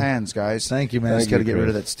Trying. good hands, guys. Thank you, man. Just got to Thank you, get rid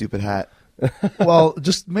of Chris. that stupid hat. Well,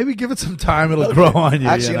 just maybe give it some time; it'll grow on you.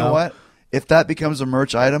 Actually, you know what? If that becomes a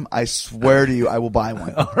merch item, I swear to you, I will buy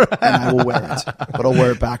one, and I will wear it. But I'll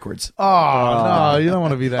wear it backwards. Oh no, you don't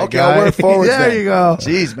want to be that Okay, guy. I'll wear it forwards. There then. you go.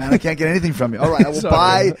 Jeez, man, I can't get anything from you. All right, I will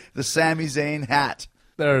Sorry. buy the Sami Zayn hat.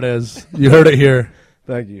 There it is. You heard it here.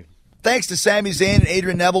 Thank you. Thanks to Sami Zayn and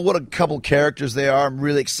Adrian Neville. What a couple characters they are. I'm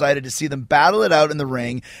really excited to see them battle it out in the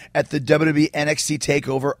ring at the WWE NXT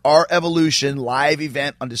TakeOver Our Evolution live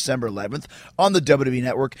event on December 11th on the WWE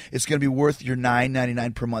Network. It's going to be worth your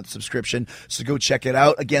 $9.99 per month subscription, so go check it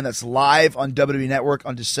out. Again, that's live on WWE Network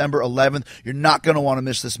on December 11th. You're not going to want to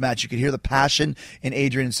miss this match. You can hear the passion in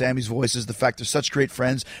Adrian and Sammy's voices, the fact they're such great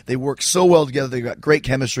friends. They work so well together. They've got great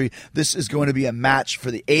chemistry. This is going to be a match for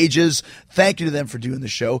the ages. Thank you to them for doing the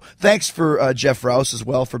show. Thanks for Jeff Rouse as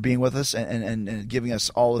well for being with us and giving us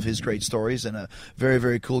all of his great stories, and a very,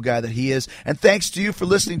 very cool guy that he is. And thanks to you for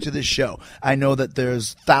listening to this show. I know that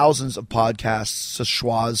there's thousands of podcasts to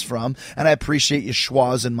schwaz from, and I appreciate you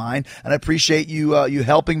schwaz in mine, and I appreciate you you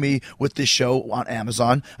helping me with this show on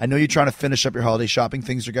Amazon. I know you're trying to finish up your holiday shopping.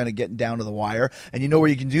 Things are going to get down to the wire, and you know where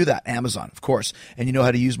you can do that. Amazon, of course. And you know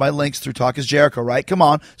how to use my links through Talk is Jericho, right? Come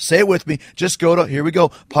on, say it with me. Just go to, here we go,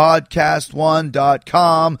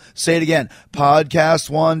 podcast1.com/. Say it again,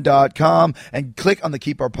 podcast1.com, and click on the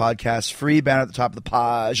Keep Our Podcast Free banner at the top of the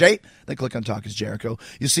page. Then click on Talk is Jericho.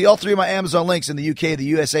 You'll see all three of my Amazon links in the UK, the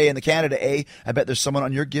USA, and the Canada. I bet there's someone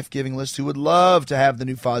on your gift-giving list who would love to have the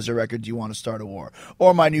new Fozzy record, Do You Want to Start a War?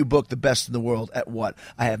 Or my new book, The Best in the World at What?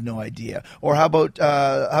 I have no idea. Or how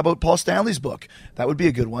about Paul Stanley's book? That would be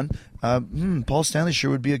a good one. Paul Stanley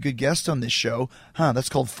sure would be a good guest on this show. That's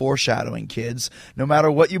called foreshadowing, kids. No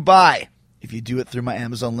matter what you buy, if you do it through my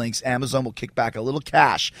Amazon links, Amazon will kick back a little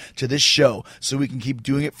cash to this show so we can keep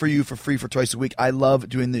doing it for you for free for twice a week. I love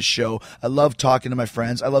doing this show. I love talking to my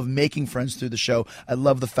friends. I love making friends through the show. I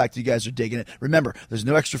love the fact that you guys are digging it. Remember, there's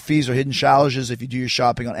no extra fees or hidden challenges if you do your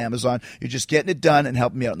shopping on Amazon. You're just getting it done and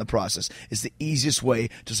helping me out in the process. It's the easiest way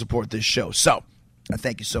to support this show. So, I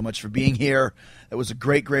thank you so much for being here. It was a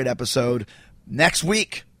great, great episode. Next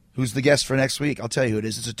week, who's the guest for next week? I'll tell you who it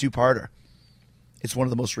is. It's a two-parter. It's one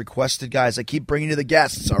of the most requested guys. I keep bringing you the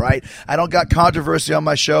guests, all right? I don't got controversy on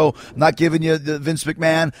my show. I'm not giving you the Vince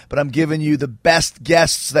McMahon, but I'm giving you the best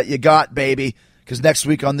guests that you got, baby. Because next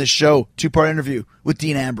week on this show, two-part interview with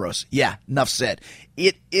Dean Ambrose. Yeah, enough said.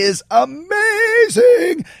 It is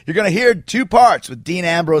amazing. You're going to hear two parts with Dean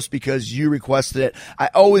Ambrose because you requested it. I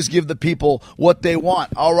always give the people what they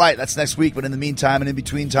want. All right, that's next week. But in the meantime and in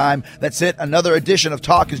between time, that's it. Another edition of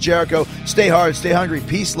Talk is Jericho. Stay hard, stay hungry.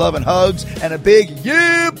 Peace, love, and hugs. And a big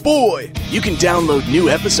yeah, boy. You can download new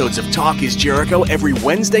episodes of Talk is Jericho every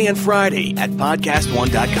Wednesday and Friday at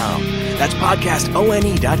podcast1.com. That's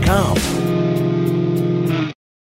podcastone.com.